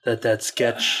 that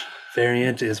sketch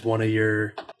variant is one of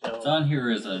your... It's on here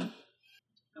as a...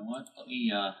 You know what? Let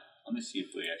me let me see if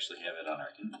we actually have it on our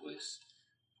invoice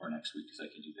for next week, because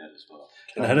I can do that as well.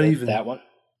 Can I don't get even- that one.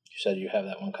 You said you have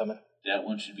that one coming. That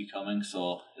one should be coming,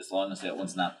 so as long as that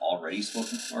one's not already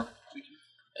spoken for, we can.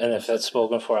 And if that's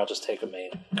spoken for, I'll just take a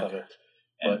main cover.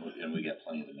 And we got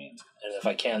plenty of the mains. And if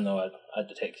I can, though, I'd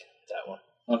take that one.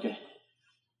 Okay.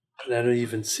 And I don't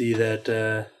even see that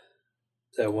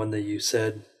that one that you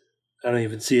said. I don't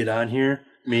even see it on here,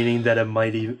 meaning that it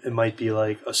might be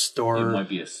like a store. It might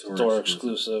be a Store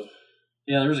exclusive.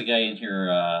 Yeah, there was a guy in here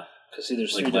Because see,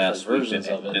 there's like three last different week versions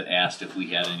of it. that asked if we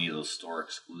had any of those store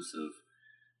exclusive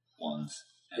ones.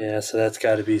 And Yeah, so that's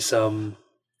got to be some.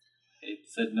 they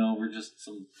said no, we're just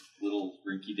some little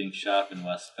rinky-dink shop in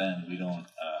West Bend. We don't.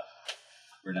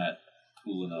 We're not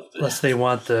cool enough to. Unless they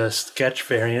want the sketch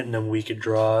variant, and then we could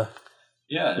draw.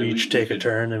 Yeah, We each take a could-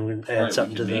 turn and we right, add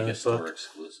something to we could make the a store book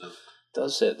exclusive.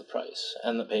 Does say the price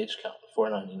and the page count,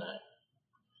 $4.99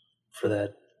 for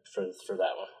that. for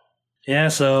that one. Yeah,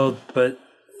 so but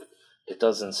It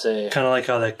doesn't say. kind of like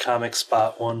how that Comic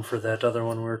Spot one for that other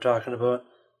one we were talking about,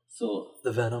 So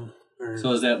the Venom.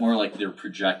 So is that more like they're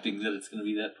projecting that it's going to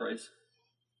be that price?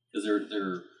 Because they're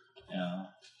you know.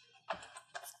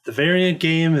 The variant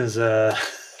game is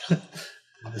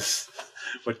is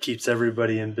what keeps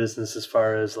everybody in business as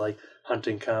far as like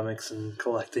hunting comics and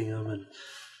collecting them and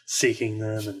seeking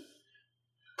them. And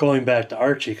going back to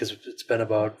Archie, because it's been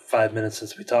about 5 minutes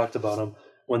since we talked about him.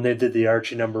 When they did the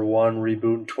Archie #1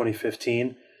 reboot in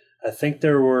 2015, I think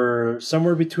there were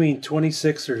somewhere between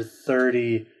 26 or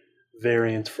 30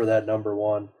 variants for that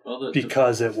 #1 Well,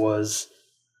 because it was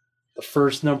the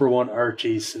first #1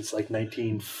 Archie since like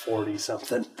 1940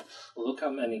 something. Well, look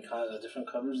how many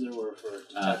different covers there were for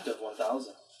Detective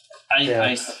 1000.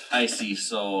 I see.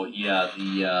 So yeah,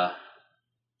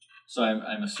 so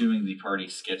I'm assuming the party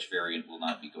sketch variant will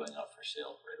not be going up for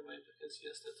sale right away because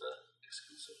yes, that's a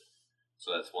exclusive.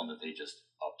 So that's one that they just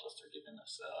upped us. They're giving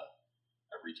us a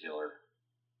retailer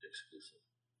exclusive.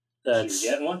 That's So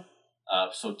you're getting one?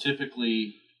 So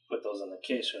typically Put those in the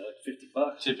case for like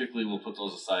 $50. Typically, we'll put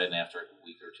those aside, and after a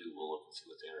week or two, we'll look and see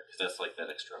what they are. Because that's like that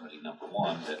Extremity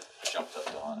 #1 that jumped up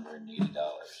to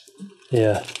 $180.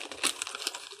 yeah.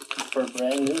 For a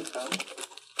brand new comic?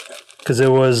 Because it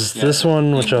was this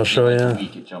one, which I'll show in like a you.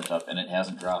 week it jumped up, and it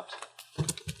hasn't dropped.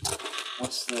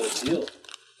 What's the deal?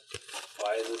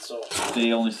 Why is it so?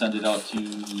 They only send it out to.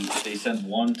 They send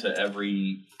one to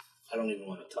every I don't even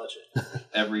want to touch it.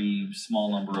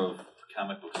 small number of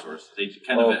comic book stores. They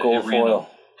kind Oh, of gold random. foil.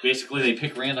 Basically, they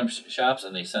pick random shops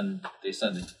and they send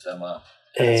them up.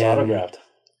 And it's And autographed.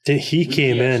 he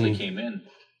came actually in, came in.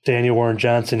 Daniel Warren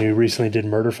Johnson, who recently did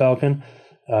Murder Falcon.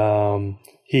 Murder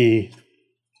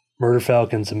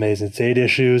Falcon's amazing. It's 8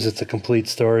 issues. It's a complete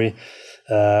story.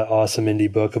 Awesome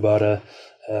indie book about a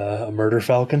murder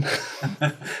falcon.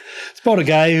 It's about a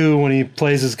guy who, when he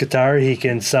plays his guitar, he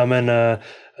can summon a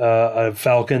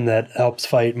falcon that helps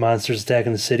fight monsters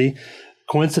attacking the city.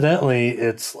 Coincidentally,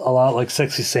 it's a lot like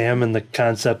Sexy Sam and the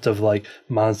concept of like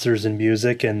monsters and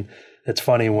music. And it's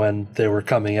funny when they were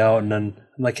coming out, and then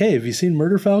I'm like, "Hey, have you seen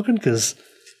Murder Falcon?" Because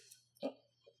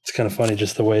it's kind of funny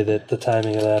just the way that the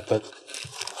timing of that. But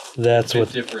that's Bit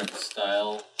what. different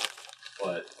style,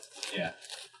 but yeah,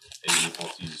 they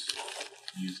both use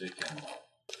music, and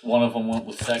one of them went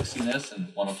with sexiness,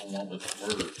 and one of them went with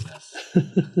murderiness.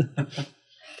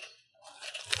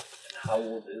 How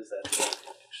old is that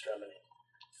Extremity?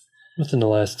 Within the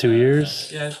last 2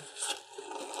 years. Yeah,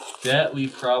 that we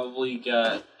probably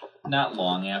got not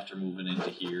long after moving into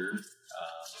here,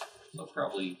 so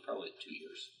probably 2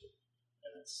 years.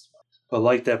 But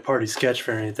like that party sketch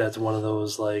variant, that's one of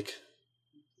those like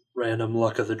random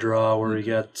luck of the draw where you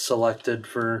get selected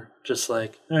for just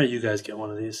like, all right, you guys get one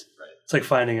of these. Right. It's like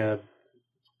finding a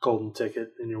golden ticket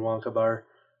in your Wonka bar.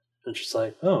 It's just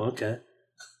like, oh, okay.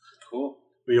 Cool.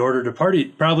 We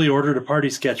probably ordered a party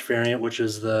sketch variant, which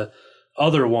is the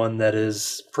other one that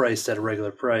is priced at a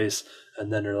regular price.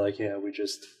 And then they're like, yeah, we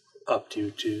just upped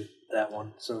you to that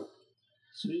one. So,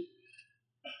 Sweet.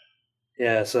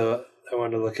 yeah, so I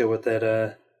wanted to look at what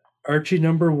that Archie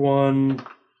 #1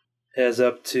 has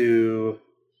up to.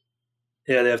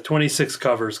 Yeah, they have 26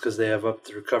 covers because they have up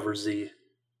through cover Z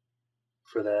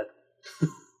for that.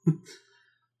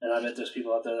 And I bet there's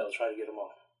people out there that will try to get them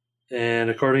all. And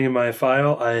according to my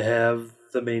file, I have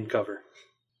the main cover.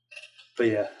 But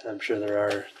yeah, I'm sure there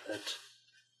are that.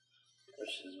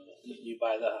 Which is, you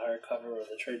buy the hardcover or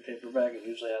the trade paperback, it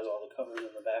usually has all the covers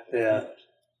in the back. Of Yeah. the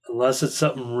Unless it's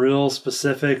something real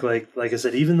specific, like I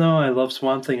said, even though I love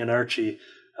Swamp Thing and Archie,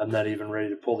 I'm not even ready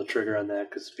to pull the trigger on that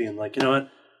because being like, you know what,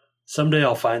 someday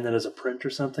I'll find that as a print or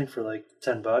something for like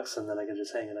 $10, and then I can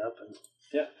just hang it up and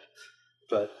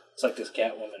But It's like this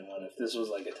Catwoman one. If this was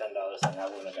like a $10 thing, I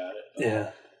wouldn't have got it. But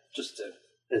yeah, just to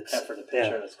it's have for the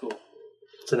picture, yeah, that's cool.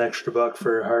 it's an extra buck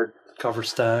for hardcover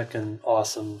stock and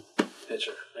awesome.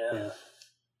 Picture, yeah. Yeah.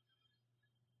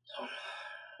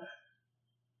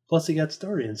 Plus, he got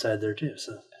story inside there too.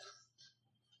 So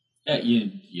Yeah,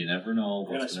 you never know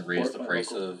We're what's gonna going to raise the support my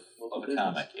price local of a business.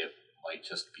 comic. It might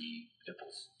just be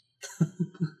nipples.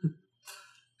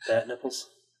 bat nipples.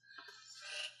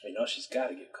 You know, she's got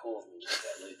to get cold and just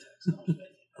that latex outfit.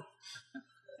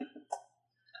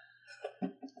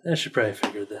 Yeah, she probably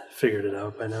figured it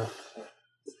out by now.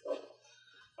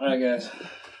 All right, guys.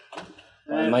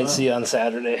 I might see you on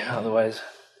Saturday. Otherwise,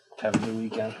 have a good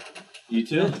weekend. You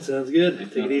too. Sounds good. If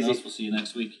Take it nothing easy. else, we'll see you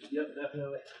next week. Yep,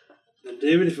 definitely. And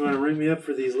David, if you want to ring me up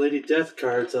for these Lady Death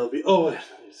cards, I'll be. Oh,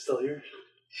 he's still here.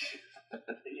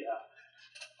 Yeah.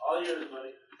 All yours,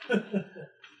 buddy.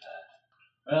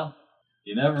 Well,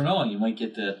 you never know. You might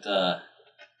get that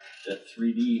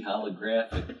 3D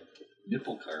holographic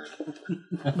nipple card.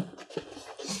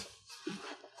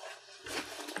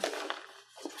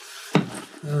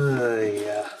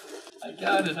 Yeah. I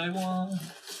got it. I won.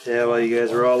 Yeah, while you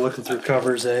guys were all looking through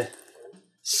covers, I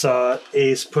saw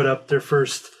Ace put up their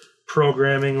first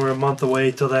programming. We're a month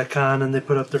away till that con, and they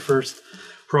put up their first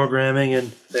programming,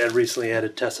 and they had recently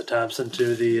added Tessa Thompson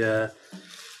to the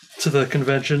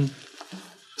convention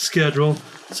schedule.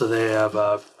 So they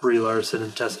have Brie Larson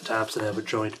and Tessa Thompson have a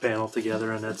joint panel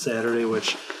together on that Saturday,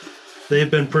 which they've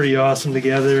been pretty awesome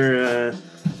together.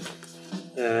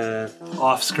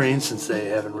 Off screen, since they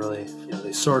haven't really,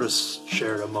 they sort of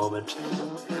shared a moment,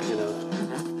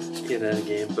 in a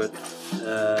game, but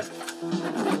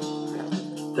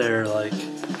they're like,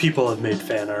 people have made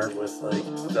fan art with like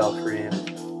Valkyrie and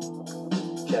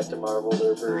Captain Marvel,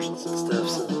 their versions and stuff.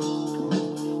 So.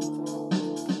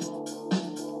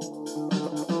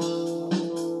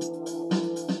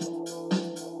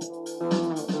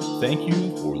 Thank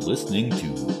you for listening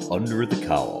to Under the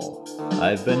Cowl.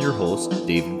 I've been your host,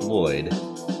 David Lloyd.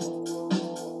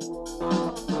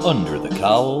 Under the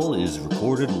Cowl is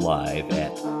recorded live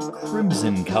at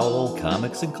Crimson Cowl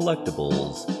Comics and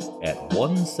Collectibles at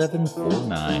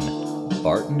 1749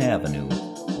 Barton Avenue,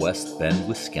 West Bend,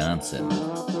 Wisconsin.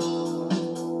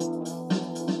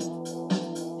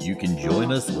 You can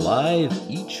join us live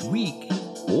each week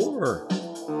or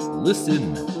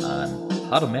listen on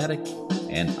Podomatic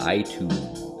and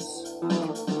iTunes.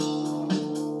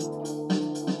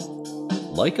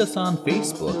 Like us on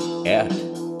Facebook at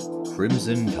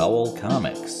Crimson Cowl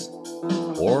Comics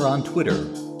or on Twitter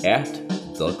at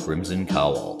The Crimson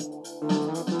Cowl.